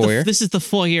 It's This a is foyer. this is the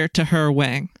foyer to her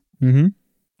wing. Mm-hmm.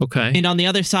 Okay. And on the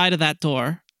other side of that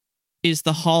door is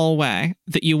the hallway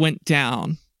that you went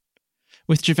down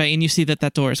with Gervais, and you see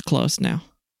that door is closed now.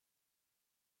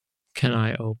 Can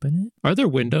I open it? Are there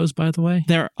windows, by the way?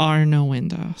 There are no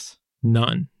windows.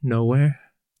 None. Nowhere?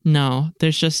 No,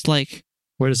 there's just like,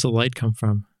 Where does the light come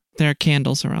from? there are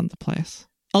candles around the place.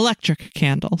 Electric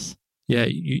candles. Yeah,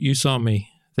 you saw me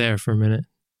there for a minute.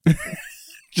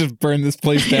 Just burn this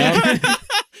place down.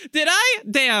 Did I?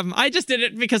 Damn, I just did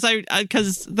it because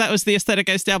because that was the aesthetic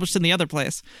I established in the other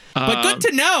place. But good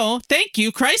to know. Thank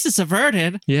you. Crisis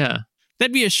averted. Yeah.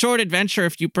 That'd be a short adventure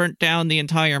if you burnt down the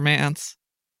entire manse.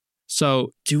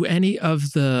 So, do any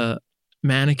of the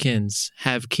mannequins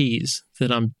have keys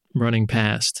that I'm running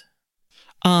past?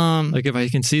 Like, if I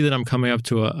can see that I'm coming up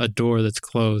to a door that's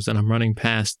closed and I'm running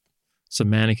past some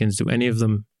mannequins, do any of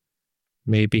them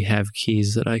maybe have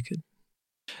keys that I could?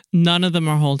 None of them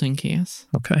are holding keys.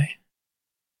 Okay.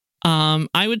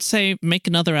 I would say make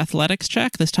another athletics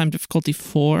check, this time difficulty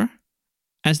 4,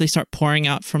 as they start pouring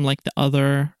out from like the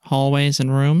other hallways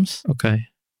and rooms. Okay.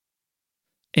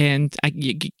 And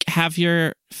you have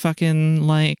your fucking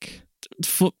like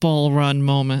football run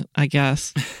moment, I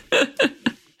guess.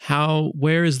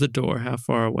 Where is the door? How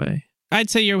far away? I'd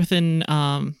say you're within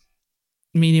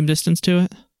medium distance to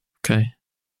it. Okay.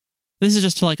 This is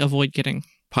just to like avoid getting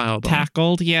Piled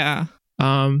tackled. Yeah.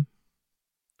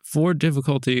 For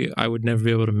difficulty, I would never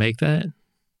be able to make that.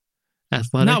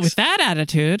 Athletics. Not with that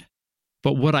attitude.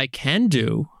 But what I can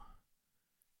do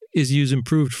is use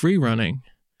improved free running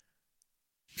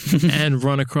and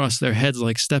run across their heads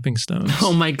like stepping stones.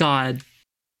 Oh my god.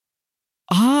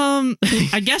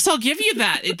 I guess I'll give you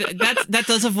that. That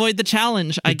does avoid the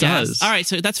challenge, I guess. Does. All right,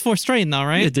 so that's 4 strain though,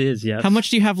 right? It is, yeah. How much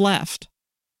do you have left?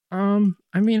 I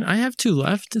mean, I have 2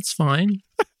 left. It's fine.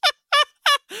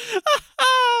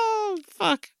 Oh,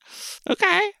 fuck.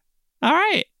 Okay. All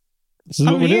right. This is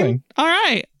what we're doing. All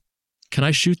right. Can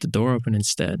I shoot the door open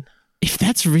instead? If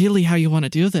that's really how you want to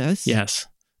do this. Yes.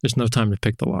 There's no time to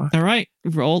pick the lock. All right.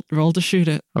 Roll to shoot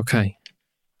it. Okay.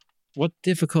 What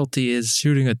difficulty is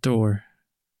shooting a door?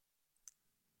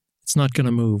 It's not going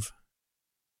to move.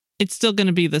 It's still going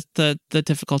to be the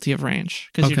difficulty of range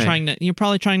because Okay. you're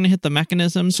probably trying to hit the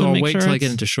mechanism. So to I'll make wait sure till I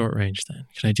get into short range then.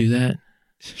 Can I do that?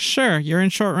 Sure, you're in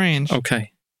short range.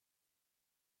 Okay.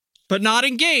 But not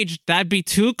engaged. That'd be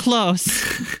too close.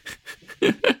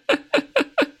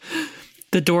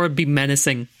 The door would be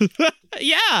menacing.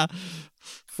 Yeah.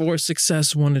 4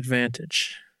 success, 1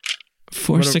 advantage.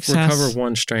 4 I'm gonna success. Recover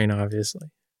 1 strain, obviously.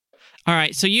 All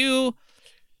right, so you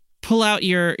pull out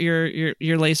your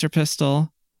laser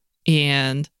pistol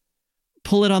and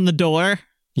pull it on the door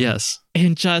Yes.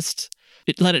 and just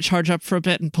let it charge up for a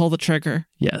bit and pull the trigger.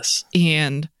 Yes.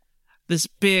 And this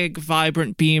big,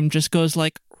 vibrant beam just goes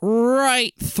like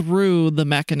right through the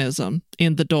mechanism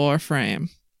in the door frame.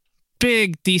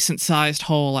 Big, decent-sized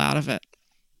hole out of it.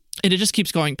 And it just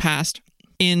keeps going past.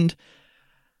 And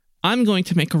I'm going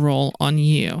to make a roll on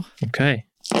you. Okay.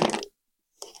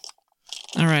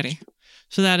 Alrighty.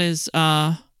 So that is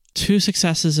 2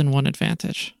 successes and 1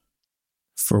 advantage.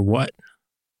 For what?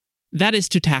 That is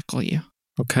to tackle you.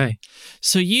 Okay.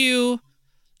 So you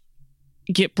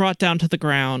get brought down to the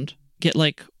ground, get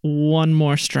like 1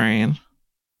 more strain,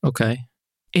 Okay.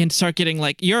 and start getting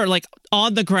like, you're like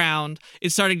on the ground.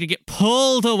 It's starting to get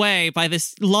pulled away by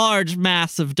this large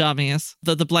mass of dummies,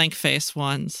 the blank face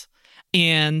ones.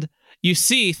 And you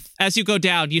see, as you go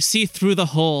down, you see through the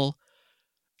hole,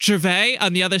 Gervais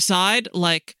on the other side,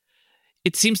 like,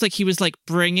 it seems like he was like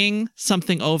bringing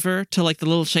something over to like the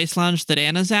little chaise lounge that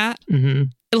Anna's at. Mm-hmm.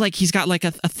 Like he's got like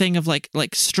a thing of like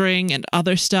string and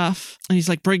other stuff, and he's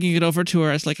like bringing it over to her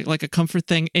as like a comfort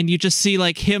thing. And you just see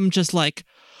like him just like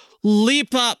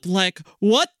leap up, like,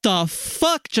 what the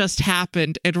fuck just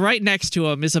happened? And right next to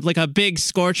him is like a big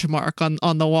scorch mark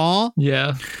on the wall.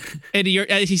 Yeah. And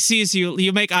as he sees you,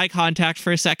 you make eye contact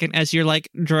for a second as you're like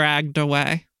dragged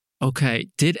away. Okay.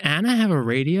 Did Anna have a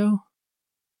radio?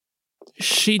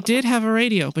 She did have a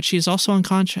radio, but she's also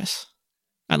unconscious.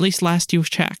 At least last you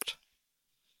checked.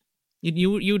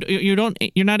 You're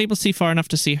not able to see far enough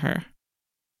to see her.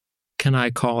 Can I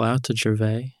call out to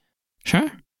Gervais?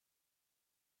 Sure.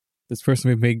 This person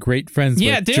we've made great friends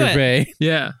Yeah, with. do it. Gervais.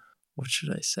 Yeah. What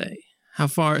should I say? How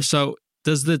far? So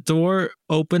does the door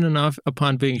open enough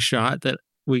upon being shot that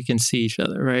we can see each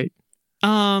other, right?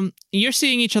 You're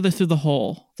seeing each other through the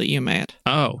hole that you made.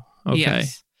 Oh, okay.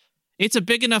 Yes. It's a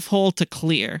big enough hole to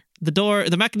clear. The door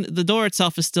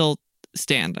itself is still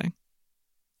standing.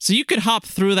 So you could hop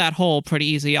through that hole pretty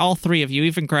easy, all 3 of you,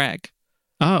 even Greg.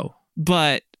 Oh.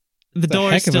 But the door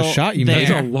heck is still of a shot you there. made.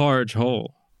 That's a large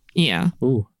hole. Yeah.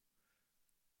 Ooh.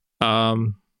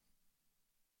 And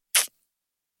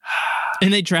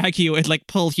they drag you and like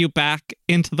pull you back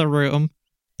into the room.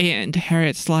 And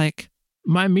Harriet's like,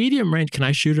 my medium range, can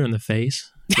I shoot her in the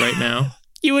face right now?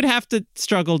 you would have to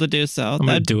struggle to do so. I'm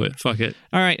going to do it. Fuck it.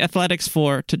 All right, athletics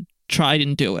 4 to try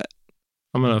and do it.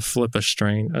 I'm going to flip a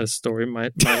story,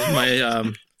 my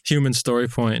human story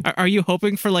point. Are you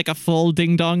hoping for like a full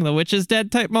ding dong the witch is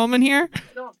dead type moment here? I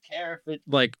don't care if it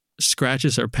like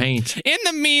scratches her paint. In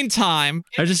the meantime,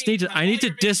 I need to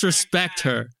disrespect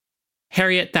her.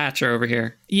 Harriet Thatcher over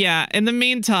here. Yeah, in the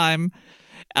meantime,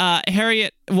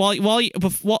 Harriet, while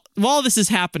this is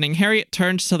happening, Harriet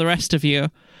turns to the rest of you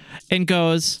and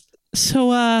goes,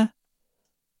 so,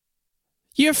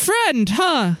 your friend,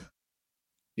 huh?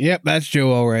 Yep, that's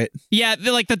Joe, all right. Yeah,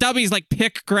 the dummies like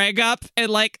pick Greg up and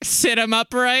like sit him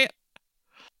upright.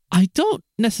 I don't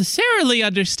necessarily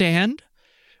understand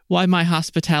why my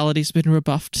hospitality's been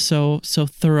rebuffed so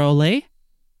thoroughly.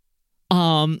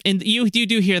 And you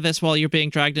do hear this while you're being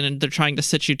dragged in and they're trying to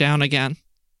sit you down again.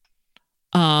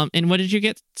 And what did you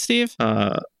get, Steve?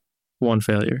 1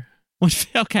 failure.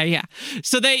 Okay, yeah.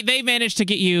 So they managed to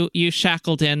get you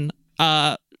shackled in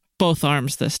both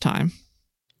arms this time.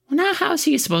 Well, now how's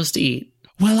he supposed to eat?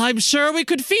 Well, I'm sure we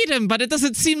could feed him, but it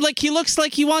doesn't seem like he looks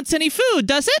like he wants any food,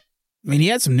 does it? I mean, he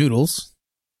had some noodles.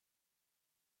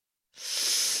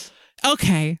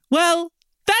 Okay, well,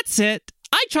 that's it.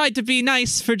 I tried to be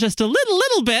nice for just a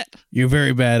little bit. You're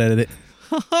very bad at it.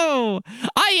 Oh,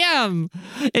 I am.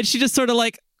 And she just sort of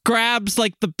like grabs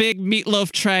like the big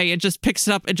meatloaf tray and just picks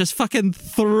it up and just fucking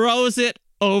throws it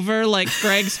over like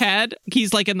Greg's head.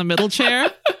 He's like in the middle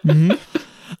chair.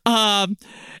 Mm-hmm.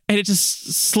 And it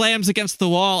just slams against the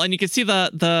wall, and you can see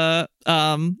the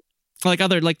like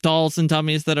other like dolls and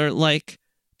dummies that are like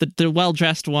the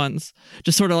well-dressed ones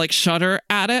just sort of like shudder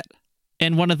at it.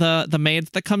 And one of the maids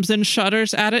that comes in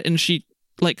shudders at it, and she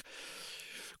like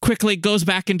quickly goes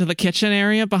back into the kitchen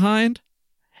area behind.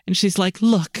 And she's like,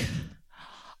 look,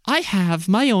 I have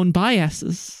my own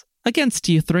biases against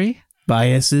you three.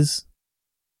 Biases?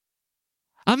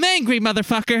 I'm angry,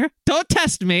 motherfucker. Don't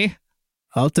test me.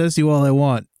 I'll test you all I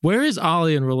want. Where is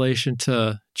Ollie in relation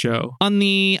to Joe? On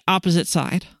the opposite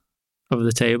side of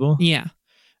the table? Yeah.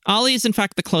 Ollie is, in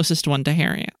fact, the closest one to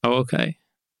Harriet. Oh, okay.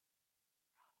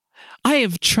 I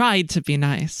have tried to be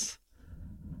nice.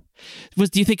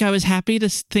 Do you think I was happy to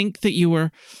think that you were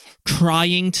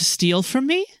trying to steal from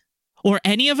me? Or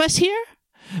any of us here?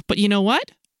 But you know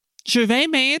what? Gervais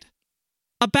made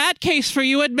a bad case for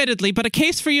you, admittedly, but a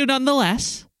case for you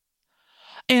nonetheless.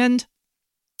 And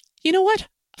you know what?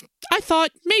 I thought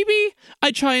maybe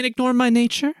I'd try and ignore my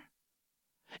nature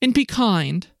and be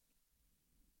kind.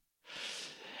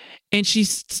 And she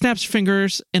snaps her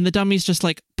fingers, and the dummies just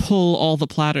like pull all the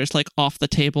platters like off the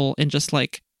table and just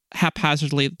like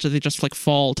haphazardly they just like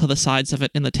fall to the sides of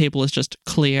it, and the table is just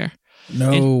clear.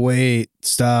 No, wait,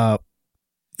 stop.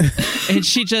 And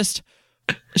she does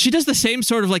the same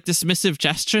sort of like dismissive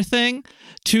gesture thing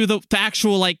to the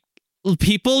actual like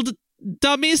people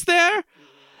dummies there,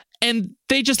 and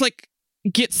they just like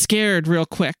get scared real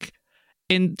quick,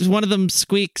 and one of them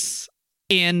squeaks,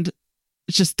 and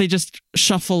they just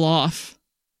shuffle off,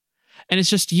 and it's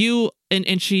just you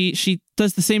and she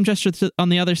does the same gesture on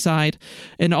the other side,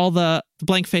 and all the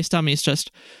blank face dummies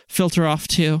just filter off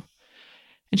too,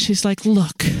 and she's like,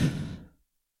 look,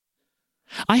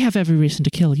 I have every reason to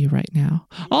kill you right now.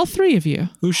 All three of you.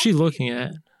 Who's she looking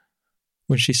at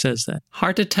when she says that?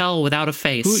 Hard to tell without a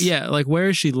face. Yeah, like where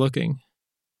is she looking?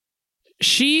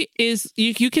 She is,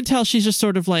 you can tell she's just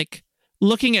sort of like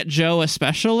looking at Joe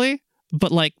especially,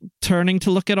 but like turning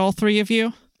to look at all three of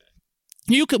you.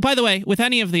 You could, by the way, with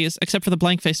any of these, except for the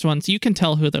blank-faced ones, you can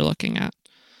tell who they're looking at.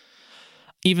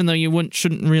 Even though you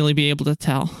shouldn't really be able to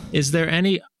tell. Is there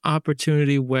any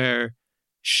opportunity where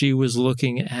she was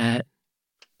looking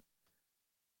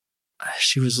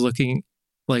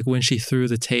like when she threw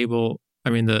the table,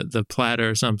 the platter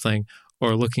or something,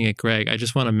 or looking at Greg? I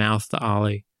just want to mouth to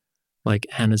Ollie, like,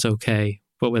 Anna's okay,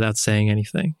 but without saying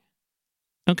anything.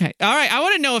 Okay. All right. I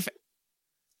want to know if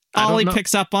Ollie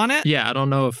picks up on it. Yeah, I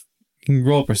don't know if... You can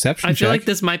roll a perception I feel check. like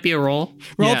this might be a roll.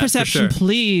 Roll perception, sure.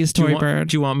 Please, Tory Bird.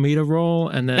 Do you want me to roll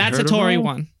and then That's a Tory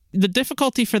one. The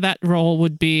difficulty for that roll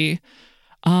would be,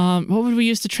 what would we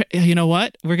use to... you know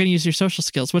what? We're going to use your social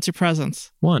skills. What's your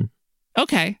presence? 1.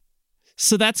 Okay.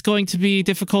 So that's going to be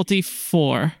difficulty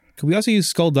 4. Could we also use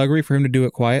skullduggery for him to do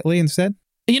it quietly instead?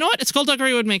 You know what?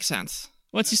 Skullduggery would make sense.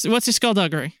 What's your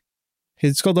skullduggery?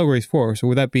 His skullduggery is 4, so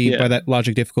would that be by that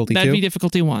logic difficulty 2? That'd be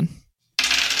difficulty 1.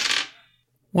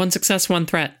 1 success, 1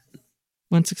 threat.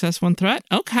 1 success, 1 threat?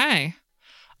 Okay.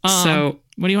 So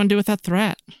what do you want to do with that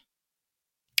threat?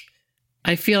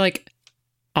 I feel like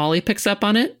Ollie picks up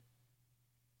on it,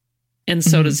 and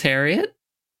so does Harriet.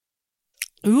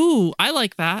 Ooh, I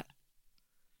like that.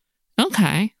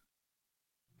 Okay.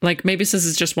 Like, maybe since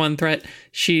it's just 1 threat,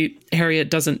 Harriet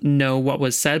doesn't know what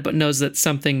was said, but knows that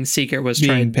something secret was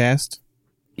being passed.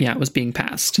 Yeah, it was being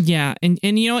passed. Yeah, and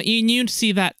you know what? You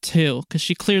see that too, because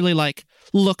she clearly like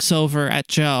looks over at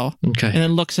Joe, okay, and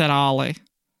then looks at Ollie.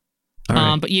 All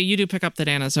right. But yeah, you do pick up that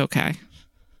Anna's okay.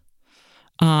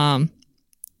 And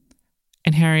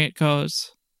Harriet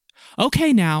goes,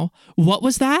 "Okay, now what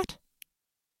was that?"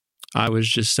 I was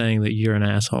just saying that you're an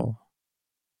asshole.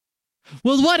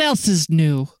 Well, what else is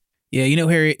new? Yeah,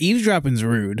 Harriet, eavesdropping's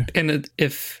rude. And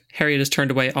if Harriet is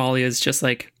turned away, Ollie is just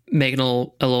like making a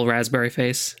little raspberry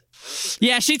face.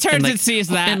 Yeah, she turns and sees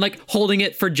that. And like holding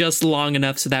it for just long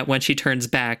enough so that when she turns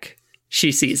back,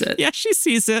 She sees it. Yeah, she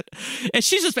sees it. And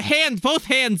she's just both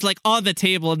hands like on the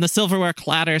table and the silverware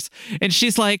clatters. And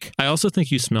she's like, I also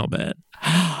think you smell bad.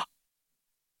 I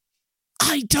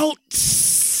don't.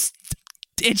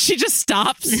 And she just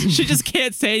stops. She just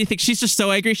can't say anything. She's just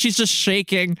so angry. She's just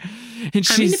shaking. And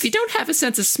I mean, if you don't have a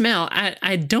sense of smell,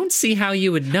 I don't see how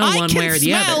you would know one way or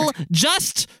the other. I can smell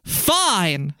just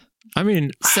fine. I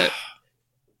mean,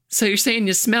 so you're saying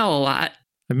you smell a lot.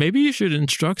 Maybe you should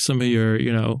instruct some of your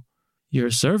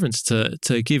servants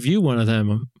to give you one of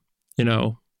them,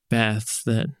 baths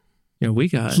that, we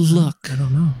got. Look. I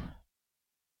don't know.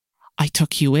 I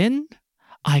took you in.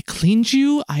 I cleaned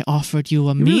you. I offered you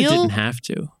a meal. You really didn't have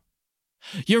to.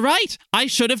 You're right. I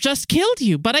should have just killed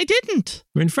you, but I didn't.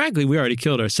 I mean, frankly, we already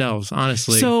killed ourselves,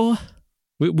 honestly. So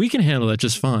we can handle that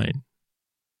just fine.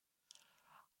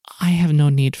 I have no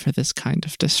need for this kind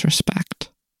of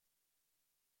disrespect.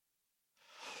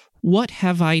 What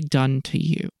have I done to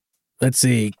you? Let's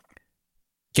see.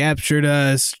 Captured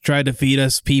us, tried to feed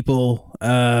us people.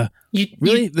 You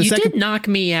did knock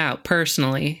me out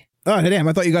personally. Oh, damn.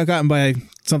 I thought you got gotten by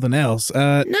something else.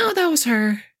 No, that was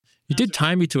her. You did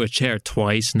tie me to a chair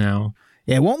twice now.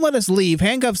 Yeah, won't let us leave.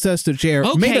 Handcuffs us to a chair.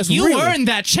 Okay, made us you earned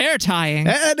that chair tying.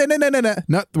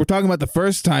 No, we're talking about the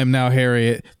first time now,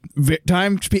 Harriet.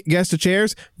 Guests to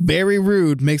chairs, very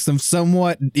rude. Makes them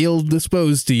somewhat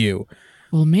ill-disposed to you.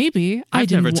 Well, maybe. I've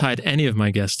never tied any of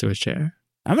my guests to a chair.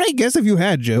 How many guests have you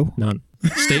had, Joe? None.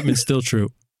 Statement's still true.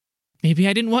 Maybe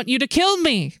I didn't want you to kill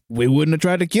me. We wouldn't have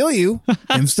tried to kill you.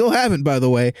 And still haven't, by the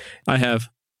way. I have.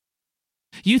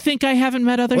 You think I haven't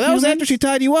met other humans? That was after she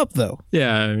tied you up, though.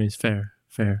 Yeah, I mean, it's fair.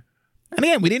 And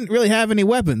again, we didn't really have any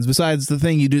weapons besides the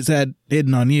thing you just had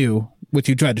hidden on you, which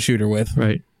you tried to shoot her with.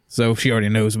 Right. So she already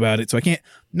knows about it. So I can't...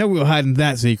 No real hiding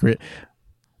that secret.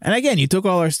 And again, you took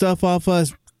all our stuff off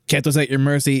us, kept us at your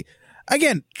mercy.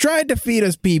 Again, tried to feed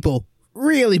us people.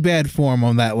 Really bad form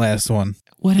on that last one.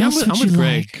 What else would you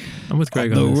like? I'm with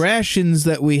Greg on the this. rations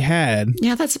that we had.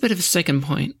 Yeah, that's a bit of a sticking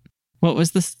point. What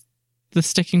was the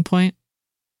sticking point?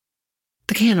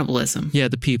 The cannibalism. Yeah,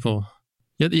 the people.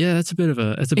 Yeah, that's a bit of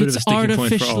a sticking point for all of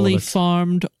artificially us.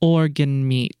 farmed organ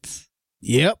meat.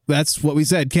 Yep, that's what we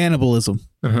said, cannibalism.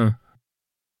 Uh-huh.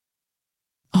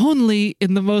 Only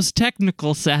in the most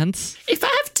technical sense. If I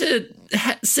have to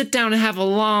sit down and have a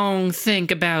long think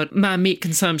about my meat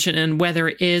consumption and whether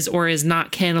it is or is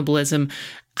not cannibalism,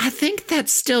 I think that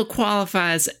still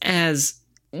qualifies as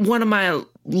one of my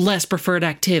less preferred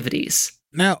activities.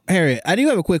 Now, Harriet, I do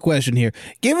have a quick question here.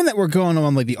 Given that we're going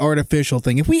on like the artificial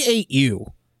thing, if we ate you,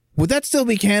 would that still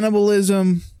be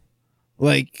cannibalism?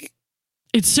 Like...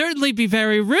 It'd certainly be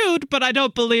very rude, but I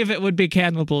don't believe it would be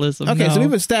cannibalism. Okay, no. so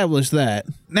we've established that.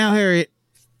 Now, Harriet,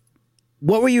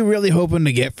 what were you really hoping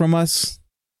to get from us?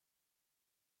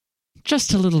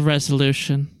 Just a little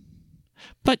resolution.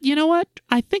 But you know what?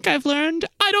 I think I've learned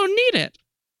I don't need it.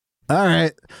 All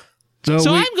right.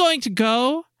 So I'm going to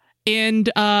go and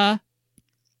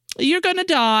you're going to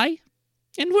die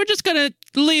and we're just going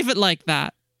to leave it like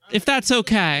that. If that's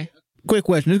okay. Quick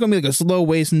question. Is it going to be like a slow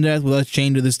wasting death with us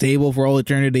chained to this table for all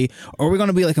eternity? Or are we going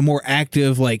to be like a more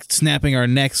active, like snapping our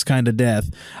necks kind of death?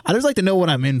 I just like to know what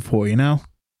I'm in for, you know?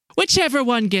 Whichever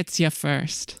one gets you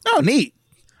first. Oh, neat.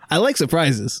 I like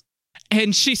surprises.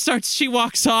 And she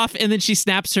walks off and then she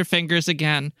snaps her fingers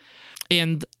again.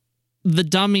 And the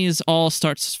dummies all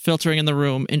starts filtering in the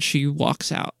room and she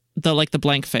walks out. The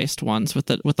blank-faced ones with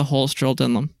the holes drilled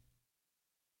in them.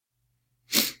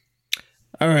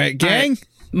 All right, gang.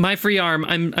 My free arm,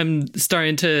 I'm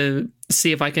starting to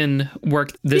see if I can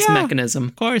work this mechanism.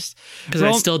 Of course. Because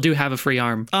I still do have a free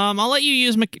arm. I'll let you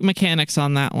use mechanics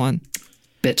on that one.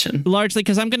 Bitchin'. Largely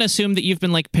because I'm going to assume that you've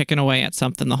been picking away at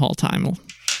something the whole time.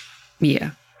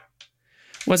 Yeah.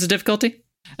 What's the difficulty?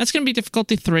 That's going to be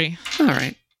difficulty 3. All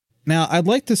right. Now, I'd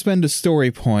like to spend a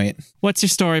story point. What's your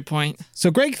story point?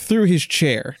 So Greg threw his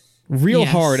chair real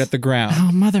hard at the ground.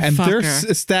 Oh, motherfucker. And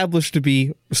they're established to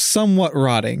be somewhat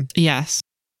rotting. Yes.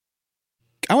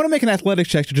 I want to make an athletics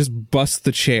check to just bust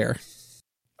the chair.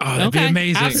 Oh, that'd be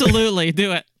amazing. Absolutely.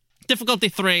 Do it. Difficulty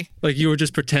 3. Like you were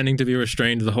just pretending to be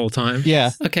restrained the whole time?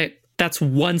 Yeah. Okay, that's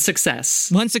one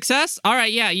success. One success? All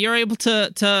right, yeah, you're able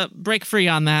to break free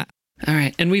on that. All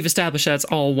right, and we've established that's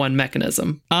all one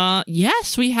mechanism.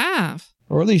 Yes, we have.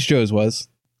 Or at least Joe's was.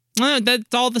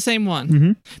 That's all the same one.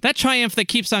 Mm-hmm. That triumph that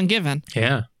keeps on giving.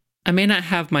 Yeah. I may not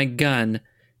have my gun.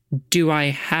 Do I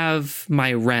have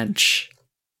my wrench?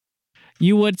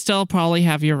 You would still probably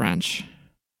have your wrench.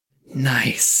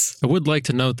 Nice. I would like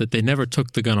to note that they never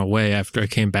took the gun away after I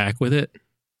came back with it.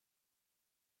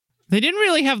 They didn't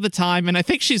really have the time, and I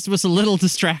think she was a little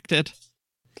distracted.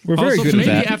 We're very also, good at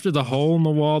maybe that. after the hole in the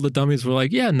wall, the dummies were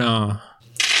like, yeah, nah.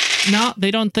 No,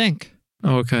 they don't think.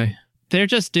 Oh, okay. They're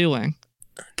just doing.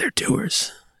 They're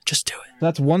doers. Just do it.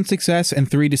 That's 1 success and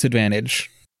 3 disadvantage.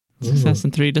 Success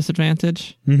and 3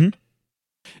 disadvantage. Mm-hmm.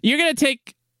 You're going to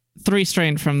take 3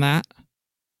 strain from that.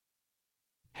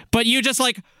 But you just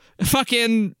like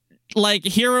fucking like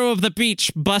hero of the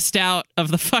beach bust out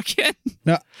of the fucking...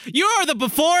 No. You are the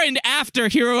before and after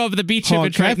hero of the beach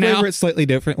image Can I right now. flavor it slightly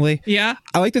differently? Yeah.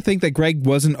 I like to think that Greg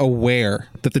wasn't aware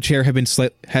that the chair had been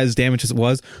as damaged as it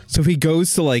was, so he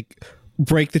goes to like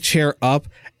break the chair up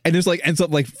and just like ends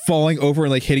up like falling over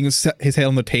and like hitting his head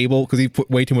on the table because he put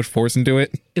way too much force into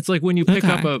it. It's like when you pick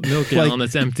up a milk gallon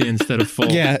that's empty instead of full.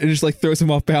 Yeah, it just like throws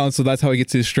him off balance, so that's how he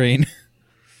gets his strain.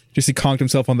 Just he conked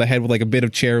himself on the head with like a bit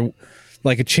of chair,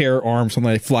 like a chair arm,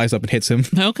 something that flies up and hits him.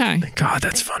 Okay. God,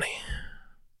 that's funny.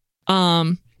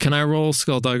 Can I roll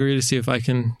skullduggery to see if I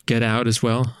can get out as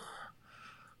well?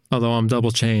 Although I'm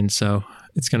double chained, so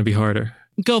it's going to be harder.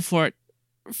 Go for it.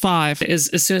 5.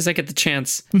 As soon as I get the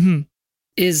chance, Mm-hmm.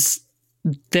 is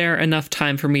there enough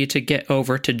time for me to get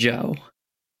over to Joe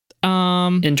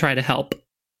Um, and try to help?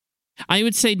 I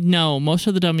would say no. Most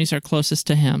of the dummies are closest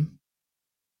to him.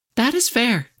 That is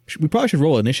fair. We probably should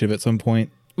roll initiative at some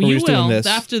point. Or we're You just doing will this?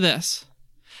 after this.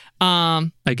 I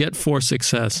get 4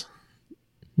 success.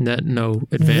 Net no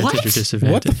advantage What? or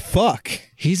disadvantage. What the fuck?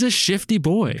 He's a shifty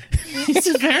boy. He's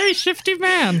a very shifty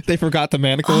man. They forgot to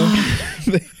manacle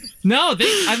him. No,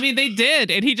 they did.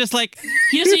 And he just like,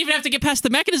 he doesn't even have to get past the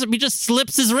mechanism. He just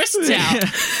slips his wrists out.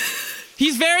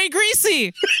 He's very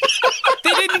greasy.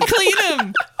 They didn't clean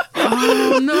him.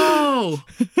 Oh, no.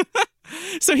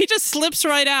 So he just slips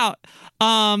right out.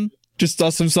 Just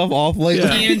dusts himself off like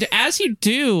And as you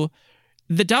do,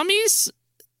 the dummies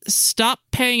stop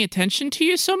paying attention to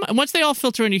you so much. Once they all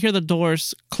filter in, you hear the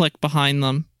doors click behind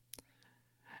them.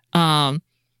 And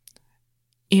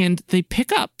they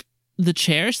pick up the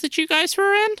chairs that you guys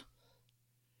were in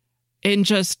and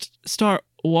just start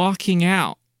walking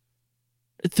out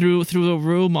through a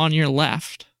room on your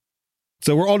left.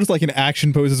 So we're all just like in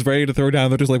action poses, ready to throw down.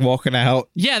 They're just like walking out.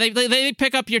 Yeah, they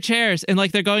pick up your chairs and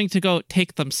like they're going to go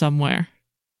take them somewhere.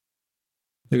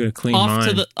 They're going to clean off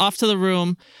mine. to the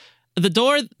room. The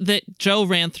door that Joe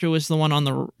ran through is the one on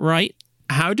the right.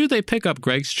 How do they pick up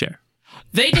Greg's chair?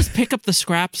 They just pick up the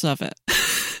scraps of it.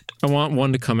 I want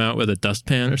one to come out with a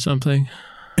dustpan or something.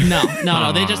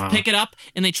 No. They just pick it up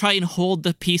and they try and hold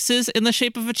the pieces in the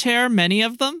shape of a chair, many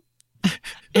of them,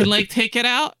 and like take it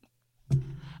out.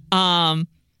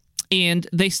 And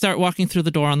they start walking through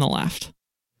the door on the left.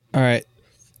 All right.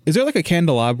 Is there like a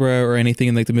candelabra or anything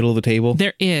in like the middle of the table?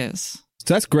 There is.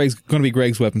 So that's going to be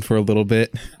Greg's weapon for a little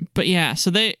bit. But yeah,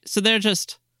 so they're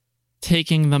just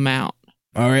taking them out.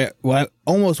 All right. Well, I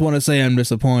almost want to say I'm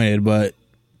disappointed, but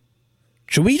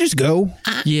should we just go?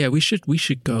 Yeah, we should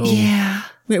go. Yeah.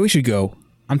 Yeah, we should go.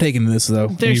 I'm taking this though.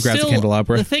 And There's you grab still, the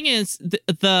candelabra. The thing is,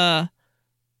 the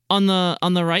on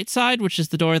the right side, which is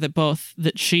the door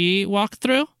that she walked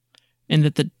through, and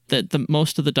that the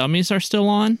most of the dummies are still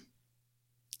on.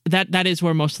 That is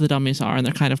where most of the dummies are, and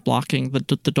they're kind of blocking the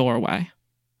doorway.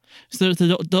 So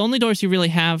the only doors you really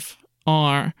have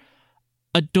are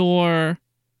a door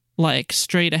like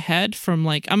straight ahead from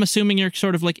like, I'm assuming you're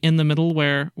sort of like in the middle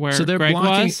where So they're Greg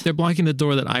blocking. was. They're blocking the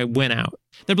door that I went out.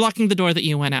 They're blocking the door that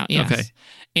you went out. Yes. Okay.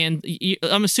 And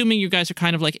I'm assuming you guys are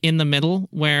kind of like in the middle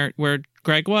where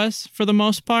Greg was for the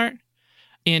most part.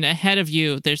 And ahead of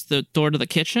you, there's the door to the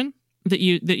kitchen that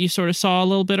you sort of saw a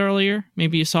little bit earlier.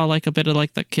 Maybe you saw like a bit of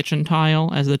like the kitchen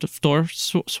tile as the door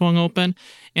swung open,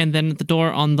 and then the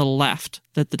door on the left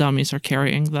that the dummies are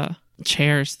carrying the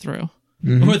chairs through,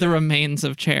 or the remains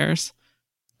of chairs.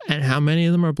 And how many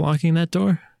of them are blocking that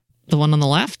door? The one on the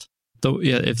left,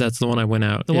 Yeah, if that's the one I went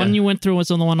out. the one you went through was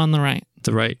on the one on the right,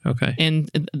 The right. Okay. and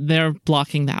they're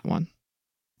blocking that one.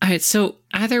 All right, so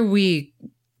either we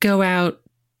go out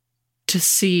to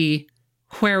see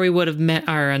where we would have met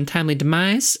our untimely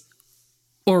demise,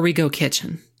 or we go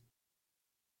kitchen.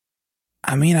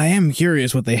 I mean, I am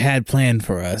curious what they had planned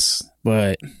for us,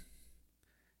 but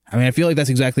I mean, I feel like that's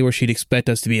exactly where she'd expect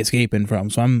us to be escaping from.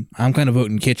 So I'm kind of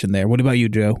voting kitchen there. What about you,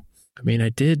 Joe? I mean, I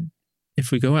did.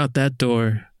 If we go out that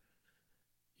door,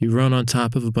 you run on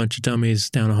top of a bunch of dummies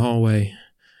down a hallway,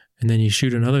 and then you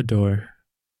shoot another door.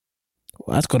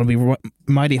 Well, that's going to be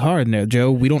mighty hard now,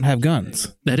 Joe. We don't have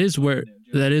guns. That is where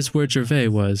Gervais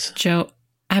was. Joe,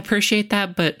 I appreciate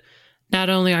that, but not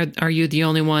only are you the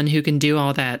only one who can do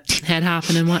all that head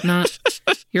hopping and whatnot,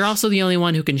 you're also the only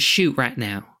one who can shoot right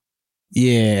now.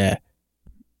 Yeah.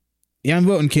 Yeah, I'm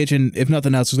voting kitchen. If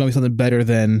nothing else, there's going to be something better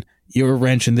than your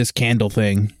wrench and this candle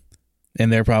thing.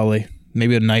 And there probably.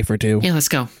 maybe a knife or two. Yeah, let's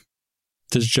go.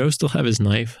 Does Joe still have his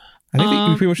knife? I think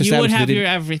we pretty much you would established have they your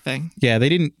didn't- everything. Yeah, they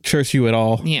didn't search you at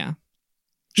all. Yeah.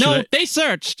 Should No, I- they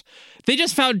searched. They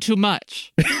just found too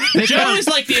much. Joe is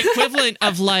like the equivalent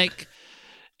of like,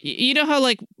 you know how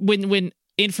like when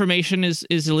information is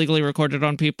illegally recorded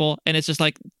on people and it's just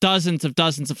like dozens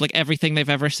of like everything they've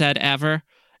ever said ever.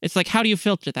 It's like, how do you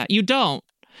filter that? You don't.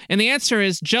 And the answer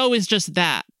is Joe is just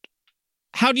that.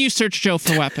 How do you search Joe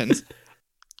for weapons?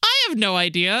 I have no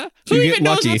idea. Who You get even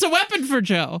knows lucky. what's a weapon for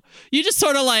Joe? You just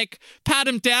sort of like pat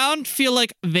him down, feel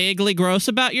like vaguely gross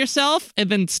about yourself, and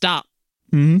then stop.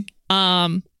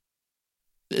 Mm-hmm.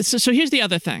 So here's the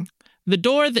other thing. The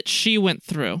door that she went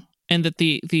through and that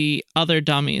the other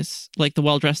dummies, like the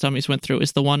well-dressed dummies went through,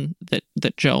 is the one that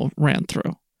Joe ran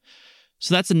through.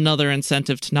 So that's another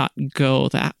incentive to not go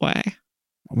that way.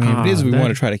 I mean, if it is, we that-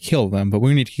 want to try to kill them, but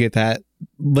we need to get that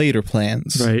later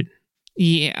plans. Right.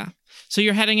 Yeah. So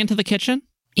you're heading into the kitchen?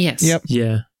 Yes. Yep.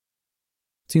 Yeah.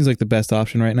 Seems like the best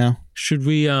option right now. Should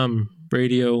we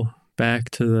radio back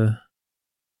to the...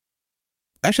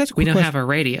 Actually, that's a We quick don't question. have our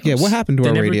radios. Yeah, what happened to They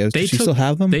our never- radios? they Does she took- still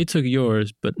have them? They took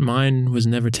yours, but mine was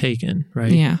never taken,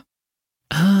 right? Yeah.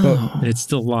 Oh. And it's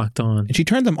still locked on. And she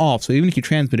turned them off, so even if you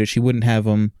transmitted, she wouldn't have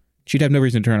them. She'd have no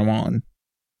reason to turn them on.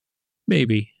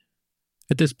 Maybe.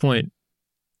 At this point,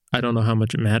 I don't know how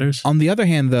much it matters. On the other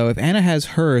hand, though, if Anna has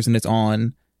hers and it's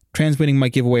on, transmitting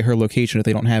might give away her location if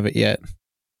they don't have it yet.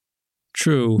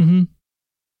 True. Mm-hmm.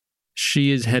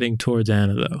 She is heading towards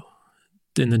Anna, though,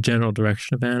 in the general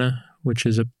direction of Anna, which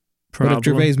is a problem. But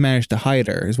if Gervais managed to hide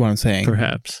her, is what I'm saying.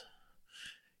 Perhaps.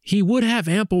 He would have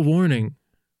ample warning,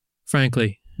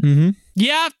 frankly. Mm-hmm.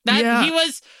 Yeah, Yeah. he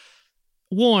was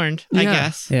warned, I Yeah.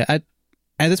 guess. Yeah, at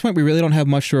this point, we really don't have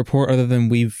much to report other than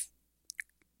we've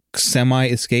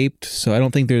semi-escaped, so I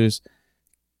don't think there's,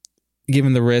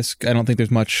 given the risk, I don't think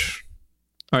there's much.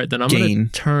 All right, then I'm going Gain.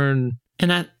 to turn...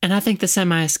 And I think the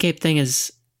semi-escape thing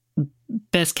is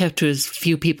best kept to as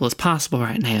few people as possible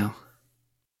right now.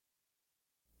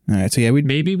 All right, so yeah, we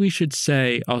Maybe we should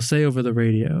say, I'll say over the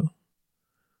radio,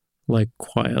 like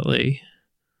quietly,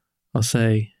 I'll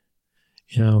say,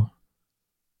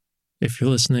 if you're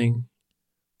listening,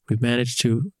 we've managed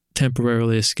to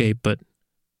temporarily escape, but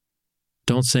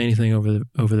don't say anything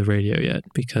over the radio yet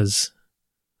because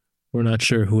we're not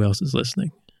sure who else is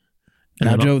listening. And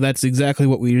Now, then Joe, that's exactly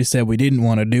what we just said we didn't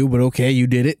want to do, but okay, you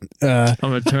did it. I'm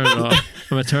going to turn it off.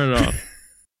 I'm going to turn it off.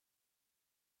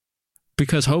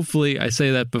 Because hopefully I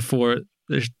say that before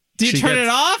Do you turn it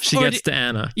off? she or gets to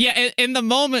Anna. Yeah, in the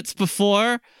moments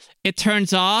before it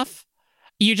turns off,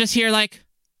 you just hear like,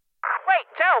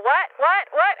 Wait, Joe, what?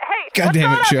 Hey, God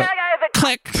damn it, Joe.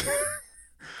 click.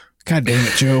 God damn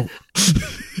it, Joe.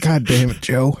 God damn it,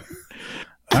 Joe.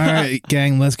 All right,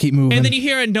 gang, let's keep moving. And then you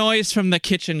hear a noise from the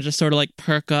kitchen just sort of like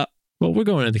perk up. Well, we're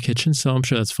going to the kitchen, so I'm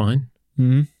sure that's fine.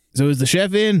 Mhm. So is the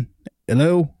chef in?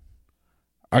 Hello?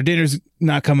 Our dinner's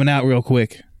not coming out real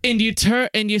quick. And you turn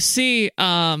and you see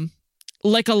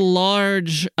like a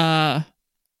large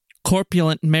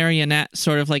corpulent marionette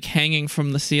sort of like hanging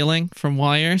from the ceiling from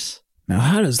wires. Now,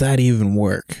 how does that even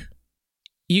work?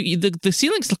 The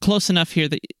ceiling's close enough here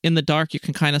that in the dark you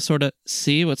can kind of sort of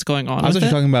see what's going on I was with actually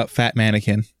it. talking about Fat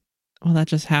Mannequin. Well, that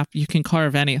just happened. You can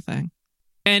carve anything.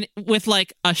 And with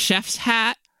like a chef's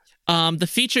hat, the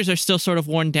features are still sort of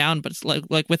worn down, but it's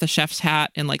like with a chef's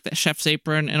hat and like the chef's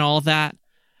apron and all of that.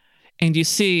 And you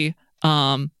see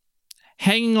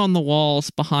hanging on the walls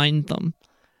behind them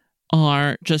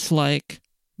are just like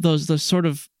those sort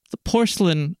of the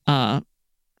porcelain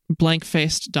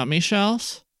blank-faced dummy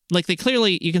shells. Like they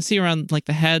clearly, you can see around like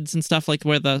the heads and stuff, like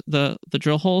where the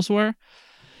drill holes were.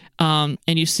 And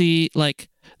you see like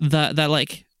that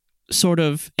like sort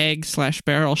of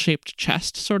egg/barrel shaped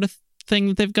chest sort of thing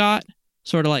that they've got,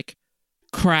 sort of like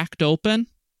cracked open,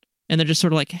 and they're just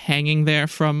sort of like hanging there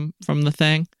from the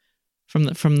thing, from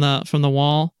the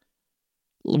wall,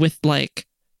 with like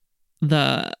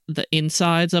the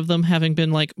insides of them having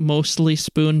been like mostly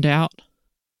spooned out.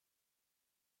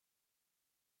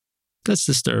 That's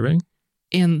disturbing.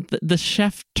 And the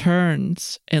chef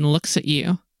turns and looks at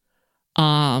you,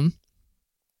 and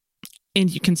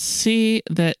you can see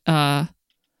that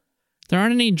there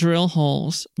aren't any drill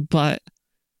holes, but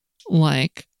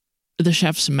like the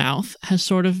chef's mouth has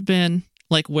sort of been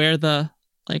like where the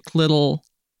like little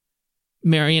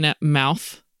marionette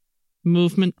mouth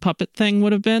movement puppet thing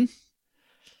would have been.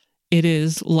 It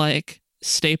is like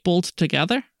stapled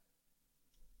together.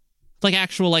 Like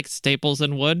actual like staples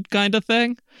and wood kind of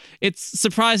thing. It's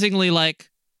surprisingly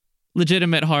like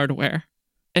legitimate hardware,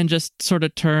 and just sort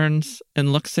of turns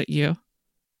and looks at you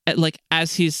like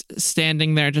as he's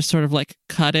standing there just sort of like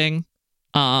cutting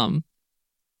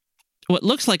what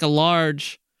looks like a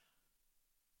large,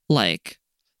 like,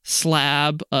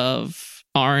 slab of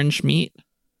orange meat.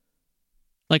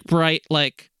 Like bright,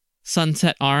 like,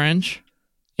 sunset orange.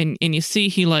 And you see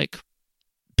he, like,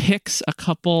 picks a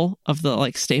couple of the,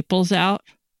 like, staples out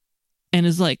and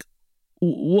is like,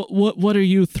 what are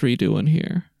you three doing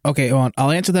here? Okay,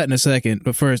 I'll answer that in a second.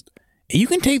 But first, you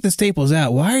can take the staples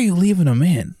out. Why are you leaving them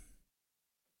in?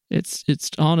 It's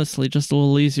honestly just a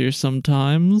little easier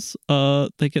sometimes.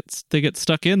 They get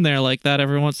stuck in there like that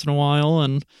every once in a while.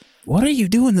 And what are you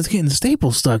doing that's getting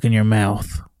staples stuck in your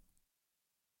mouth?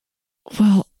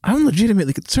 Well, I'm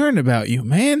legitimately concerned about you,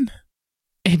 man.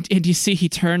 And you see he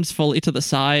turns fully to the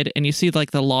side, and you see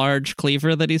like the large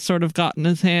cleaver that he's sort of got in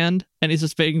his hand, and he's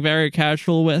just being very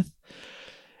casual with.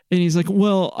 And he's like,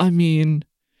 well, I mean,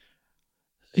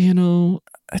 you know,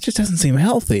 that just doesn't seem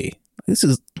healthy. This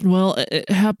is... Well, it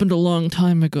happened a long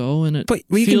time ago, and it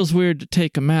feels weird to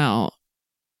take him out.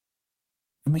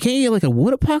 I mean, can't you get like a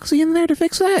wood epoxy in there to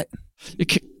fix that?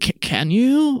 Can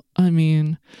you? I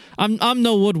mean, I'm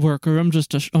no woodworker. I'm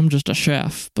just a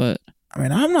chef. But I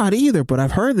mean, I'm not either. But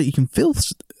I've heard that you can fill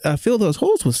those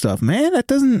holes with stuff, man. That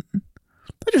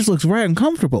just looks right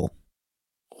uncomfortable.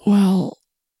 Well,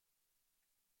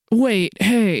 wait.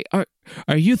 Hey, are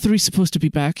you three supposed to be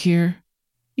back here?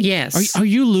 Yes. Are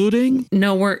you looting?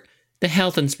 No, we're the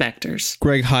health inspectors.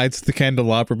 Greg hides the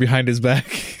candelabra behind his back.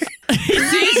 He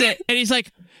sees it, and he's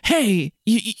like, hey,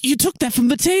 you took that from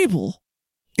the table.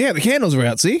 Yeah, the candles were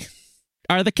out, see?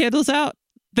 Are the candles out?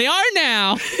 They are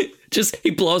now. Just,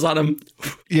 he blows on them.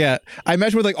 Yeah, I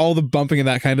imagine with like all the bumping and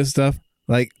that kind of stuff.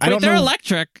 Like, I don't know. They're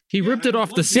electric. He ripped it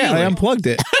off the ceiling. Yeah, I unplugged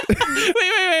it.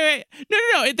 Wait.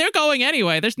 No. They're going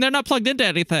anyway. They're not plugged into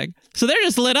anything. So they're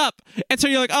just lit up. And so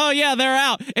you're like, oh, yeah, they're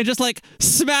out. And just like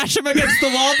smash them against the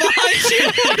wall behind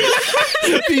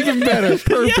you. Even better.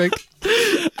 Perfect.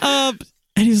 Yeah.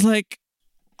 And he's like,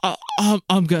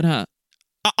 I'm gonna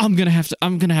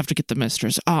have to get the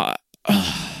mistress.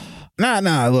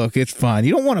 Nah, look, it's fine.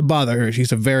 You don't want to bother her.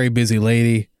 She's a very busy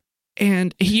lady.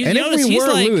 And if we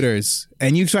were looters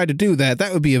and you tried to do that,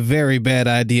 that would be a very bad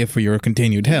idea for your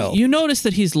continued health. You notice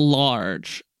that he's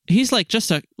large. He's like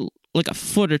just a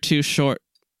foot or two short,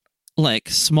 like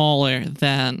smaller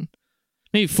than,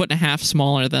 maybe a foot and a half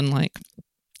smaller than like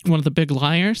one of the big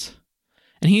liars.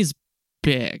 And he's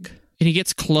big. And he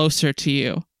gets closer to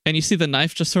you. And you see the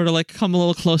knife just sort of like come a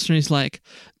little closer, and he's like,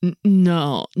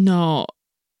 no,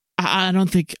 I don't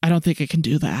think I can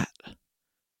do that.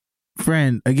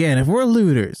 Friend, again, if we're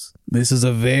looters, this is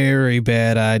a very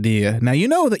bad idea. Now, you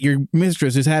know that your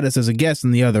mistress has had us as a guest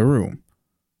in the other room.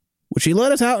 Would she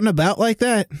let us out and about like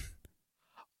that?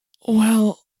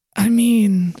 Well, I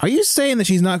mean... Are you saying that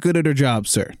she's not good at her job,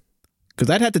 sir? Because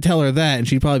I'd have to tell her that, and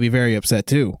she'd probably be very upset,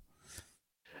 too.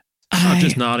 I'm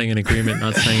just nodding in agreement,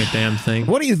 not saying a damn thing.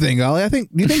 What do you think, Ollie? Do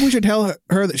you think we should tell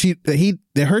her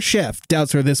that her chef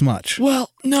doubts her this much? Well,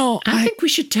 no. I think we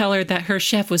should tell her that her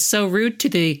chef was so rude to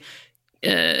the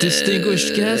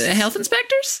distinguished guests, health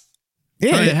inspectors.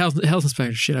 Yeah, health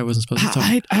inspector. Shit, I wasn't supposed to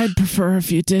talk. I'd prefer if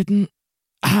you didn't.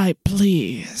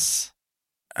 Please.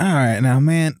 All right, now,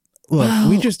 man. Look,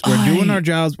 we're doing our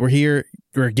jobs. We're here.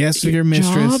 We're guests of your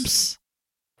mistress. Jobs?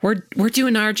 We're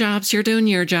doing our jobs. You're doing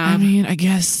your job. I mean, I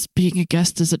guess being a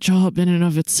guest is a job in and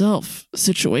of itself,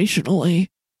 situationally.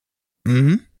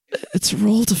 Mm-hmm. It's a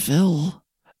role to fill.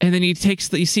 And then he takes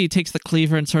the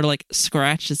cleaver and sort of like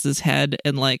scratches his head,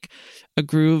 and like a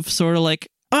groove sort of like...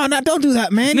 Oh, no, don't do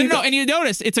that, man. No, and you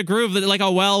notice it's a groove, that like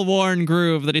a well-worn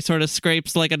groove that he sort of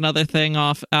scrapes like another thing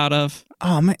off out of.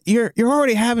 Oh, man, you're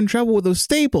already having trouble with those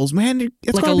staples, man.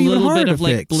 It's like gonna a be even little harder bit of to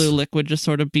like fix. blue liquid just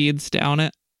sort of beads down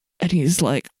it. And he's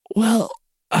like, well,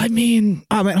 I mean...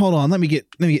 Oh, man, hold on. Let me get...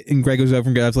 And Greg goes over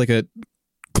and grabs like a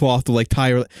cloth to like tie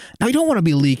her... Now, you don't want to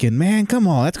be leaking, man. Come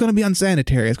on. That's going to be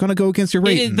unsanitary. It's going to go against your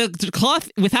rating. The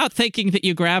cloth, without thinking, that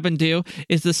you grab and do,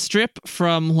 is the strip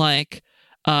from like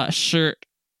a shirt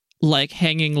like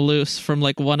hanging loose from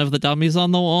like one of the dummies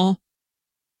on the wall.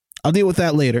 I'll deal with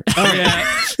that later. Oh,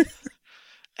 yeah.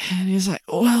 And he's like,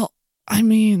 well, I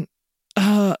mean,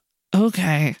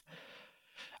 okay.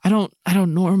 I don't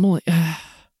normally...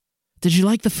 Did you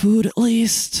like the food at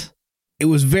least? It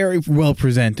was very well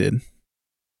presented.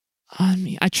 I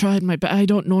mean, I tried my best. I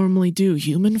don't normally do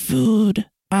human food.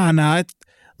 No.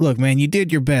 Look, man, you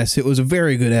did your best. It was a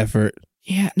very good effort.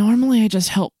 Yeah, normally I just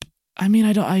help. I mean,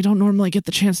 I don't normally get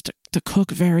the chance to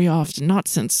cook very often. Not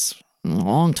since a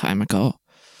long time ago.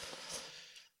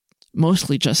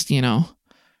 Mostly just,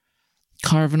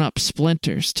 carving up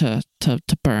splinters to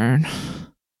burn.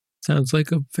 Sounds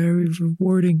like a very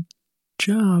rewarding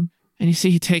job. And you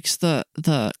see he takes the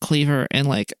cleaver and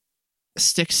like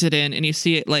sticks it in, and you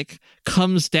see it like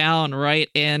comes down right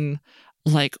in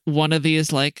like one of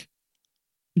these like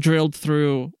drilled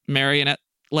through marionette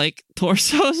like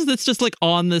torsos that's just like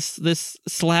on this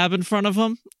slab in front of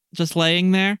him, just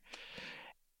laying there.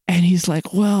 And he's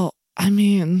like, well, I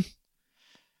mean,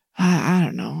 I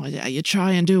don't know. You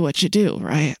try and do what you do,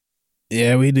 right?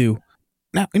 Yeah, we do.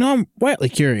 Now, I'm quietly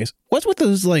curious. What's with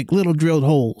those like little drilled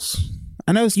holes?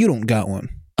 I noticed you don't got one.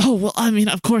 Oh, well, I mean,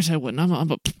 of course I wouldn't.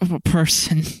 I'm a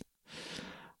person.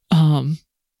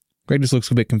 Greg just looks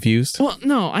a bit confused. Well,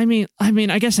 no, I mean,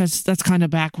 I guess that's kind of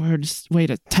backwards way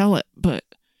to tell it, but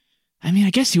I mean,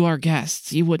 I guess you are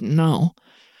guests. You wouldn't know.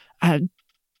 I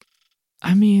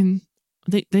mean,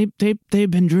 they've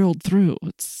been drilled through.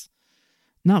 It's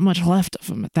not much left of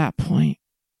them at that point.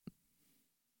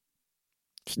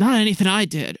 It's not anything I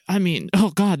did. I mean,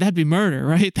 oh God, that'd be murder,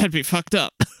 right? That'd be fucked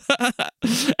up.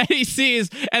 And he sees,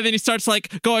 and then he starts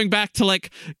like going back to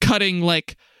like cutting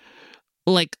like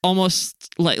almost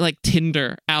like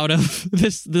tinder out of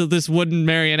this wooden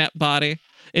marionette body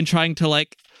and trying to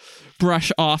like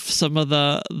brush off some of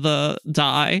the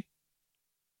dye.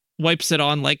 Wipes it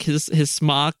on like his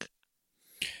smock.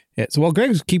 Yeah, so while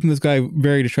Greg's keeping this guy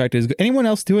very distracted, is anyone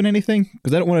else doing anything?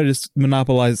 Because I don't want to just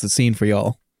monopolize the scene for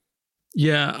y'all.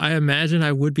 Yeah, I imagine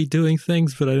I would be doing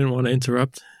things, but I didn't want to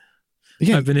interrupt.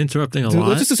 Yeah. I've been interrupting a lot.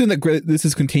 Let's just assume that this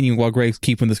is continuing while Greg's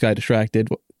keeping this guy distracted.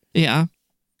 Yeah.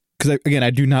 Because, again, I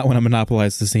do not want to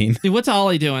monopolize the scene. What's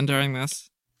Ollie doing during this?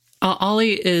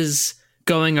 Ollie is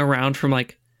going around from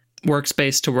like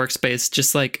workspace to workspace,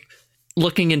 just like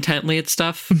looking intently at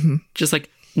stuff, just like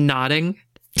nodding,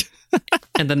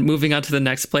 and then moving on to the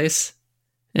next place,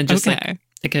 and just like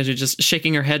you're just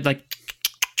shaking her head like.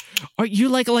 Are you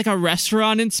like a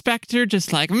restaurant inspector,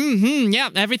 just like, yeah,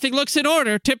 everything looks in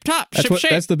order, tip top, shape.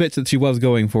 That's the bit that she was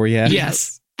going for, yeah.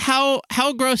 Yes. How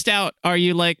grossed out are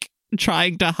you like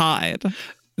trying to hide?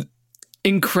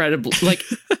 Incredible, like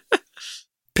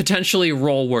potentially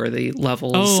roll worthy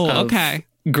levels. Oh, of okay.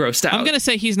 Grossed out. I'm gonna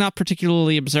say he's not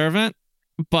particularly observant,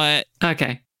 but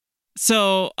okay.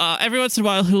 So every once in a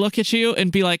while he'll look at you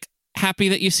and be like happy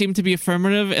that you seem to be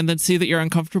affirmative, and then see that you're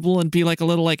uncomfortable and be like a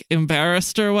little like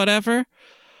embarrassed or whatever.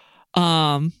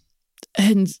 And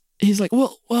he's like,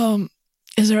 well,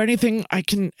 is there anything I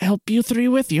can help you three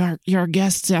with? You're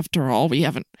guests after all. We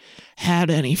haven't had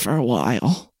any for a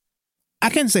while. I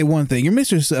can say one thing. Your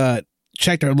mistress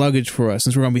checked our luggage for us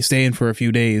since we're going to be staying for a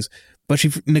few days, but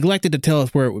she neglected to tell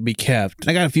us where it would be kept.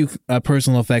 I got a few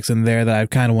personal effects in there that I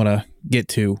kind of want to get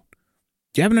to. Do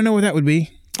you happen to know where that would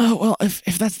be? Oh, well,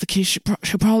 if that's the case,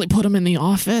 she'll probably put them in the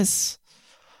office.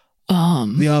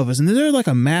 The office. And is there like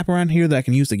a map around here that I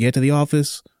can use to get to the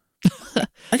office?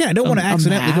 Again, I don't want to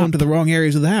accidentally go into the wrong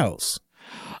areas of the house.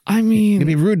 I mean, it'd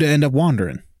be rude to end up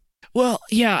wandering. Well,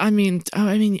 yeah, I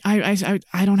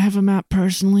don't have a map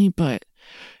personally, but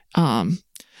the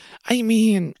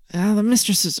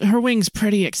mistress her wing's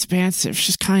pretty expansive.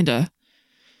 She's kind of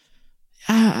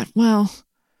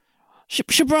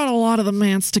she brought a lot of the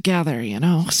mans together,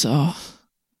 so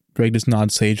Greg just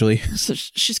nods sagely. So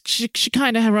she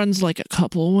kind of runs like a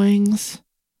couple wings.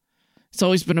 It's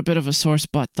always been a bit of a sore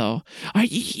spot, though.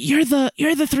 You're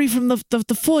the three from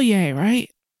the foyer, right?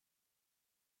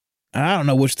 I don't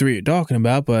know which three you're talking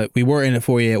about, but we were in the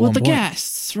foyer at one point. Well, the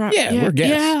guests, right? Yeah, we're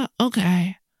guests. Yeah,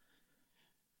 okay.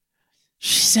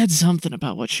 She said something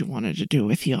about what she wanted to do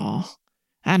with y'all.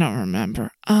 I don't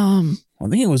remember. I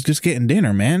think it was just getting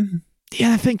dinner, man.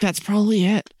 Yeah, I think that's probably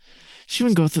it. She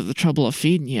wouldn't go through the trouble of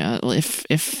feeding you if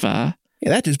yeah,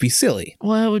 that'd just be silly.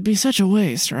 Well, it would be such a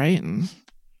waste, right? And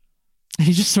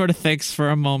he just sort of thinks for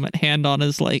a moment, hand on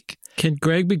his like. Can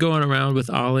Greg be going around with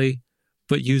Ollie,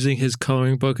 but using his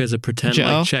coloring book as a pretend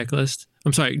like checklist?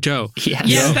 I'm sorry, Joe.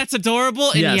 Yes, that's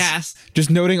adorable. And yes. Just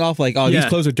noting off like, these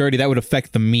clothes are dirty. That would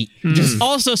affect the meat. Just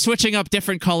also switching up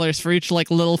different colors for each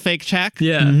like little fake check.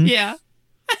 Yeah. Mm-hmm. Yeah.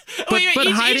 But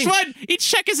each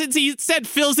check, as he said,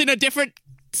 fills in a different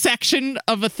section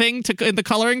of a thing in the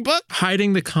coloring book.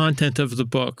 Hiding the content of the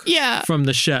book from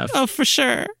the chef. Oh, for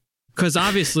sure. Because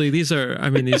obviously these are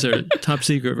top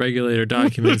secret regulator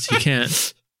documents. You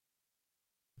can't.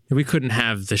 We couldn't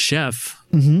have the chef.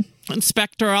 Mm-hmm.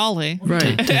 Inspector Ollie.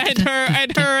 Right.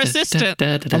 and her assistant.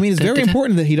 I mean, it's very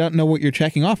important that he doesn't know what you're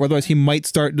checking off. Otherwise, he might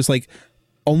start just like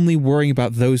only worrying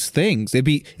about those things.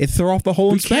 It'd throw off the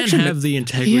whole inspection. We can't have the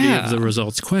integrity of the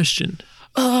results questioned.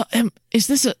 Is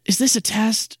this a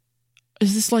test?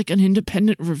 Is this like an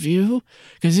independent review?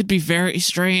 Because it'd be very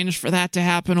strange for that to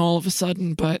happen all of a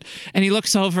sudden. And he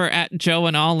looks over at Joe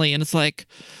and Ollie, and it's like,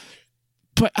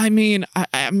 but I mean,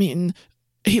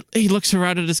 he looks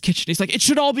around at his kitchen. He's like, it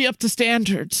should all be up to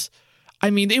standards. I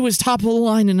mean, it was top of the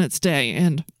line in its day,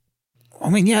 and... I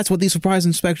mean, yeah, that's what these surprise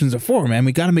inspections are for, man.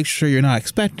 We got to make sure you're not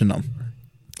expecting them.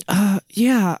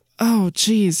 Yeah. Oh,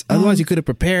 jeez. Otherwise, you could have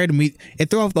prepared, and it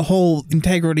throw off the whole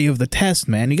integrity of the test,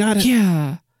 man. You got to...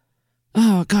 Yeah.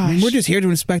 Oh, gosh. I mean, we're just here to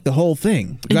inspect the whole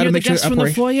thing. We got to make sure... from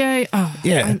the foyer? Oh,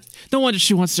 yeah. No wonder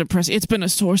she wants to impress. It's been a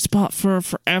sore spot for her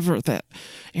forever that,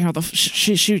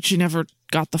 she never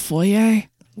got the foyer.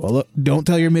 Well, look, don't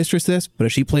tell your mistress this, but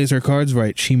if she plays her cards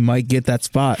right, she might get that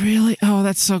spot. Really? Oh,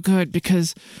 that's so good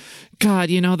because, God,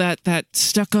 that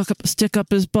stick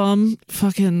up his bum,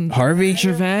 fucking Harvey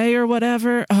Gervais or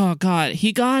whatever. Oh God,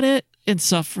 he got it.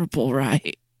 Insufferable,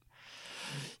 right?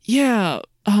 Yeah.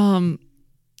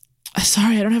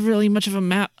 Sorry, I don't have really much of a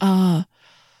map. Office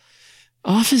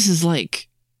is like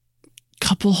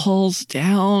couple halls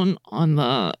down on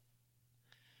the.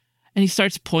 And he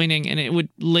starts pointing, and it would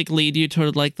like lead you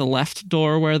toward like the left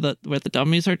door where the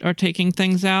dummies are taking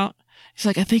things out. He's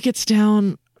like, I think it's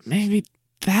down maybe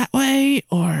that way,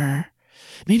 or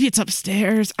maybe it's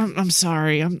upstairs. I'm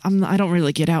sorry, I don't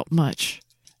really get out much.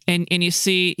 And you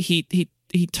see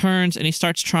he turns and he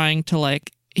starts trying to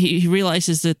like he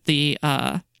realizes that the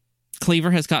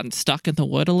cleaver has gotten stuck in the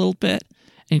wood a little bit,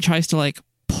 and he tries to like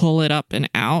pull it up and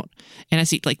out, and as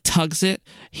he like tugs it,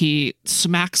 he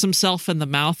smacks himself in the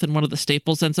mouth, and one of the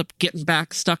staples ends up getting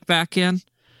stuck back in.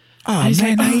 Oh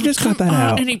man, like, you just got that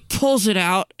out. And he pulls it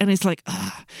out, and he's like,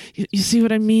 you see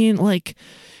what I mean? Like,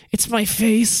 it's my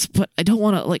face, but I don't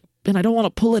want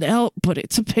to pull it out, but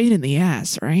it's a pain in the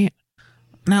ass, right?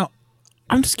 Now,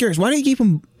 I'm just curious, why do you keep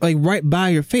them like right by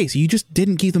your face? You just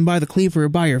didn't keep them by the cleaver or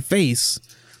by your face.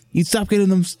 You'd stop getting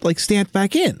them like stamped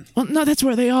back in. Well, no, that's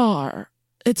where they are.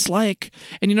 It's like,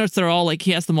 and you notice they're all like,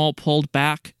 he has them all pulled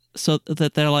back so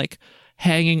that they're like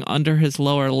hanging under his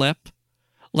lower lip,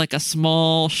 like a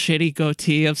small shitty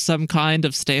goatee of some kind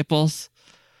of staples.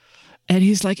 And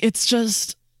he's like, it's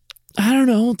just, I don't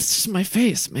know, it's just my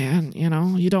face, man.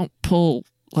 You don't pull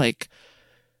like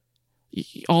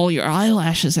all your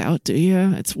eyelashes out, do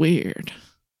you? It's weird.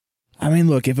 I mean,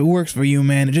 look, if it works for you,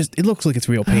 man, it looks like it's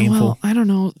real painful. Well, I don't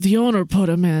know. The owner put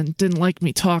him in, didn't like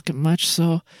me talking much,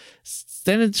 so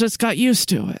then it just got used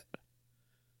to it.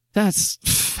 That's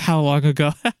how long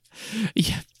ago?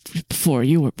 Yeah, before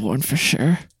you were born, for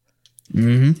sure.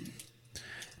 Mm-hmm.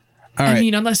 All right. I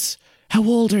mean, how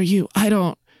old are you? I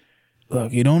don't.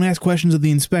 Look, you don't ask questions of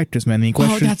the inspectors, man.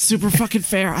 Oh, that's super fucking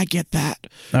fair. I get that.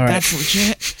 All right. That's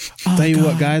legit. Tell you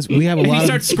what, guys, we have a lot. He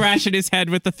starts scratching his head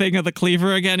with the thing of the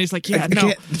cleaver again. He's like, "Yeah,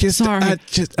 no, sorry."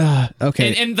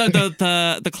 Okay. And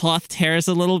the cloth tears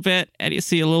a little bit, and you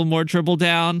see a little more dribble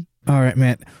down. All right,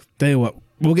 man. Tell you what,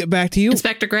 we'll get back to you,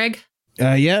 Inspector Greg.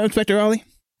 Yeah, Inspector Ollie.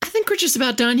 I think we're just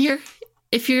about done here.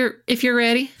 If you're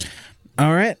ready.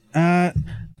 All right.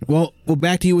 Well, we'll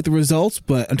back to you with the results,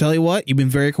 but I'll tell you what, you've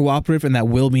been very cooperative, and that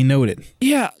will be noted.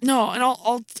 Yeah, no, and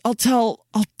I'll tell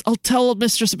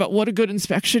Mistress about what a good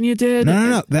inspection you did.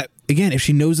 No. That again, if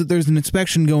she knows that there's an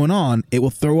inspection going on, it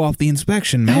will throw off the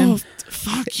inspection, man. Oh,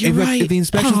 fuck, you're right. If the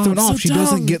inspection's thrown off, she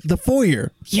doesn't get the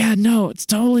foyer. Yeah, no, it's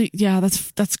totally. Yeah,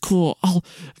 that's cool.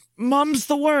 Mum's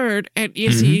the word, and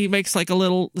you see, he makes like a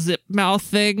little zip mouth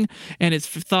thing, and his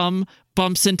thumb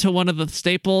bumps into one of the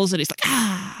staples, and he's like,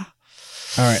 ah.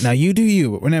 All right, now you do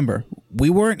you. Remember, we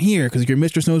weren't here because your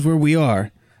mistress knows where we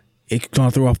are. It's going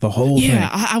to throw off the whole thing. Yeah,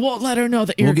 I won't let her know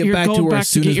that you're going back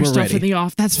to get your stuff in the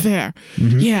off. That's fair.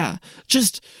 Mm-hmm. Yeah,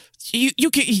 just, he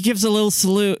gives a little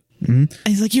salute. Mm-hmm. And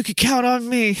he's like, you can count on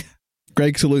me.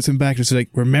 Greg salutes him back, just like,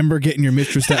 remember getting your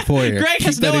mistress that foyer. Greg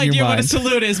has no idea what a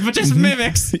salute is, but just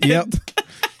mimics. Yep.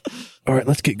 All right,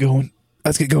 let's get going.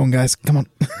 Let's get going, guys. Come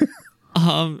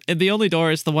on. And the only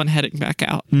door is the one heading back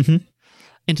out. Mm-hmm.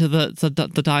 Into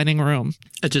the dining room.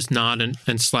 I just nod and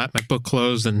slap my book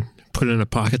closed and put it in a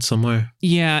pocket somewhere.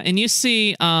 Yeah, and you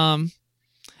see,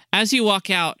 as you walk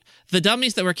out, the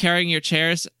dummies that were carrying your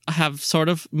chairs have sort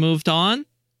of moved on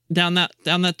down that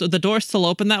the door's still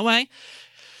open that way,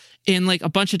 and like a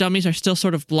bunch of dummies are still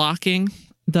sort of blocking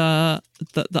the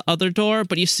other door,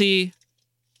 but you see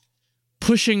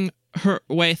pushing her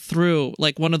way through,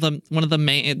 like one of the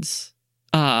maids,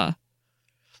 like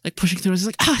pushing through, and is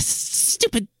like,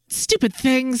 stupid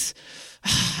things.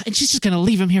 And she's just going to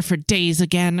leave him here for days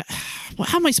again. Well,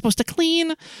 how am I supposed to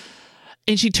clean?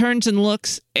 And she turns and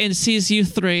looks and sees you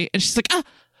three. And she's like,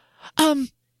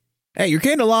 Hey, your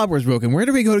candelabra is broken. Where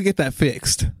do we go to get that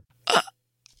fixed?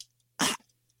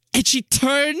 And she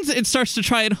turns and starts to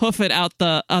try and hoof it out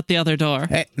the other door.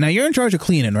 Hey, now you're in charge of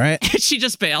cleaning, right? And she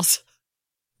just bails.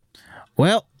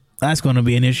 Well, that's going to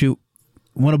be an issue.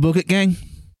 Want to book it, gang?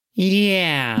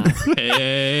 Yeah.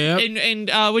 And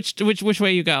which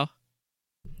way you go?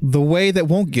 The way that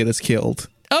won't get us killed.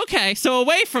 Okay, so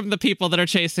away from the people that are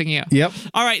chasing you. Yep.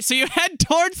 All right, so you head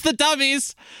towards the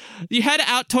dummies. You head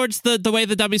out towards the way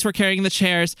the dummies were carrying the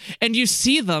chairs, and you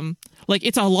see them. Like,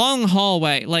 it's a long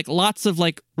hallway, like lots of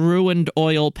like ruined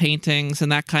oil paintings and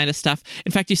that kind of stuff.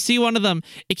 In fact, you see one of them,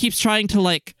 it keeps trying to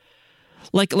like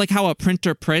how a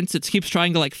printer prints, it keeps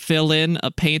trying to like fill in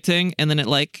a painting, and then it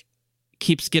like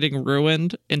keeps getting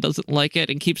ruined and doesn't like it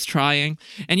and keeps trying.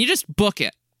 And you just book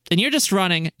it. And you're just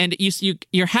running, and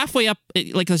you're halfway up,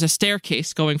 like there's a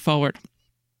staircase going forward.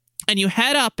 And you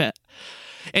head up it,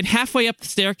 and halfway up the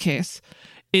staircase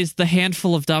is the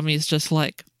handful of dummies just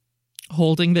like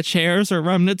holding the chairs or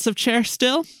remnants of chairs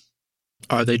still.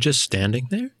 Are they just standing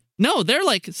there? No, they're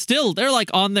like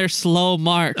on their slow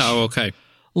march. Oh, okay.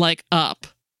 Like up.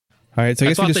 All right, so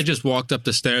I thought they just walked up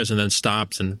the stairs and then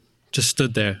stopped and just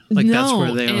stood there. Like that's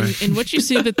where they are. And what you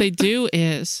see that they do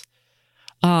is,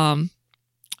 do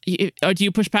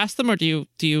you push past them or do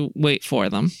you wait for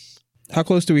them? How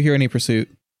close do we hear any pursuit?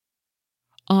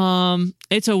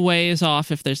 It's a ways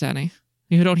off if there's any.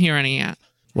 You don't hear any yet.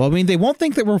 Well, I mean, they won't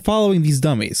think that we're following these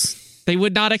dummies. They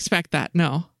would not expect that,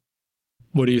 no.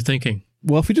 What are you thinking?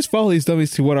 Well, if we just follow these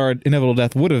dummies to what our inevitable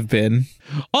death would have been.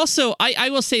 Also, I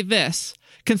will say this.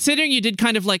 Considering you did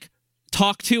kind of like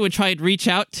talk to and try and reach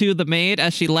out to the maid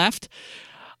as she left,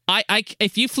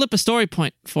 if you flip a story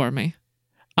point for me,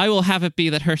 I will have it be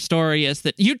that her story is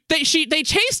that they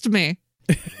chased me.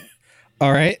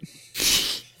 All right.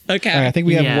 Okay. All right, I think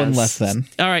we have one left then.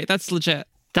 All right, that's legit.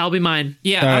 That'll be mine.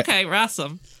 Yeah, right. Okay,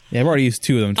 awesome. Yeah, I've already used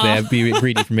 2 of them today. That'd be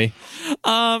greedy for me.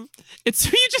 It's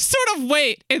you just sort of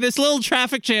wait in this little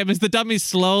traffic jam as the dummies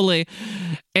slowly,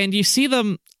 and you see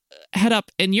them head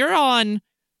up, and you're on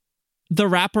the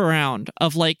wraparound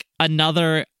of like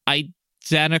another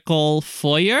identical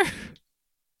foyer.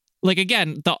 Like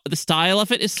again, the style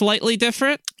of it is slightly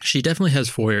different. She definitely has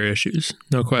foyer issues,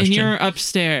 no question. And you're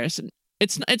upstairs.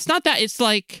 It's not that. It's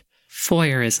like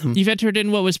voyeurism. You've entered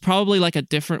in what was probably like a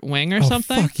different wing or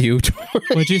something. Fuck you, Tori.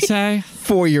 What'd you say?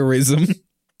 Voyeurism.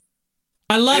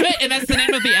 I love it, and that's the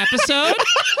name of the episode.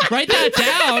 Write that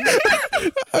down.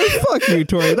 Fuck you,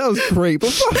 Tori. That was great,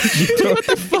 but fuck you, Tori. What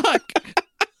the fuck?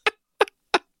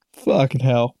 Fucking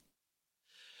hell.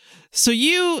 So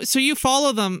you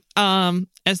follow them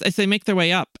as they make their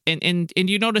way up, and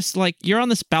you notice like you're on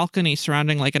this balcony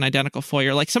surrounding like an identical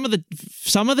foyer. Like some of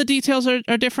the details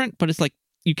are different, but it's like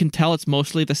you can tell it's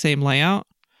mostly the same layout.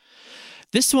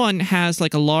 This one has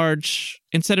like a large,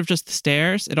 instead of just the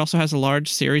stairs, it also has a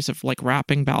large series of like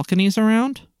wrapping balconies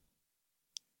around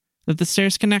that the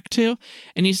stairs connect to,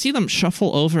 and you see them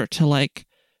shuffle over to like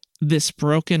this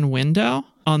broken window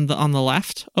on the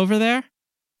left over there.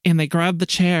 And they grab the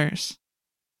chairs,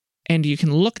 and you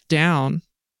can look down,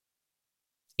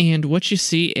 and what you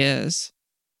see is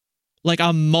like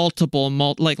a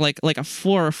like a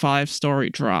 4 or 5 story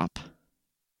drop.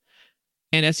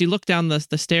 And as you look down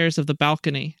the stairs of the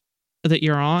balcony that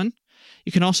you're on,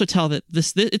 you can also tell that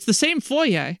this it's the same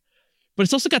foyer, but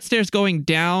it's also got stairs going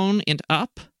down and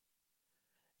up,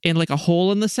 and like a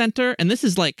hole in the center. And this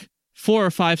is like 4 or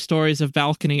 5 stories of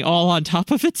balcony all on top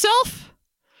of itself.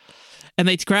 And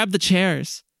they grab the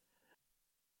chairs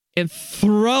and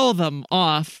throw them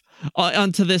off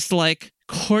onto this like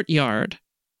courtyard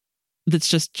that's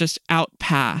just out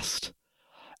past.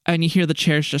 And you hear the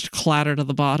chairs just clatter to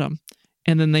the bottom.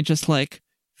 And then they just like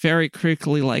very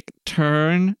quickly like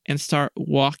turn and start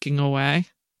walking away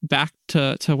back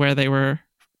to where they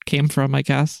came from, I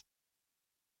guess.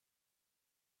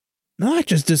 Not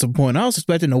just disappointed. I was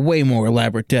expecting a way more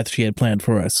elaborate death she had planned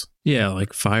for us. Yeah,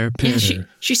 like fire pit. Yeah,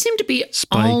 she seemed to be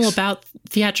spikes. all about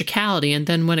theatricality, and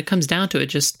then when it comes down to it,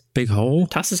 just big hole.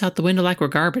 Tosses out the window like we're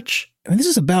garbage. I mean, this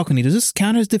is a balcony. Does this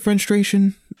count as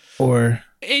defenestration? Or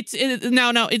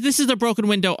No, this is a broken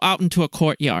window out into a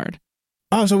courtyard.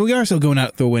 Oh, so we are still going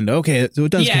out the window. Okay, so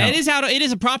it does count. Yeah, it is out. It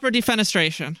is a proper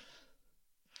defenestration.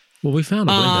 Well, we found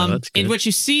a window. That's good. And what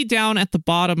you see down at the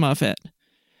bottom of it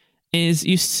is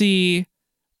you see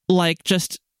like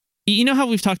just, you know how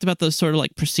we've talked about those sort of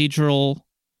like procedural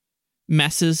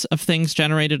messes of things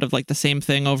generated of like the same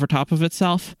thing over top of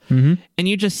itself? Mm-hmm. And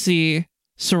you just see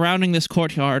surrounding this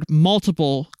courtyard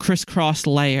multiple crisscross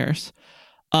layers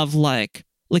of like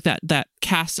that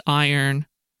cast iron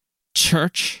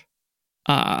church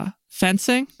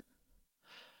fencing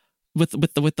with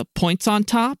the points on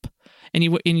top.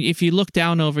 And if you look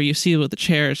down over, you see what the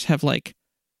chairs have like,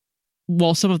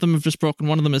 well, some of them have just broken.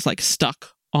 One of them is like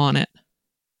stuck on it.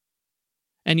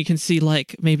 And you can see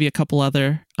like maybe a couple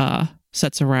other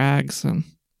sets of rags and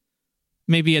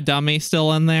maybe a dummy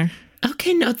still in there.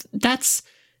 Okay, no, that's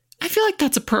I feel like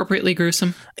that's appropriately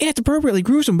gruesome. Yeah, it's appropriately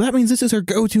gruesome, but that means this is her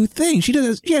go-to thing. She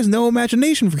has no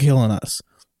imagination for killing us.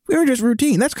 We're just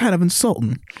routine. That's kind of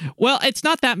insulting. Well, it's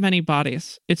not that many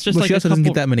bodies. It's just Well, like she a also couple.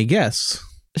 doesn't get that many guests.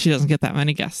 She doesn't get that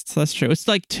many guests. That's true. It's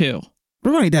like 2.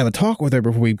 We're going to need to have a talk with her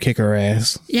before we kick her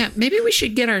ass. Yeah, maybe we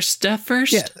should get our stuff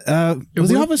first. Yeah, was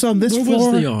the office on this Where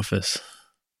floor? was the office?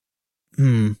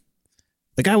 The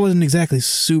guy wasn't exactly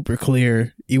super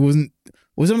clear. He wasn't...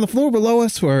 Was it on the floor below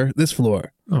us or this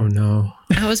floor? Oh, no.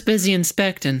 I was busy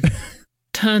inspecting.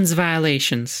 Tons of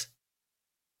violations.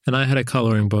 And I had a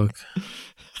coloring book.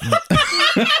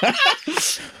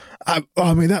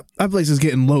 I mean, that place is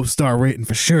getting low star rating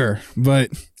for sure.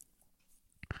 But,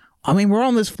 I mean, we're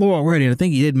on this floor already, and I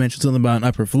think he did mention something about an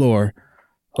upper floor.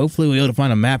 Hopefully we'll be able to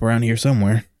find a map around here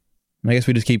somewhere. I guess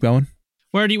we just keep going.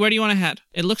 Where do you want to head?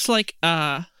 It looks like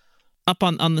up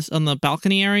on the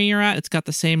balcony area you're at, it's got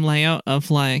the same layout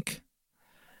of like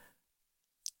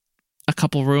a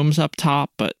couple rooms up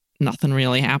top, but nothing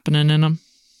really happening in them.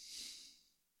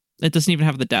 It doesn't even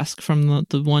have the desk from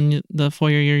the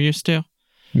foyer you're used to.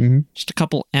 Mm-hmm. Just a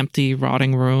couple empty,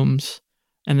 rotting rooms,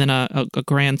 and then a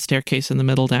grand staircase in the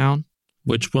middle down.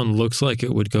 Which one looks like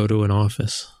it would go to an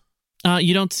office?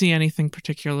 You don't see anything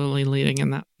particularly leading in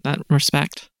that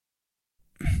respect.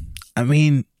 I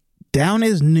mean, down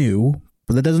is new,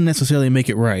 but that doesn't necessarily make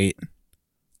it right.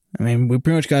 I mean, we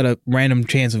pretty much got a random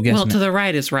chance of guessing. Well, to the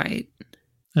right is right.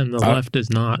 And the left is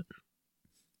not.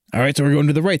 All right, so we're going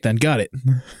to the right then. Got it.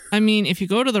 I mean, if you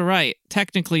go to the right,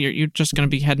 technically you're just going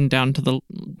to be heading down to the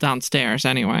downstairs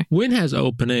anyway. When has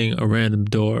opening a random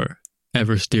door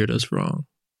ever steered us wrong?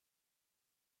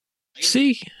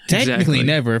 See? Technically Exactly.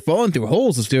 never. Falling through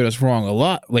holes has steered us wrong a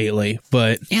lot lately,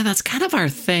 but... Yeah, that's kind of our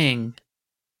thing.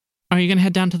 Are you going to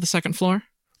head down to the second floor?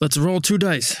 Let's roll 2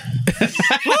 dice.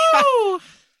 Woo!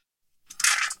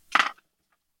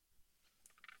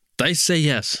 Dice say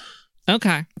yes.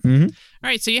 Okay. Mm-hmm. All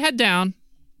right, so you head down.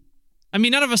 I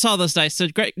mean, none of us saw those dice, so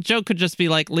Joe could just be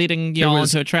like leading you all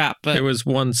into a trap. But There was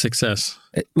 1 success.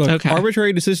 Look, Okay.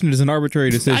 arbitrary decision is an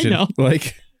arbitrary decision. I know.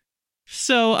 Like,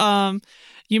 so,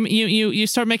 you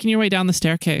start making your way down the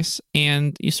staircase,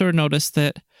 and you sort of notice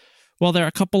that, well, there are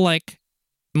a couple like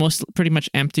pretty much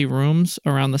empty rooms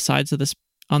around the sides of this,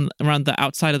 around the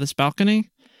outside of this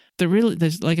balcony.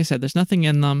 There's like I said, there's nothing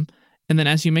in them. And then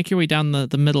as you make your way down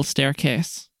the middle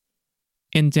staircase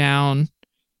and down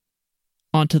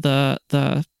onto the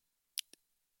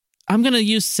I'm going to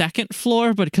use second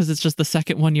floor, but because it's just the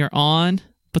second one you're on,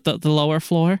 but the lower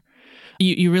floor,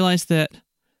 you realize that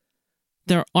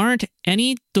there aren't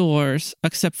any doors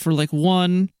except for like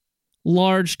one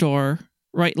large door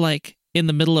right like in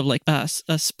the middle of like a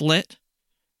split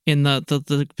in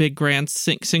the big grand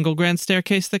single grand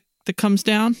staircase that comes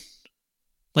down.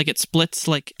 Like it splits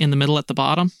like in the middle at the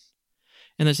bottom.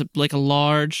 And there's a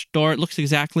large door. It looks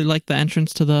exactly like the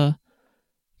entrance to the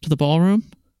ballroom.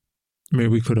 Maybe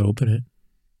we could open it.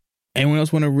 Anyone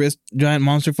else want to risk giant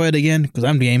monster fight again? Because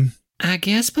I'm game. I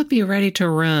guess, but be ready to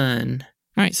run.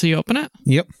 All right, so you open it.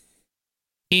 Yep.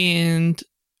 And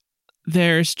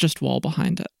there's just wall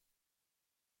behind it.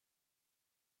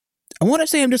 I want to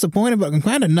say I'm disappointed, but I'm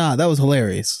kind of not. That was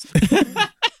hilarious.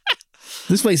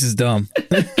 This place is dumb.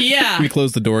 Yeah. We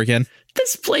close the door again.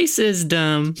 This place is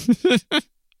dumb.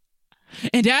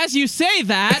 And as you say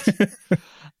that,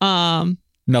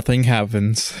 nothing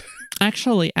happens.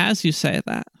 actually, as you say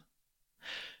that,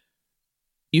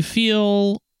 you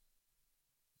feel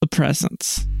a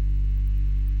presence.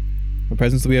 A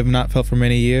presence that we have not felt for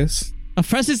many years. A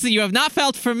presence that you have not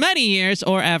felt for many years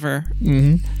or ever.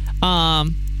 Mm-hmm.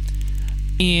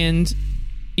 And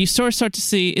you sort of start to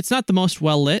see it's not the most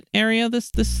well lit area.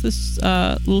 This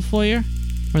little foyer,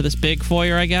 or this big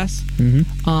foyer, I guess.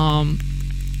 Mm-hmm.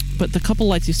 But the couple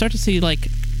lights, you start to see like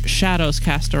shadows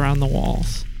cast around the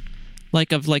walls,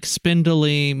 like of like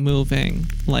spindly moving,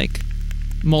 like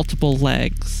multiple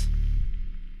legs.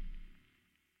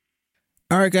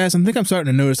 All right, guys. I think I'm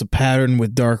starting to notice a pattern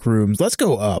with dark rooms. Let's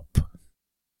go up.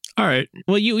 All right.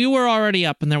 Well, you were already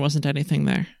up, and there wasn't anything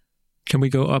there. Can we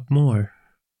go up more?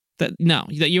 That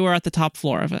you were at the top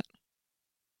floor of it.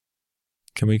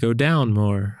 Can we go down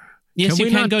more? Yes, you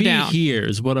we can not go be down. Here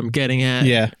is what I'm getting at.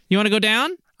 Yeah. You want to go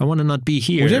down? I want to not be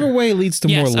here. Whichever way leads to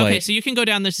Yes. more light. Okay, so you can go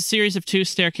down. There's a series of 2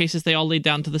 staircases. They all lead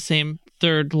down to the same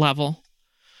 3rd level.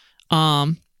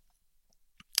 And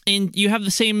you have the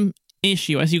same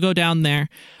issue as you go down there.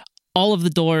 All of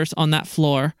the doors on that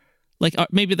floor, like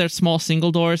maybe they're small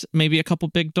single doors, maybe a couple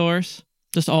big doors,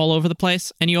 just all over the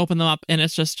place. And you open them up, and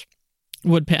it's just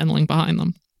wood paneling behind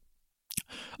them.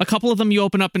 A couple of them you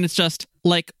open up, and it's just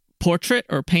like portrait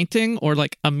or painting or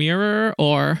like a mirror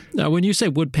or... When you say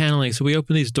wood paneling, so we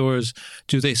open these doors,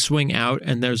 do they swing out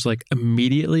and there's like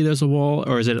immediately there's a wall,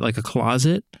 or is it like a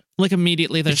closet? Like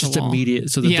immediately there's it's just a wall. Immediate.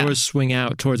 So the doors swing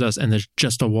out towards us and there's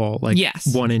just a wall, like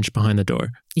 1 inch behind the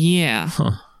door. Yeah.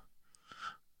 Huh.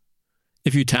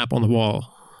 If you tap on the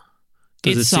wall,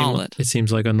 it's solid. It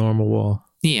seems like a normal wall.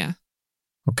 Yeah.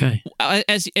 Okay.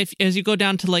 As you go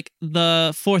down to like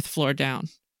the 4th floor down,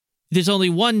 there's only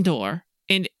one door,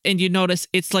 and you notice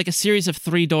it's like a series of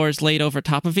 3 doors laid over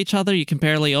top of each other. You can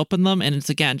barely open them, and it's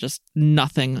again just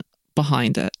nothing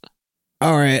behind it.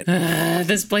 All right.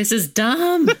 This place is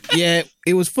dumb. Yeah,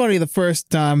 it was funny the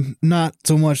first time, not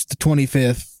so much the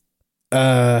 25th.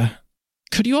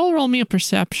 Could you all roll me a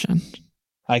perception?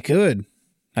 I could.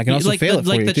 I can also like fail it for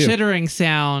like you, the too. chittering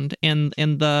sound and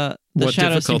the What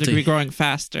shadows seem to difficulty? be growing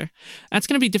faster. That's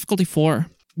going to be difficulty 4.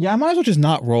 Yeah, I might as well just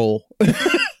not roll.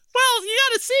 Well, you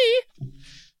got to see.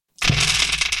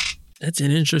 That's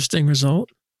an interesting result.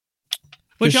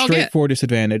 What'd Just y'all get? straightforward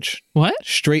disadvantage. What?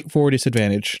 Straightforward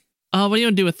disadvantage. What do you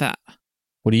want to do with that?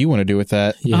 What do you want to do with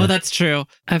that? Yeah. Oh, that's true.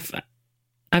 I've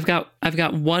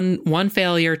got one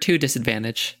failure, 2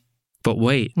 disadvantage. But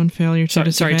wait, 1 failure,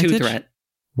 2 Sorry, 2 disadvantage? threat.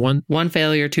 one 1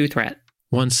 failure, 2 threat.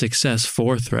 1 success,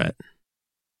 4 threat.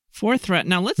 4 threat.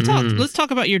 Now let's talk. Let's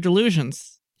talk about your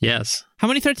delusions. Yes. How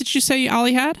many threats did you say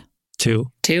Ollie had? 2.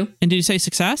 2? And did you say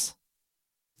success?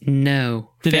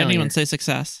 No. Did failure. anyone say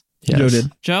success? Yes. Joe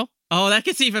did. Joe? Oh, that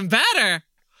gets even better.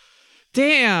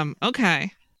 Damn.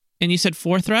 Okay. And you said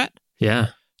 4 threat? Yeah.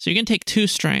 So you're going to take 2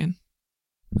 strain.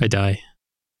 I die.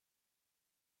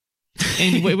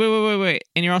 And wait.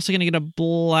 And you're also going to get a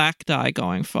black die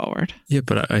going forward. Yeah,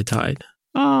 but I died.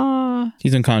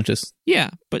 He's unconscious.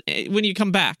 Yeah. But when you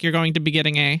come back, you're going to be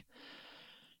getting a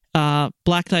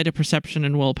black die to perception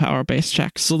and willpower based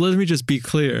checks. So let me just be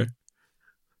clear.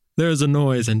 There's a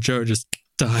noise and Joe just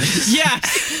dies.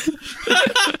 Yes.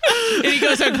 And he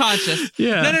goes unconscious.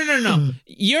 Yeah. No.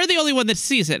 You're the only one that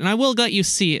sees it, and I will let you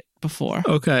see it before.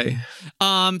 Okay.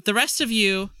 The rest of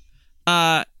you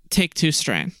take 2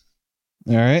 strain.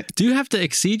 All right. Do you have to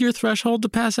exceed your threshold to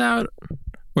pass out?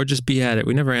 Or just be at it?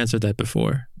 We never answered that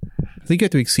before. I think you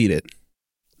have to exceed it.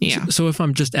 Yeah. So if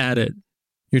I'm just at it,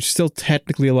 You're still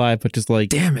technically alive, but just like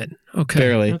damn it. Okay.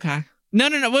 barely. Okay. No.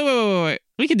 Wait.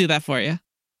 We can do that for you.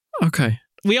 Okay.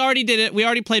 We already did it. We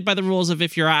already played by the rules of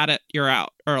if you're at it, you're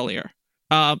out earlier.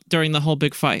 During the whole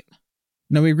big fight.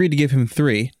 No, we agreed to give him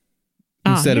 3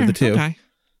 instead of the 2. Okay.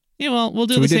 Yeah, well, we'll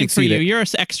do So the we did same for exceed you. it. You're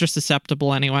extra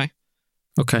susceptible anyway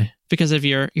Okay. because of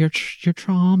your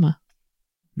trauma.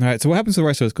 All right. So what happens to the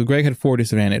rest of us? Because Greg had 4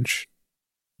 disadvantage.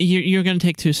 You're going to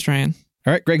take 2 strain.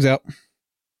 All right. Greg's out.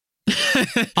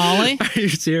 Ollie? Are you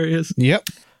serious? Yep.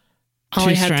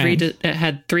 Ollie 2 had strain.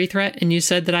 had 3 threat, and you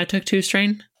said that I took 2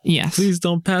 strain? Yes. Please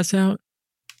don't pass out.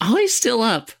 Ollie's still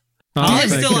up. Oh,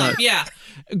 Ollie's thank still God. up, yeah.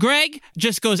 Greg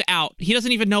just goes out. He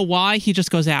doesn't even know why. He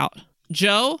just goes out.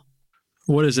 Joe?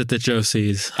 What is it that Joe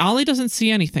sees? Ollie doesn't see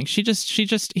anything. She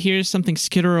just hears something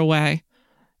skitter away,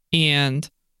 and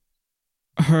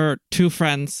her 2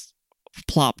 friends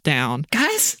plop down.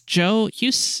 Guys? Joe,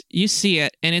 you see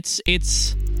it, and it's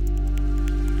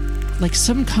like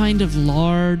some kind of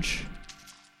large.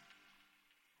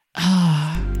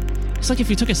 It's like if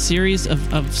you took a series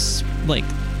of like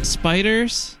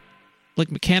spiders,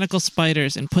 like mechanical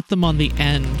spiders, and put them on the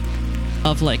end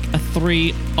of like a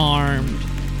 3-armed,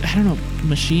 I don't know,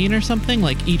 machine or something.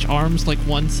 Like each arm's like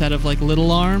one set of like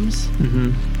little arms,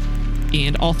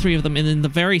 and all 3 of them, and in the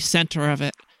very center of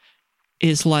it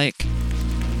is like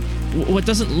what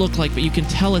doesn't look like, but you can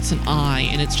tell it's an eye,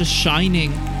 and it's just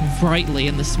shining brightly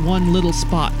in this one little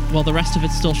spot, while the rest of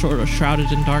it's still sort of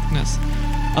shrouded in darkness,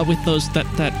 with those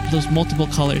those multiple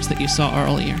colors that you saw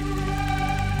earlier.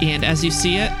 And as you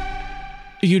see it,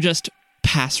 you just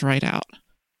pass right out.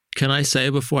 Can I say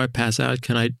before I pass out,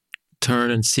 can I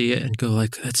turn and see it and go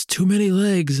like, that's too many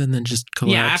legs, and then just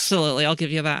collapse? Yeah, absolutely. I'll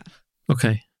give you that.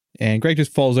 Okay. And Greg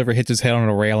just falls over, hits his head on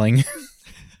a railing.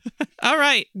 All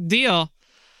right, deal.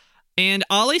 And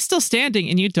Ollie's still standing,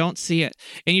 and you don't see it.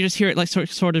 And you just hear it like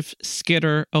sort of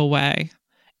skitter away.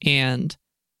 And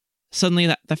suddenly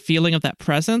the feeling of that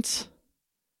presence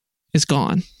is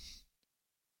gone.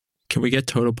 Can we get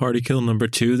total party kill number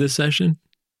 2 this session?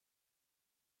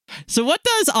 So what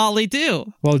does Ollie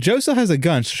do? Well, Joe still has a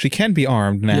gun, so she can be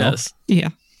armed now. Yes. Yeah.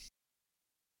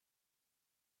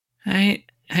 I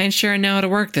ain't sure I know how to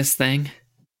work this thing.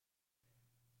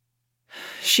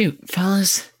 Shoot,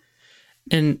 fellas.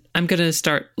 And I'm gonna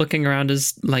start looking around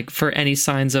as like for any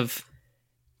signs of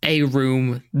a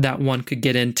room that one could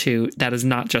get into that is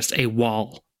not just a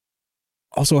wall.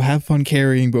 Also, have fun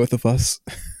carrying both of us.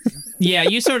 Yeah,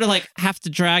 you sort of like have to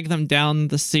drag them down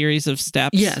the series of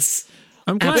steps. Yes.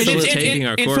 I'm glad Absolutely. someone's taking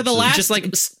our And corpses. for the last- Just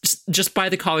like just by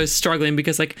the collars struggling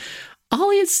because like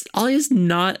Ollie is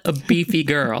not a beefy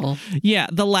girl. Yeah,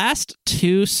 the last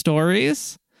 2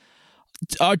 stories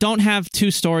don't have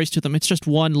 2 stories to them. It's just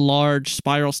one large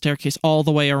spiral staircase all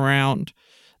the way around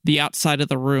the outside of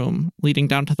the room, leading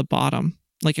down to the bottom.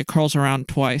 Like it curls around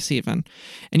twice even.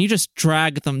 And you just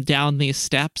drag them down these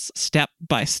steps, step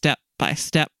by step by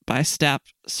step by step,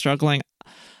 struggling.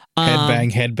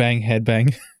 Headbang, headbang,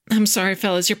 headbang. I'm sorry,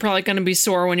 fellas. You're probably going to be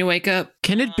sore when you wake up.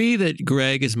 Can it be that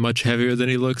Greg is much heavier than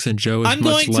he looks and Joe is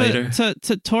much lighter?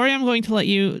 to Tori, I'm going to let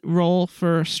you roll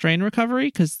for strain recovery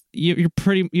because you're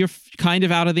kind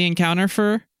of out of the encounter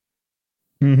for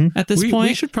at this point.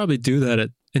 We should probably do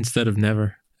that instead of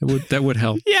never. That would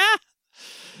help. Yeah.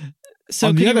 So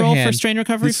On can the you other roll hand, for strain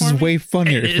recovery This for is me? way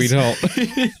funnier if we don't.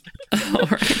 All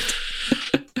right.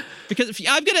 Because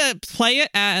I'm going to play it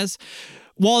as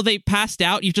while they passed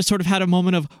out, you just sort of had a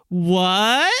moment of,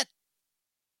 what?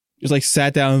 Just like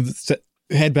sat down,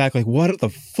 head back, like, what the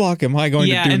fuck am I going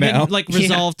to do and now? then like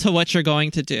resolve to what you're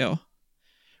going to do.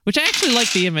 Which I actually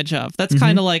like the image of. That's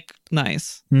kind of like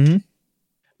nice. Mm-hmm.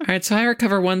 All right, so I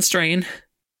recover 1 strain.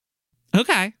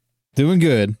 Okay. Doing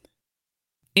good.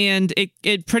 And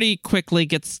it pretty quickly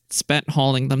gets spent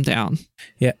hauling them down.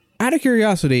 Yeah. Out of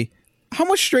curiosity, how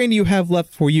much strain do you have left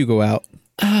before you go out?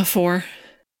 4.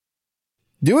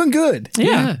 Doing good.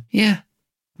 Yeah.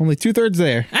 Only 2/3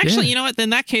 there. Actually, you know what?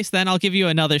 In that case, then I'll give you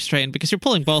another strain because you're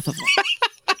pulling both of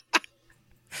them.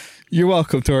 You're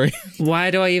welcome, Tori.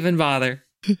 Why do I even bother?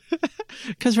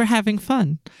 Because we're having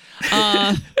fun.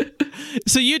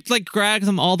 So you like drag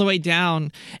them all the way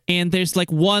down, and there's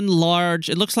like one large,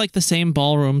 it looks like the same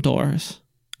ballroom doors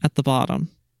at the bottom.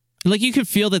 Like you can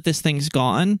feel that this thing's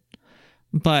gone,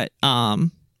 but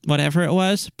whatever it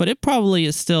was, but it probably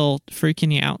is still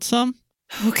freaking you out some.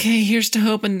 Okay, here's to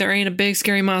hoping there ain't a big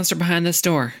scary monster behind this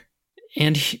door.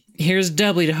 And here's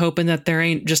doubly to hoping that there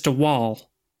ain't just a wall.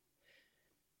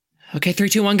 Okay, 3,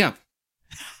 2, 1, go.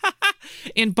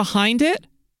 And behind it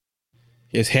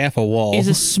Is half a wall. is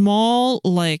a small,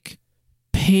 like,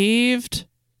 paved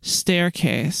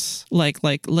staircase, like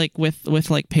with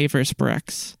like pavers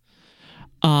bricks,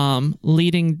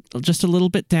 leading just a little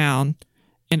bit down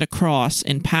and across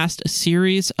and past a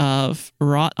series of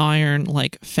wrought iron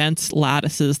like fence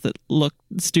lattices that look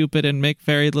stupid and make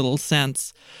very little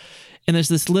sense. And there's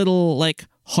this little like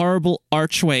horrible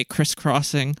archway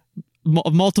crisscrossing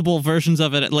multiple versions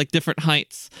of it at like different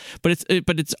heights, but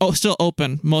it's still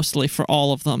open mostly for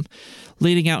all of them,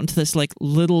 leading out into this like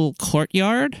little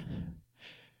courtyard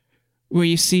where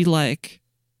you see like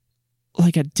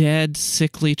a dead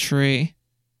sickly tree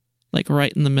like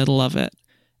right in the middle of it,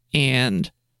 and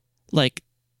like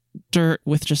dirt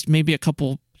with just maybe a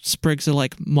couple sprigs of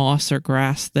like moss or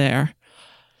grass there.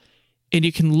 And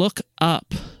you can look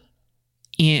up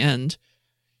and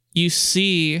you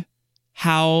see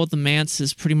how the manse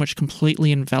is pretty much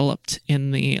completely enveloped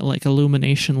in the like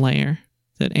illumination layer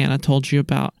that Anna told you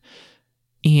about.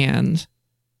 And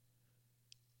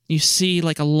you see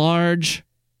like a large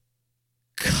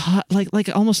cut,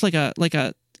 like almost like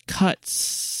a cut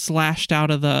slashed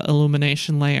out of the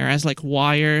illumination layer as like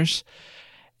wires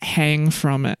hang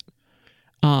from it.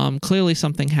 Clearly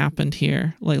something happened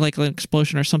here, like an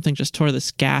explosion or something just tore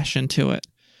this gash into it.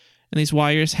 And these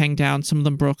wires hang down, some of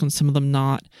them broken, some of them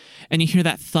not. And you hear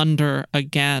that thunder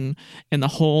again, and the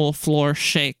whole floor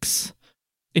shakes.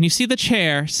 And you see the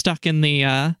chair stuck in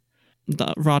the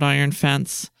wrought iron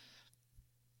fence.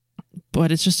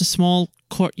 But it's just a small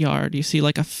courtyard. You see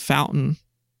like a fountain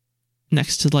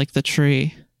next to like the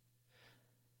tree.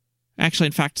 Actually,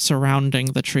 in fact, surrounding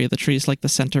the tree. The tree is like the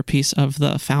centerpiece of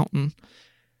the fountain.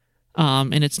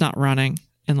 And it's not running.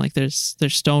 And like there's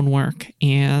stonework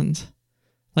and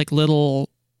like little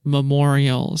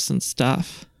memorials and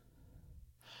stuff.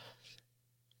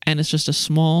 And it's just a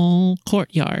small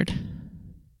courtyard.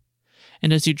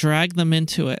 And as you drag them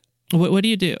into it, what do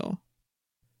you do?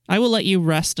 I will let you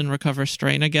rest and recover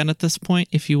strain again at this point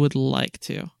if you would like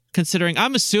to. Considering,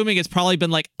 I'm assuming it's probably been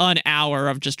like an hour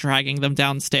of just dragging them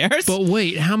downstairs. But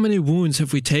wait, how many wounds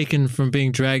have we taken from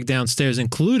being dragged downstairs,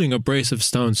 including a brace of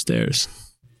stone stairs?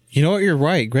 You know what? You're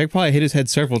right. Greg probably hit his head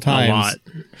several times. A lot.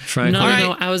 Frankly.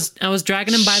 No. I was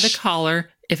dragging him by the collar.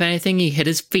 If anything, he hit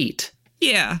his feet.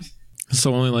 Yeah.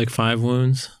 So only like 5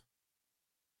 wounds?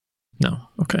 No.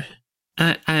 Okay.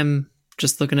 I'm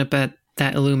just looking up at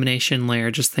that illumination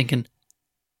layer, just thinking,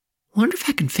 wonder if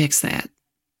I can fix that.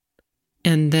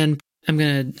 And then I'm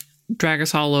going to drag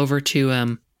us all over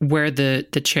to where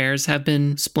the chairs have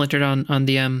been splintered on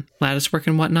the lattice work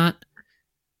and whatnot.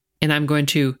 And I'm going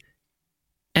to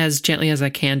as gently as I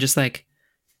can, just like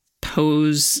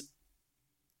pose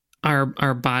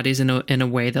our bodies in a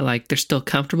way that like they're still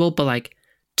comfortable, but like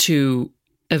to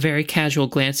a very casual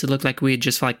glance, it looked like we had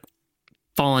just like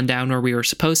fallen down where we were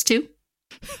supposed to.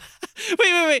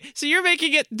 Wait. So you're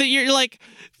making it that you're like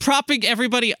propping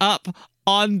everybody up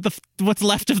on what's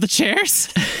left of the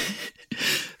chairs?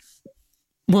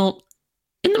 Well,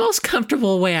 in the most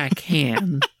comfortable way I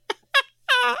can.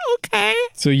 Okay.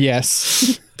 So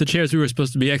yes. The chairs we were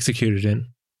supposed to be executed in.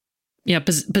 Yeah,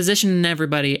 positioning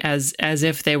everybody as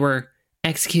if they were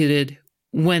executed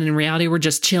when in reality we're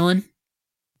just chilling.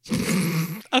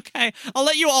 Okay, I'll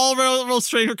let you all roll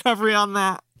straight recovery on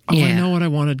that. Oh, Yeah. I know what I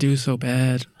want to do so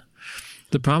bad.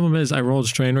 The problem is I rolled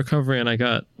strain recovery and I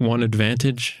got 1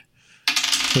 advantage,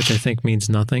 which I think means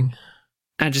nothing.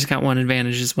 I just got 1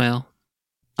 advantage as well.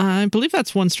 I believe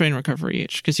that's 1 strain recovery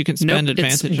each, because you can spend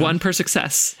advantage. It's 1 per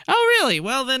success. Oh, really?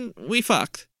 Well, then we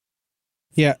fucked.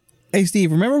 Yeah. Hey,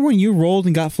 Steve, remember when you rolled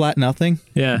and got flat nothing?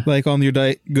 Yeah. Like on your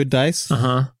good dice?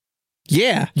 Uh-huh.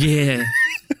 Yeah. Yeah.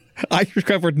 I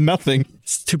recovered nothing.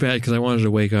 It's too bad because I wanted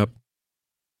to wake up.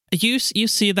 You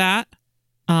see that,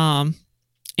 and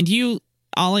you,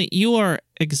 Ollie, you are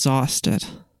exhausted.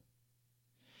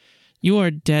 You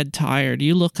are dead tired.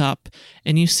 You look up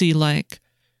and you see like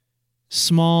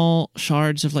small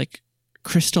shards of like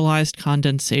crystallized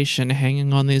condensation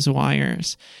hanging on these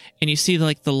wires, and you see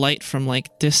like the light from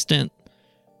like distant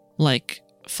like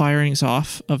firings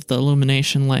off of the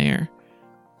illumination layer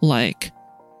like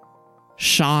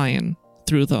shine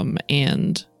through them,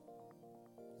 and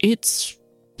it's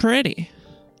pretty,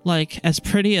 like as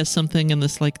pretty as something in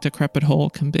this like decrepit hole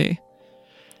can be.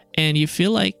 And you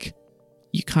feel like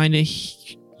you kind of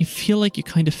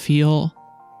feel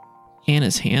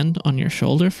Anna's hand on your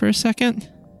shoulder for a second,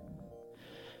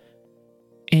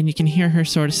 and you can hear her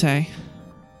sort of say,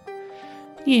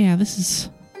 "Yeah, this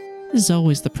is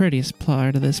always the prettiest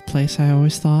part of this place, I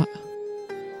always thought."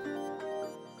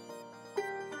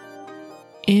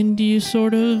 And you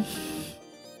sort of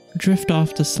drift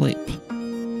off to sleep.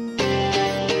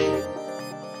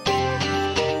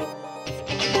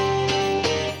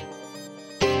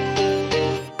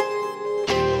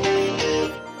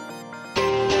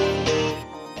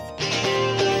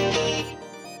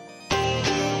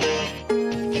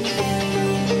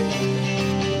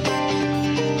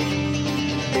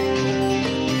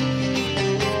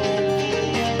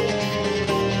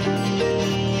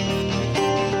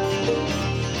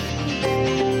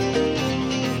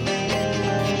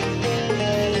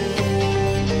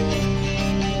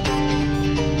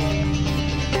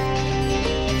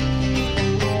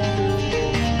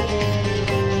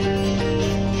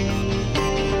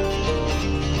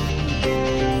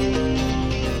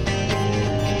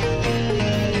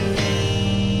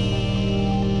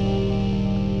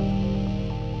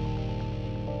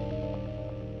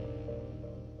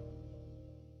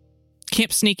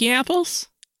 Camp Sneaky Apples?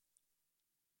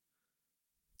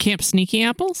 Camp Sneaky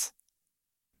Apples?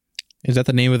 Is that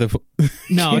the name of the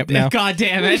No, camp now? God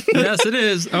damn it. Yes, it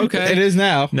is. Okay. It is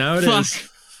now. Now it is.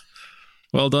 Fuck.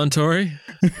 Well done, Tori.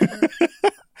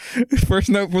 First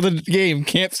note for the game,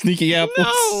 Camp Sneaky Apples.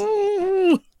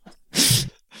 No!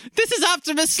 This is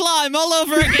Optimus Slime all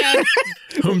over again.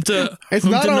 It's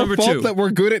not our fault that we're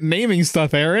good at naming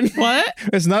stuff, Aaron. What?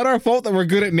 It's not our fault that we're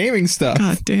good at naming stuff.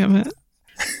 God damn it.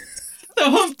 The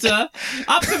Humpta,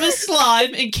 Optimus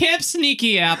Slime, and Camp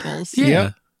Sneaky Apples. Yeah.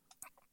 Yep.